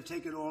 But they've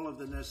taken all of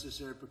the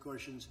necessary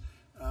precautions.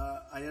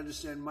 I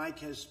understand Mike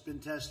has been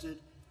tested,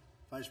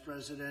 Vice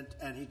President,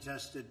 and he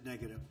tested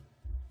negative.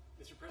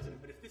 Mr. President,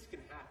 but if this can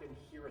happen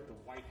here at the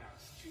White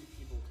House, 2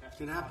 people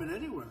tested. It can happen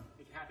anywhere.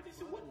 It can happen.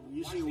 So what,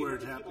 You see where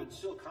it happens.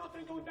 Still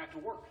confident going back to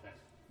work then?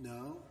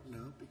 No,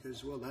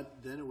 because, well,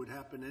 then it would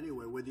happen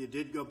anyway, whether you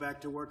did go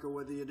back to work or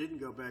whether you didn't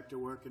go back to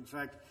work. In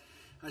fact,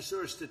 I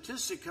saw a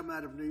statistic come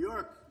out of New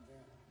York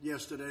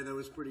yesterday that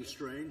was pretty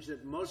strange,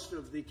 that most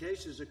of the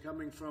cases are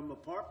coming from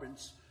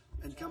apartments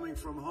and coming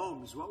from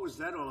homes. What was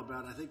that all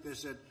about? I think they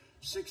said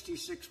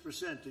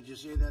 66%. Did you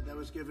see that? That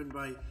was given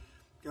by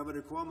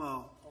Governor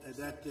Cuomo,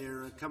 that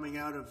they're coming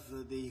out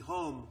of the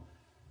home,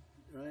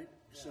 right?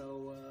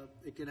 So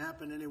it can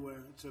happen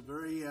anywhere. It's a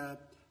very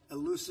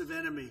elusive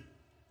enemy,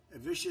 a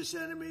vicious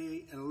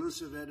enemy, an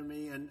elusive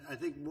enemy, and I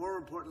think more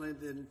importantly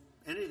than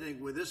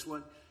anything with this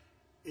one,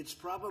 it's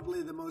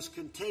probably the most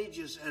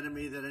contagious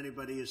enemy that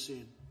anybody has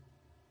seen.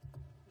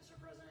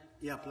 Mr. President?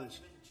 Yeah, please.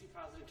 Given 2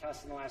 positive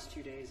tests in the last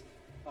 2 days,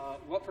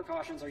 what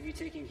precautions are you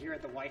taking here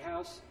at the White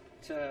House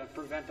to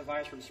prevent the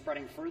virus from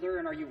spreading further,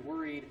 and are you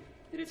worried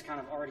that it's kind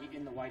of already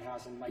in the White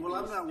House and might Well,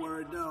 be... I'm not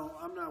worried. No,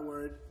 I'm not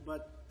worried.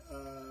 But,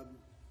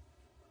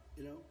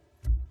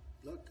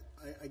 look,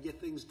 I get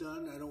things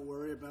done. I don't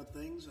worry about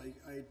things.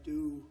 I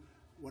do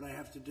what I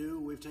have to do.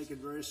 We've taken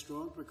very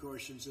strong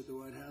precautions at the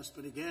White House.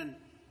 But again,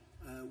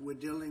 we're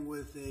dealing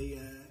with a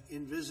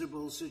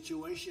invisible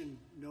situation.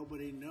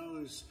 Nobody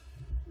knows.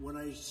 When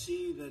I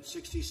see that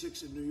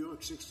 66 in New York,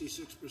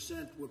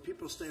 66%, where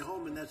people stay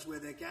home and that's where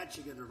they're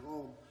catching it at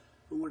home,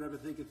 who would ever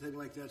think a thing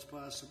like that's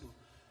possible?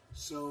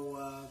 So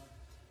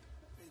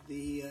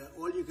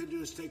all you can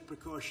do is take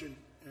precaution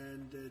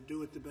and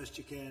do it the best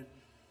you can.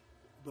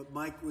 But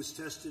Mike was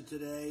tested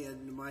today,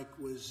 and Mike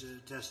was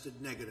tested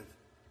negative.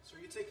 So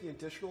are you taking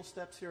additional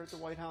steps here at the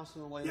White House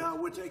in the latest? Yeah,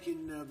 we're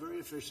taking very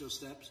official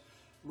steps.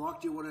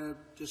 Mark, do you want to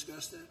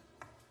discuss that?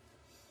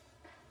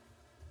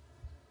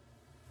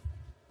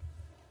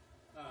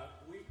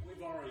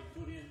 We've already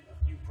put in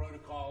a few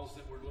protocols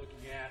that we're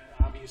looking at,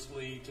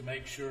 obviously, to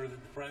make sure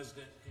that the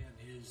president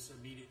and his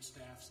immediate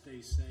staff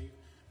stay safe.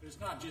 But it's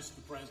not just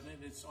the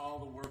president; it's all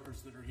the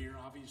workers that are here.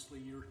 Obviously,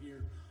 you're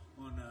here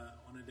on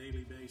a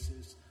daily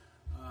basis.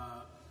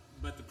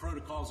 But the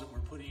protocols that we're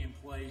putting in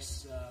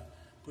place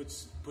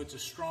puts a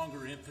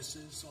stronger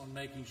emphasis on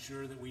making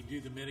sure that we do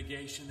the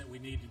mitigation that we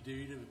need to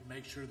do to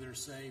make sure they're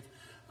safe.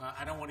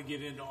 I don't want to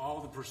get into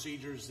all the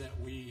procedures that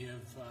we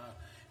have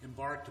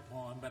embarked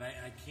upon, but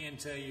I can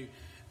tell you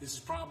this is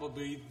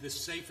probably the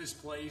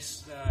safest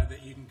place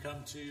that you can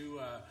come to.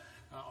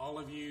 All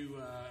of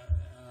you,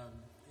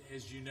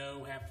 as you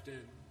know, have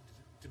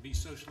to be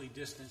socially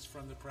distanced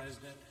from the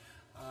president.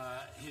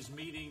 His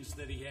meetings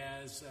that he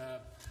has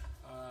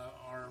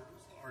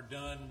are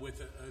done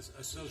with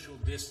a social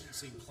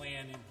distancing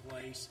plan in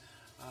place.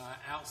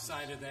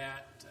 Outside of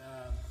that,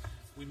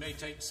 we may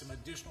take some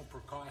additional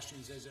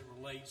precautions as it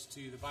relates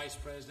to the vice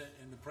president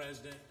and the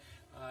president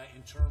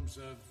in terms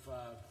of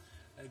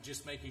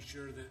just making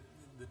sure that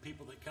the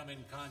people that come in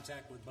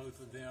contact with both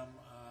of them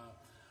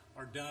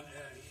are done,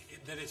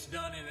 that it's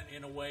done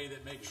in a way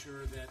that makes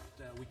sure that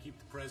we keep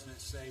the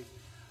president safe.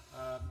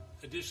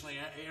 Additionally,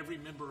 every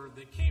member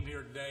that came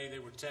here today, they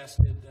were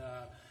tested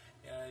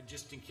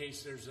just in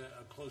case there's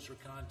a closer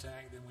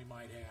contact than we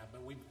might have.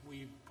 But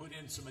we put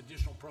in some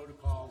additional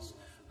protocols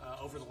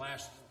over the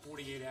last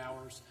 48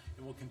 hours,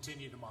 and we'll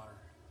continue to monitor.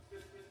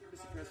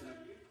 Mr. President,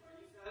 are you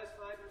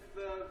satisfied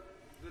with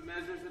the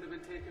measures that have been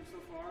taken so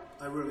far?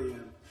 I really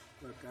am.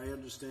 Look, I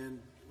understand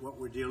what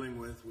we're dealing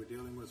with. We're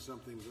dealing with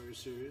something very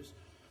serious.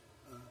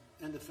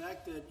 And the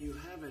fact that you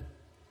have it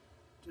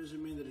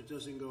doesn't mean that it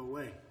doesn't go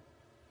away.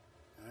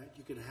 All right?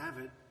 You can have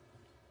it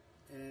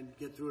and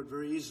get through it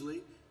very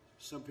easily.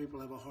 Some people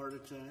have a harder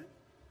time.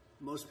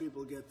 Most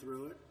people get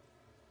through it.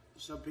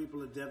 Some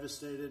people are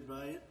devastated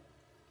by it.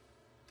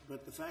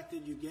 But the fact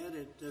that you get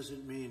it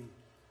doesn't mean,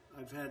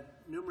 I've had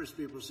numerous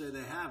people say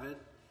they have it,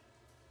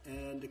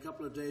 and a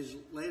couple of days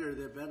later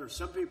they're better.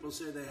 Some people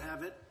say they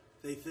have it,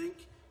 they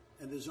think,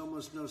 and there's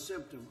almost no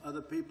symptom.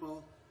 Other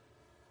people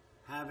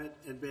have it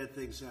and bad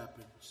things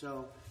happen.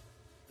 So,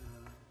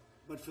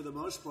 but for the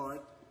most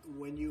part,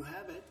 when you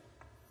have it,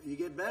 you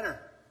get better.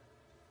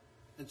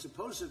 And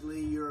supposedly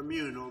you're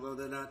immune, although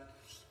they're not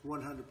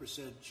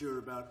 100% sure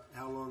about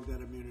how long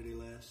that immunity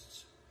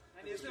lasts.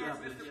 And is there, Mr.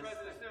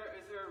 President,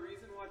 is there a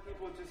reason why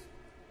people just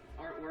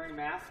aren't wearing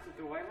masks at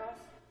the White House?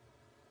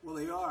 Well,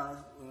 they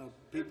are.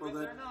 People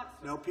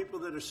that people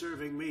that are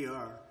serving me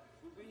are.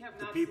 We have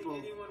not seen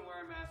anyone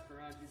wear a mask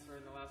around you, sir,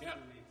 in the last 2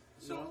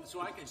 weeks.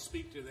 So I can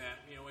speak to that.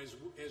 You know,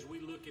 as we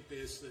look at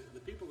this, the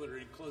people that are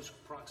in close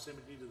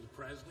proximity to the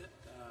president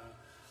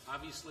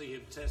obviously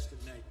have tested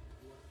negative.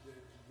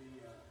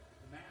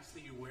 The mask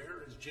that you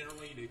wear is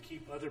generally to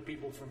keep other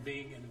people from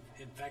being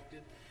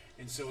infected,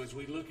 and so as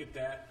we look at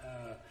that,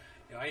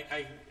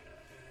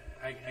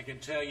 I can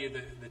tell you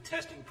that the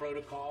testing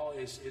protocol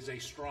is a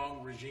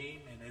strong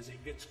regime, and as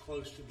it gets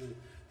close to the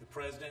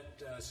president,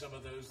 some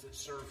of those that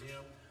serve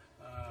him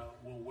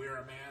will wear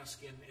a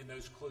mask in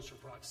those closer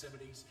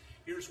proximities.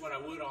 Here's what I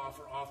would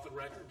offer off the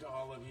record to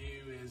all of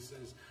you is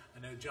I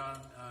know, John,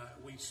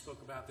 we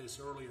spoke about this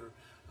earlier.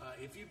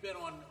 If you've been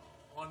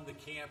on the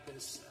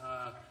campus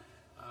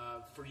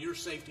for your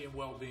safety and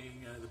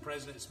well-being, the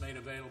president's made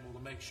available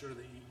to make sure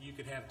that you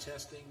can have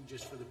testing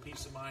just for the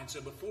peace of mind.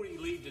 So before you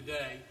leave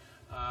today,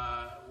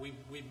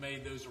 we've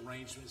made those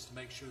arrangements to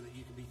make sure that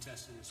you can be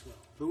tested as well.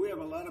 But we have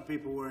a lot of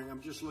people wearing.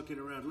 I'm just looking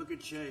around. Look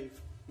at Shave,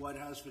 White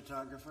House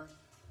photographer.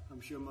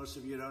 I'm sure most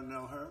of you don't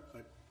know her,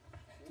 but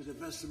to the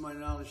best of my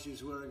knowledge,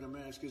 she's wearing a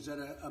mask. Is that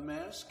a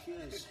mask?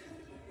 Yes.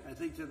 I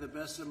think to the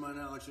best of my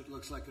knowledge, it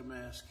looks like a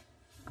mask.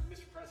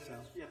 Mr. President,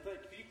 could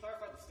you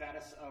clarify the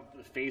status of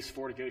the Phase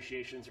 4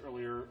 negotiations?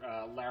 Earlier,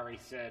 Larry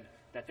said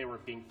that they were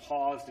being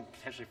paused and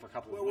potentially for a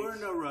couple of weeks. Well, we're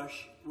in no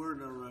rush. We're in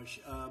no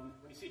rush.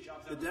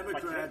 The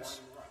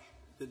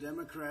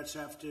Democrats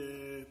have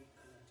to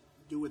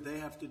do what they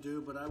have to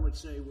do, but I would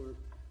say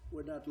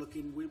we're not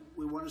looking.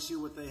 We want to see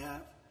what they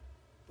have,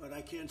 but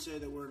I can't say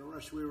that we're in a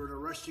rush. We were in a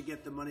rush to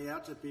get the money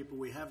out to people.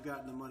 We have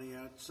gotten the money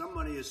out. Some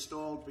money is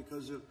stalled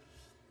because of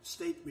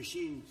state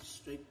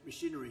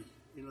machinery.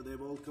 You know, they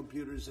have old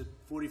computers,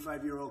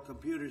 45-year-old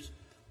computers.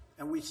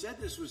 And we said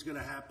this was going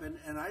to happen,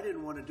 and I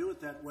didn't want to do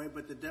it that way,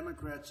 but the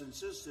Democrats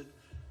insisted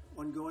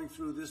on going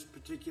through this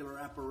particular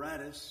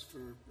apparatus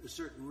for a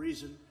certain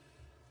reason,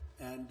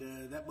 and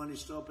that money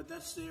stalled. But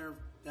that's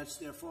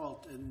their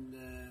fault, and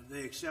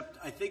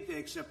I think they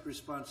accept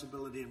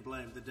responsibility and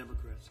blame, the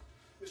Democrats.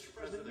 Mr.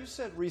 President, you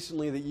said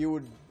recently that you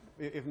would,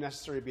 if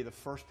necessary, be the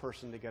first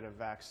person to get a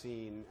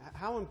vaccine.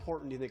 How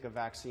important do you think a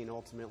vaccine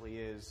ultimately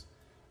is?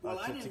 Well,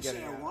 I didn't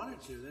say I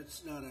wanted to.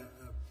 That's not a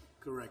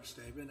correct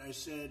statement. I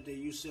said,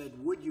 you said,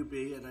 would you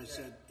be? And I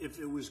said, if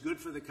it was good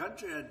for the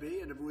country, I'd be.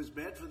 And if it was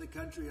bad for the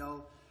country,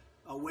 I'll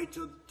wait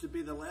to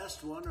be the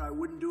last one, or I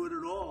wouldn't do it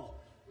at all.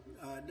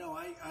 No,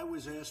 I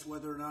was asked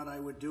whether or not I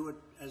would do it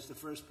as the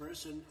first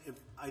person. If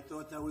I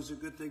thought that was a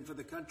good thing for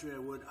the country, I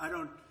would. I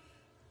don't,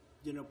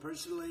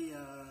 personally,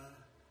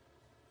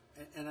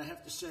 and I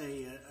have to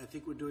say, I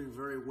think we're doing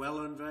very well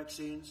on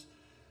vaccines.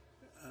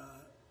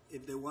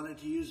 If they wanted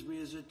to use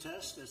me as a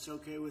test, that's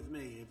okay with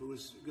me. If it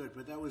was good,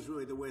 but that was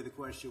really the way the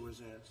question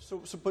was asked.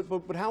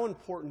 But how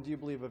important do you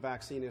believe a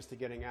vaccine is to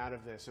getting out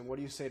of this? And what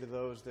do you say to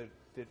those that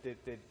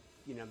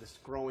this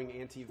growing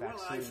anti-vaccine?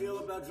 Well, I feel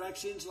about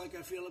vaccines like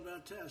I feel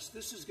about tests.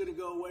 This is going to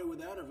go away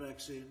without a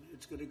vaccine.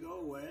 It's going to go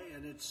away,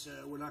 and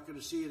we're not going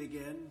to see it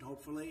again.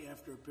 Hopefully,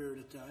 after a period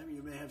of time,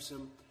 you may have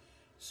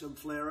some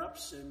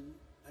flare-ups, and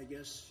I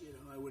guess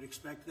I would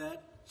expect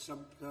that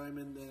sometime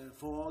in the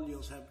fall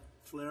you'll have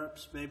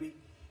flare-ups, maybe.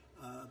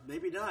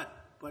 Maybe not,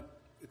 but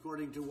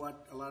according to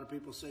what a lot of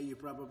people say, you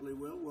probably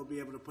will. We'll be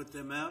able to put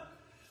them out.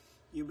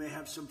 You may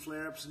have some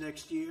flare-ups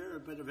next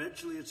year, but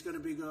eventually it's going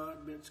to be gone.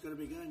 It's going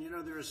to be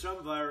gone. There are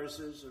some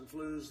viruses and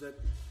flus that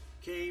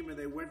came and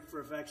they went for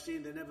a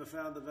vaccine. They never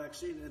found the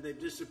vaccine and they've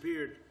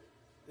disappeared.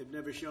 They've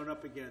never shown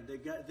up again.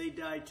 They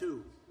die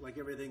too, like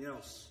everything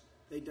else.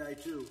 They die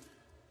too.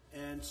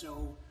 And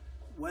so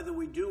whether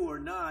we do or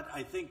not,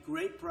 I think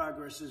great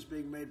progress is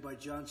being made by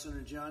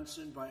Johnson &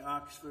 Johnson, by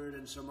Oxford,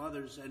 and some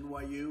others.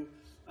 NYU,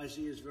 I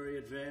see, is very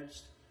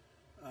advanced.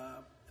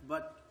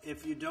 But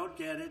if you don't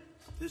get it,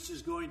 this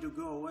is going to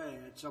go away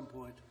at some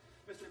point.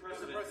 Mr.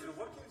 President,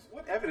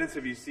 what evidence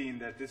have you seen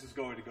that this is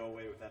going to go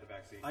away without a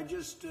vaccine? I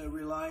just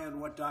rely on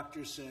what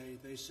doctors say.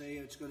 They say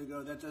it's going to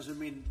go. That doesn't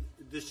mean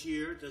this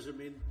year. It doesn't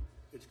mean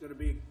it's going to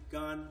be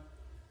gone,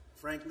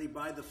 frankly,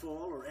 by the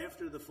fall or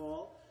after the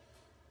fall.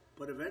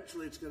 But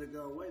eventually it's going to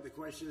go away. The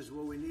question is,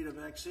 will we need a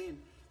vaccine?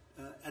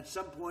 At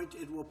some point,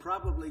 it will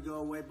probably go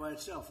away by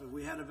itself. If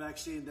we had a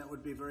vaccine, that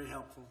would be very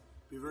helpful.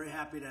 Be very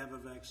happy to have a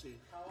vaccine.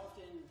 How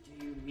often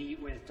do you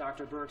meet with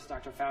Dr. Birx,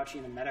 Dr. Fauci,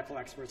 and the medical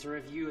experts, or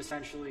have you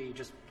essentially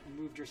just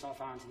moved yourself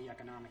on to the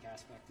economic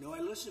aspect? No, I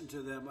listen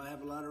to them. I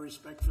have a lot of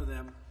respect for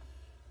them.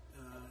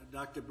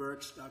 Dr.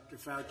 Birx, Dr.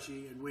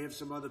 Fauci, and we have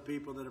some other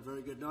people that are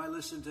very good. Now, I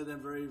listen to them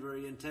very,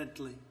 very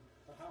intently.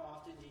 But how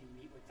often do you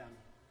meet with them?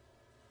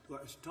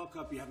 Talk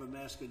up, you have a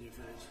mask on your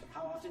face.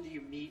 How often do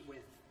you meet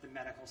with the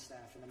medical staff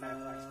and the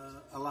medical experts?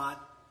 A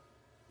lot.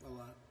 A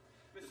lot.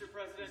 Mr.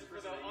 President, for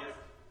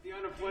the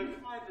unemployment.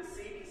 Do you find the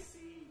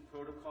CDC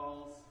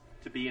protocols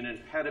to be an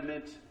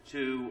impediment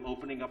to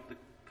opening up the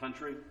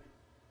country?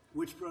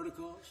 Which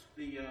protocols?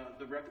 The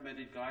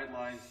recommended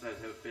guidelines that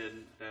have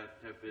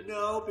been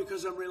No,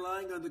 because I'm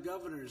relying on the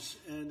governors,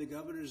 and the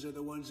governors are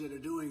the ones that are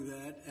doing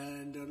that.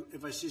 And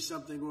if I see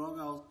something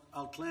wrong,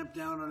 I'll clamp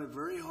down on it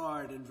very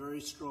hard and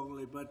very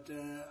strongly. But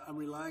I'm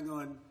relying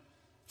on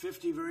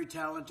 50 very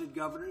talented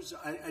governors.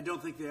 I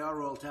don't think they are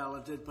all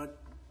talented, but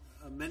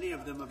many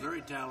of them are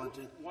very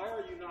talented. Why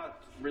are you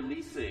not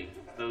releasing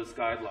those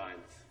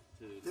guidelines?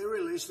 They're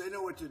released. They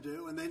know what to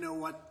do, and they know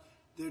what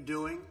they're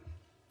doing.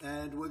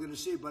 And we're going to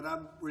see. But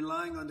I'm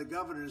relying on the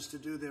governors to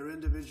do their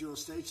individual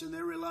states, and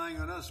they're relying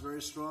on us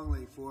very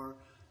strongly for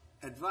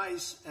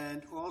advice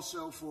and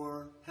also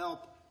for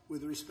help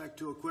with respect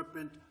to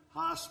equipment,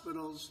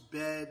 hospitals,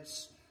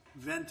 beds,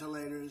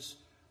 ventilators,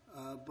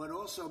 but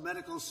also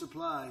medical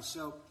supplies.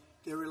 So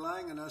they're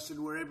relying on us,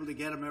 and we're able to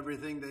get them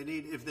everything they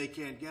need if they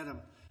can't get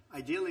them.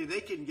 Ideally, they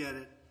can get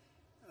it,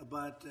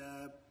 but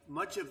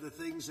much of the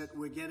things that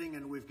we're getting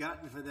and we've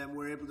gotten for them,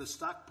 we're able to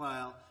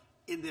stockpile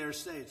in their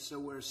states. So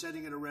we're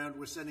sending it around.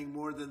 We're sending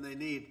more than they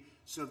need.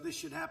 So if this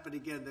should happen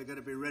again, they're going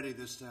to be ready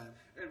this time.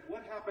 And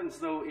what happens,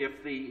 though,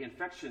 if the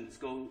infections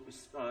go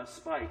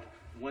spike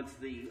once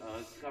the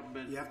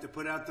government... You have to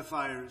put out the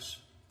fires.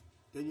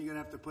 Then you're going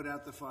to have to put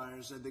out the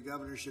fires, and the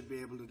governor should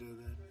be able to do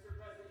that. Mr.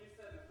 President, you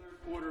said the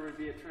third quarter would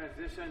be a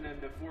transition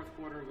and the fourth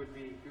quarter would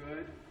be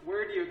good.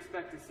 Where do you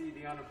expect to see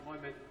the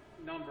unemployment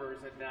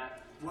numbers at that time?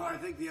 Well, I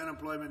think the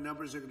unemployment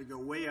numbers are going to go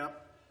way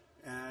up,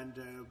 and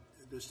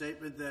the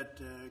statement that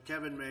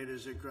Kevin made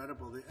is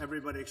incredible.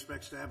 Everybody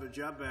expects to have a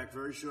job back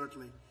very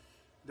shortly.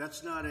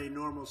 That's not a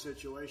normal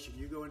situation.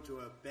 You go into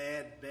a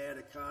bad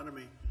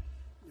economy,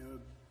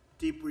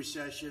 deep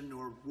recession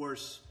or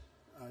worse,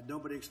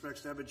 nobody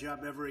expects to have a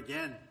job ever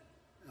again.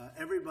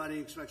 Everybody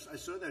expects, I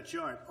saw that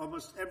chart,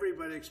 almost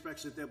everybody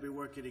expects that they'll be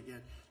working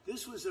again.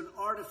 This was an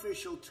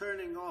artificial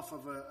turning off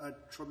of a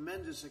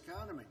tremendous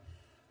economy.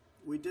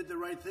 We did the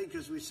right thing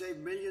because we saved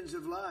millions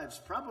of lives,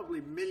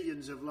 probably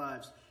millions of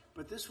lives.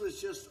 But this was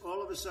just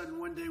all of a sudden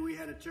one day we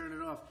had to turn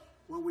it off.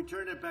 When we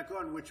turn it back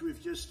on, which we've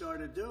just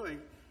started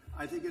doing,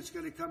 I think it's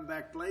going to come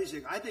back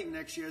blazing. I think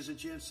next year has a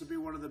chance to be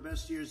one of the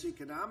best years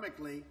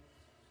economically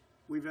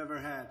we've ever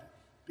had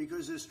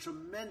because there's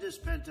tremendous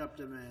pent-up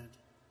demand.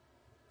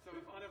 So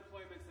if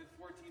unemployment's at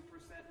 14%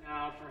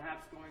 now,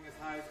 perhaps going as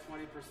high as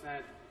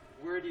 20%,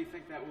 where do you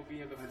think that will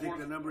be in the fourth? I think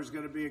the number is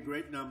going to be a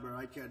great number.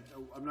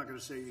 I'm not going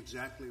to say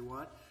exactly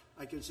what.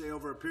 I can say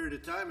over a period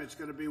of time it's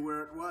going to be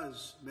where it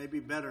was,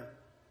 maybe better.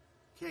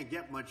 Can't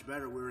get much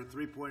better. We were at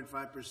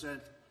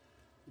 3.5%,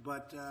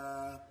 but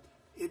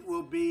it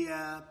will be.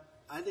 I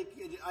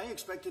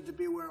expect it to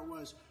be where it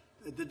was.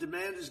 The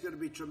demand is going to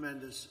be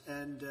tremendous,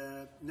 and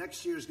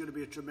next year is going to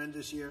be a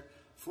tremendous year.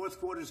 Fourth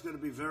quarter is going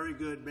to be very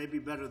good, maybe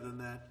better than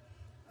that.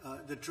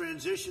 The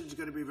transition is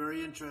going to be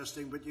very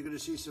interesting, but you're going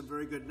to see some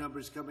very good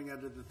numbers coming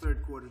out of the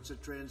third quarter. It's a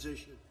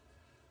transition.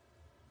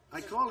 I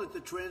call it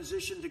the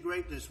transition to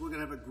greatness. We're going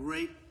to have a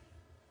great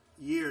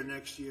year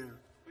next year.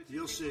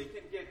 You'll see. We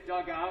can get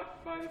dug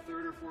out by the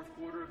third or fourth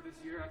quarter of this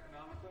year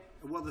economically?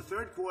 Well, the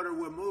third quarter,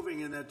 we're moving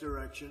in that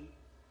direction.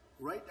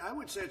 Right? I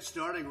would say it's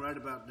starting right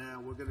about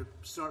now. We're going to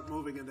start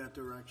moving in that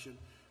direction.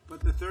 But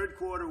the third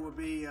quarter will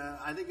be,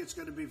 I think it's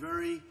going to be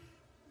very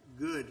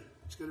good.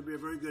 It's going to be a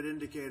very good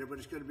indicator, but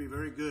it's going to be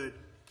very good.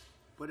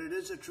 But it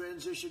is a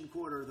transition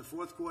quarter. The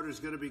fourth quarter is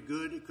going to be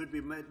good. It could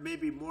be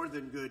maybe more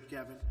than good,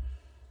 Kevin.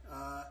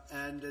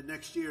 And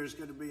next year is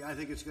going to be, I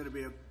think it's going to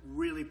be a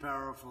really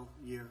powerful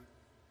year.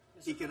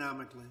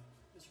 Economically.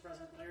 Mr.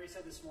 President, Larry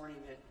said this morning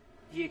that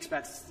he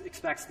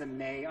expects the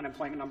May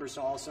unemployment numbers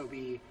to also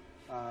be,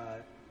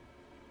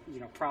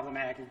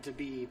 problematic, to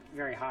be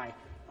very high.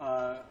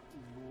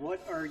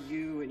 What are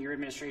you and your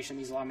administration,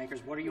 these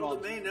lawmakers, what are you all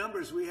doing? The May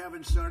numbers, we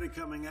haven't started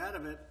coming out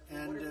of it.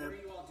 And what are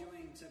you all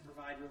doing to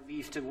provide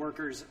relief to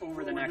workers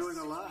over the next? We're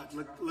doing a lot.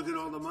 Look at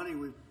all the money.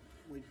 We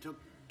took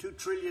 $2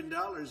 trillion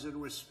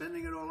and we're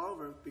spending it all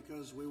over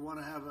because we want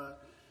to have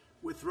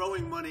we're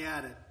throwing money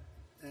at it.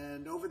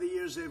 And over the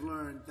years, they've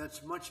learned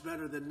that's much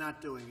better than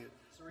not doing it.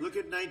 Look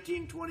at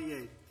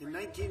 1928. In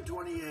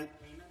 1928,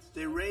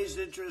 they raised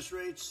interest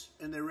rates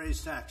and they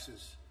raised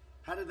taxes.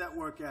 How did that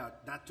work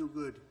out? Not too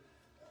good.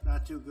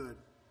 Not too good.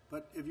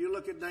 But if you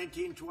look at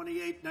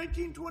 1928,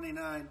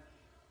 1929,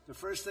 the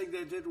first thing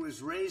they did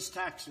was raise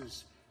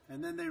taxes,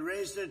 and then they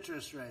raised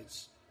interest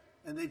rates,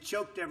 and they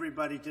choked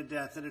everybody to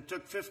death, and it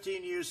took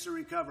 15 years to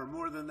recover,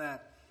 more than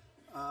that.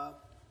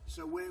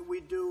 So we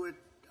do it.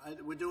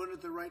 We're doing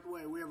it the right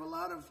way. We have a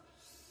lot of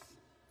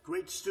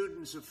great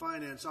students of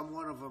finance. I'm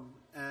one of them.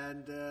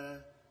 And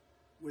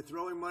we're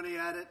throwing money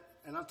at it.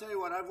 And I'll tell you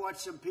what, I've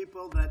watched some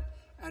people that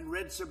and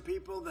read some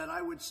people that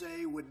I would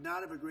say would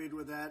not have agreed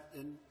with that,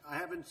 and I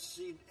haven't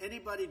seen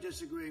anybody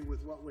disagreeing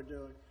with what we're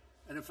doing.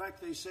 And in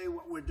fact, they say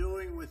what we're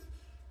doing with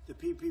the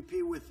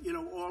PPP, with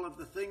all of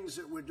the things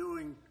that we're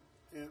doing,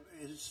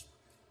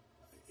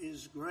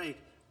 is great.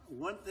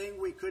 One thing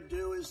we could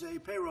do is a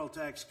payroll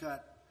tax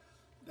cut.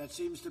 That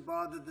seems to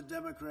bother the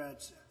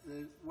Democrats.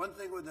 One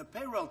thing with a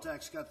payroll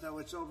tax cut, though,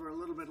 it's over a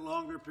little bit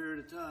longer period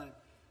of time.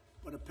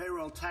 But a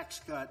payroll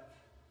tax cut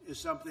is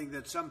something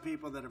that some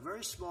people that are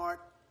very smart,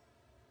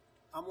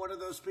 I'm one of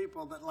those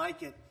people that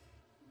like it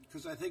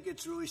because I think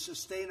it's really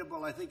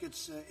sustainable. I think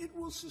it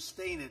will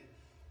sustain it.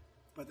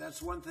 But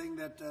that's one thing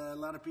that a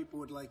lot of people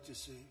would like to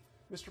see.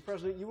 Mr.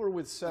 President, you were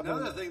with 7.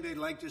 Another thing they'd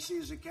like to see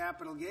is a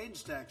capital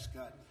gains tax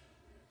cut,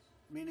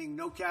 meaning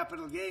no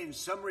capital gains.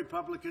 Some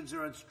Republicans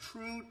are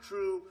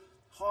true,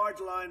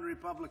 hardline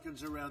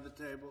Republicans around the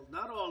table.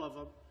 Not all of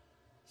them.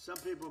 Some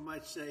people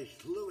might say,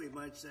 Louis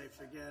might say,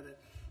 forget it.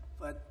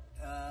 But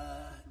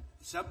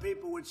some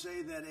people would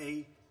say that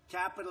a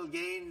capital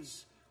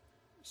gains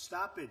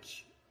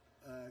stoppage,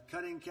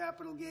 cutting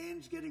capital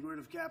gains, getting rid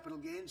of capital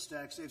gains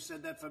tax, they've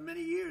said that for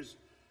many years,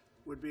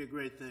 would be a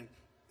great thing.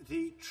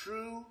 The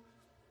true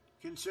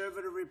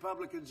conservative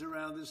Republicans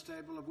around this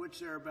table, of which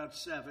there are about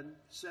 7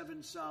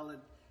 solid,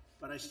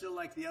 but I still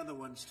like the other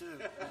ones too.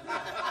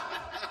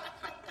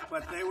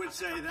 But they would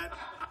say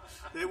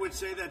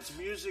that's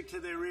music to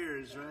their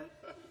ears, right?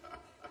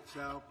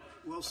 So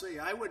we'll see.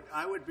 I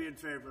would be in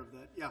favor of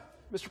that. Yeah.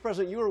 Mr.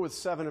 President, you were with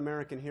 7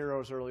 American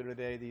heroes earlier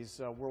today, these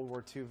World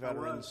War II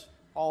veterans,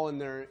 all in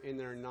their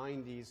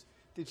 90s.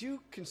 Did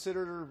you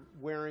consider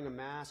wearing a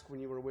mask when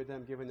you were with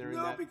them, given their...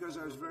 No, because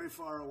I was very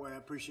far away. I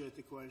appreciate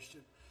the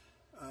question.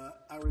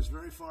 I was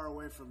very far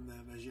away from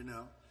them, as you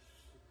know.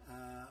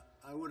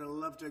 I would have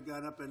loved to have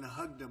gone up and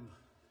hugged them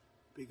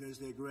because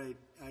they're great.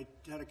 I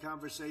had a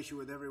conversation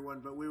with everyone,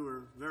 but we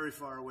were very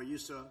far away. You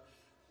saw.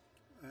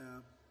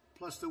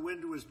 Plus, the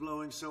wind was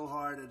blowing so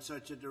hard in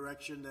such a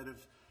direction that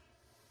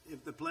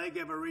if the plague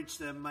ever reached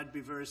them, I'd be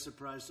very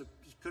surprised. It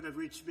could have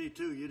reached me,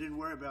 too. You didn't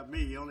worry about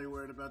me. You only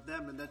worried about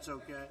them, and that's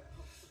okay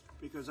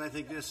because I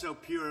think they're so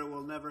pure it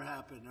will never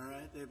happen, all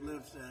right? They've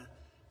lived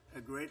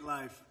a great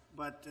life.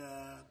 But,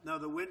 no,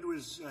 the wind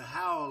was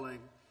howling,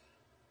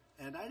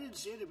 and I didn't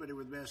see anybody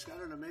with masks. I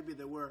don't know, maybe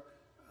there were.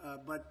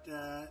 But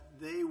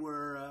they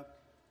were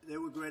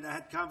great. I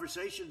had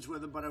conversations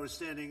with them, but I was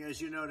standing,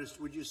 as you noticed,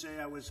 would you say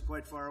I was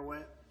quite far away?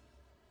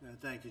 No,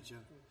 thank you, John.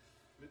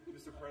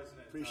 Mr.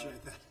 President.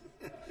 Appreciate that.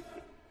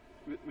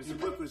 Your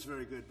book was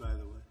very good, by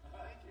the way.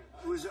 Thank you.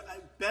 It was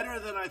better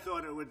than I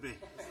thought it would be.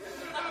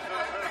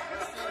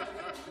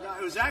 No,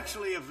 it was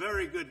actually a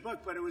very good book,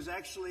 but it was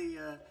actually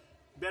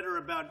better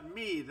about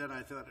me than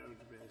I thought it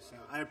would be. So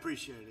I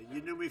appreciate it.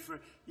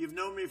 You've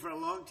known me for a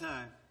long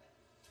time.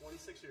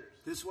 26 years.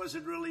 This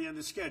wasn't really in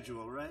the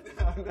schedule, right?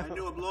 I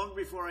knew him long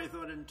before I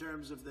thought in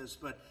terms of this,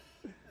 but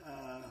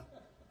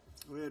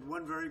we had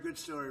one very good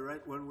story,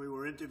 right? When we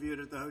were interviewed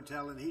at the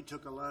hotel, and he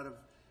took a lot of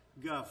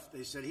guff.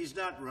 They said, he's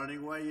not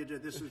running. Why you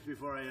did this? Was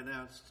before I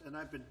announced. And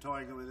I've been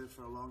toying with it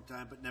for a long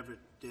time, but never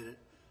did it,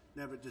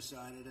 never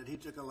decided. And he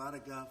took a lot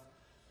of guff.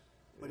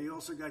 But he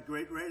also got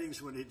great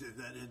ratings when he did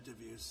that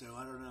interview, so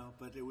I don't know.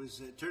 But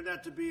it turned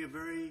out to be a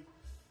very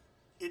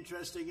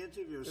interesting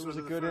interview. It was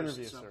a good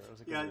interview, sir. It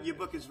was a good interview. Your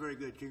book is very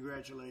good.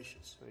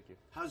 Congratulations. Thank you.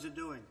 How's it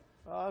doing?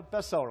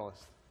 Bestseller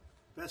list.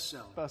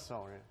 Bestseller.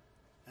 Bestseller, yeah.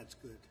 That's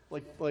good.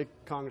 Like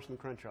Congressman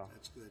Crenshaw.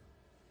 That's good.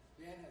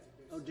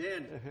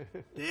 Dan has a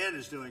big Dan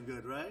is doing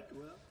good, right?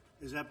 Well,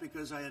 is that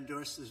because I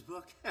endorsed this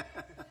book?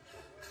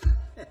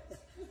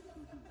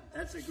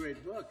 That's a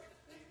great book.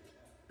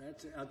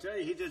 I'll tell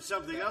you, he did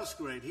something else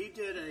great. He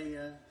did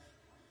a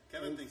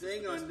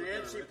thing on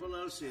Nancy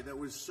Pelosi that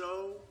was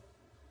so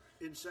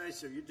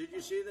incisive. Did you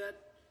see that?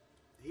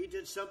 He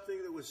did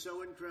something that was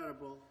so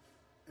incredible,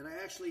 and I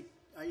actually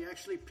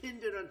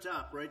pinned it on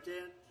top, right,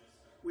 Dan?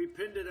 We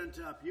pinned it on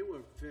top. You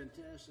were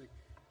fantastic.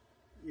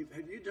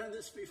 Have you done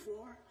this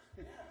before?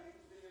 Yeah, I make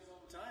videos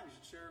all the time. You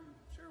should share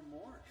them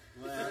more.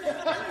 Well,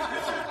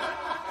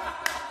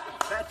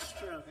 that's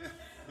true.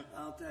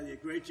 I'll tell you.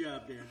 Great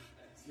job, Dan.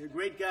 You're a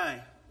great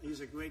guy.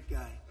 He's a great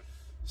guy.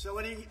 So,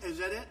 is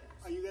that it?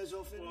 Are you guys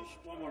all finished?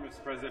 Well, one more,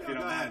 Mr. President, if you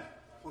don't go mind. ahead.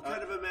 What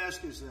kind of a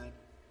mask is that?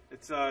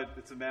 It's a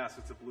mask.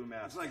 It's a blue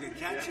mask. It's like a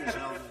catcher's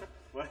helmet.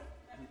 What?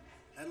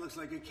 That looks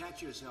like a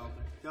catcher's helmet.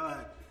 Go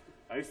ahead.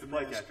 I used to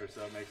play catcher,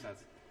 so it makes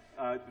sense.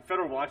 The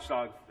federal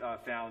watchdog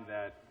found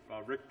that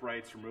Rick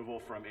Bright's removal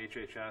from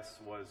HHS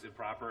was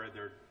improper.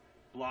 They're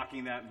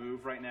blocking that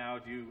move right now.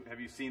 Have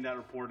you seen that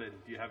report, and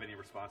do you have any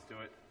response to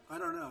it? I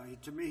don't know.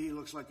 To me, he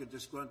looks like a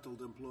disgruntled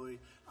employee.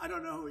 I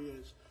don't know who he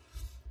is,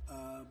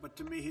 but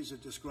to me, he's a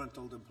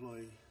disgruntled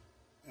employee.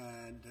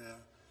 And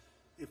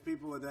if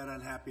people are that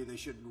unhappy, they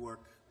shouldn't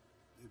work.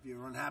 If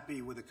you're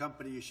unhappy with a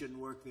company, you shouldn't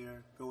work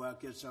there. Go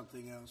out, get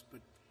something else.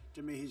 But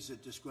to me, he's a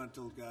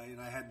disgruntled guy,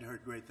 and I hadn't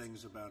heard great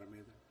things about him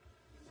either.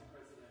 Mr.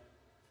 President,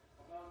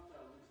 about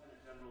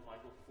Lieutenant General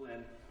Michael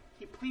Flynn,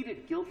 he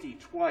pleaded guilty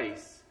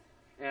twice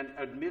and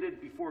admitted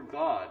before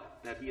God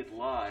that he had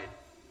lied.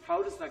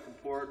 How does that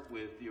comport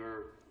with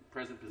your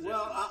present position?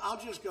 Well, I'll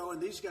just go,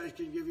 and these guys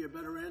can give you a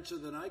better answer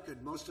than I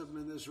could, most of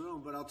them in this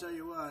room. But I'll tell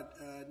you what,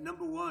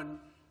 number one,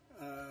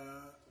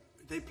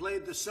 they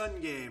played the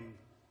son game.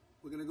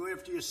 We're going to go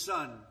after your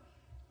son.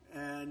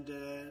 And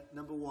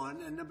number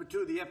one. And number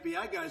two, the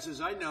FBI guys,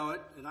 as I know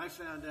it, and I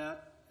found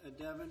out,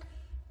 Devin,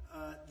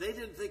 they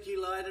didn't think he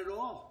lied at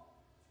all.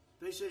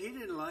 They said he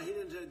didn't lie.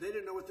 They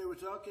didn't know what they were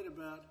talking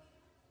about.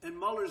 And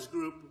Mueller's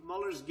group,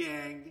 Mueller's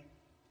gang,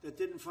 that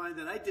didn't find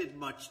that I did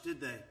much, did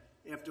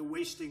they, after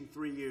wasting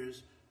 3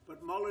 years?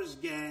 But Mueller's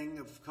gang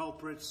of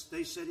culprits,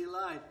 they said he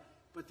lied.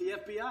 But the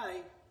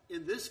FBI,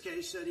 in this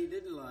case, said he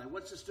didn't lie.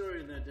 What's the story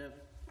in that, Devin?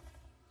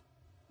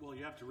 Well,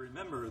 you have to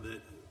remember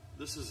that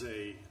this is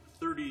a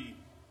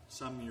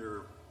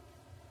 30-some-year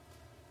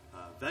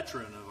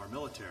veteran of our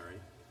military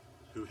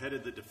who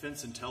headed the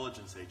Defense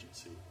Intelligence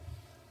Agency.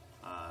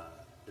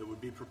 It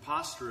would be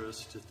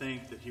preposterous to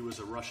think that he was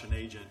a Russian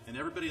agent, and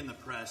everybody in the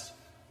press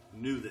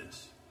knew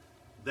this.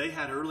 They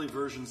had early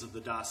versions of the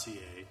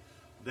dossier.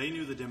 They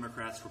knew the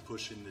Democrats were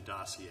pushing the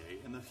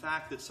dossier, and the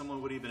fact that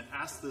someone would even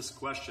ask this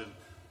question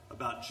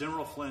about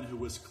General Flynn, who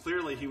was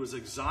clearly, he was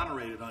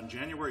exonerated on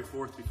January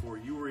 4th before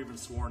you were even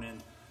sworn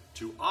in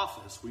to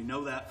office. We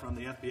know that from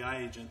the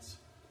FBI agents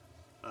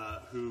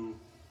who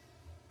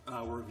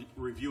were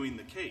reviewing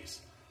the case.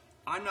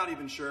 I'm not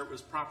even sure it was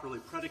properly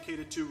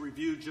predicated to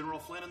review General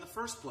Flynn in the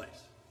first place.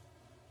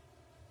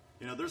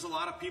 You know, there's a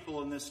lot of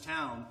people in this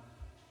town,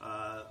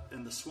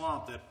 in the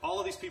swamp, that all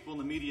of these people in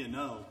the media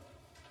know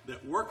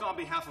that work on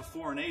behalf of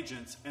foreign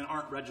agents and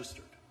aren't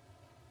registered.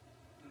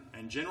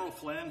 And General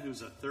Flynn,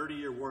 who's a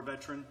 30-year war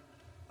veteran,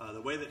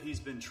 the way that he's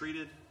been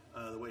treated,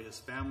 the way his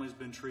family's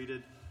been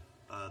treated,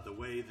 the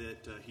way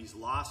that he's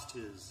lost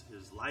his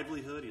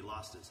livelihood, he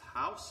lost his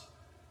house,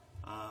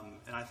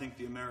 and I think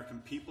the American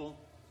people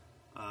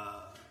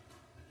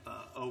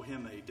owe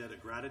him a debt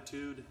of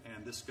gratitude,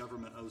 and this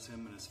government owes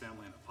him and his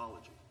family an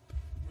apology.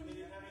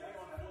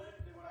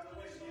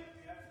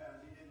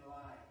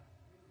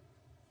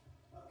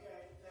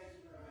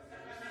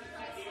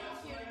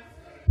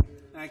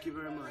 Thank you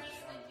very much.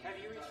 Have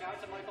you reached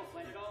out to Michael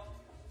Flynn at all?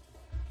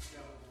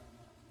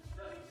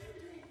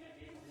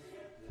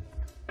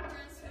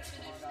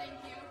 Thank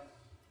you.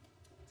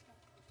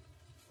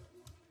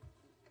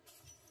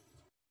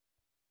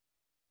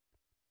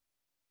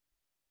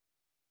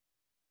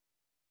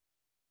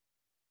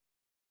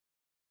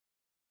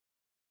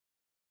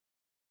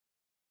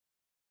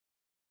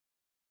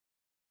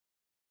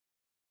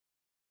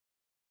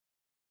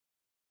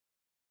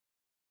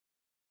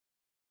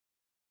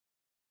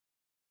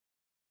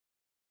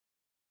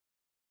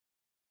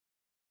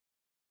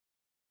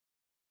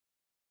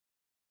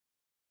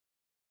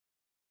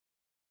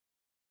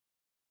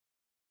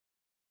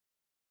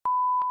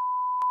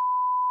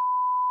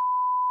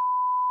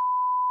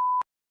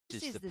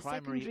 This is the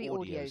primary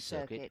audio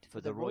circuit for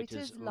the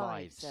Reuters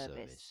live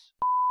service.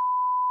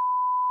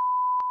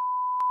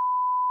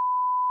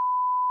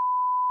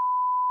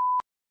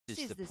 This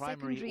is the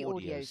primary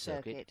audio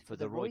circuit for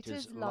the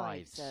Reuters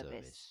live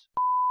service.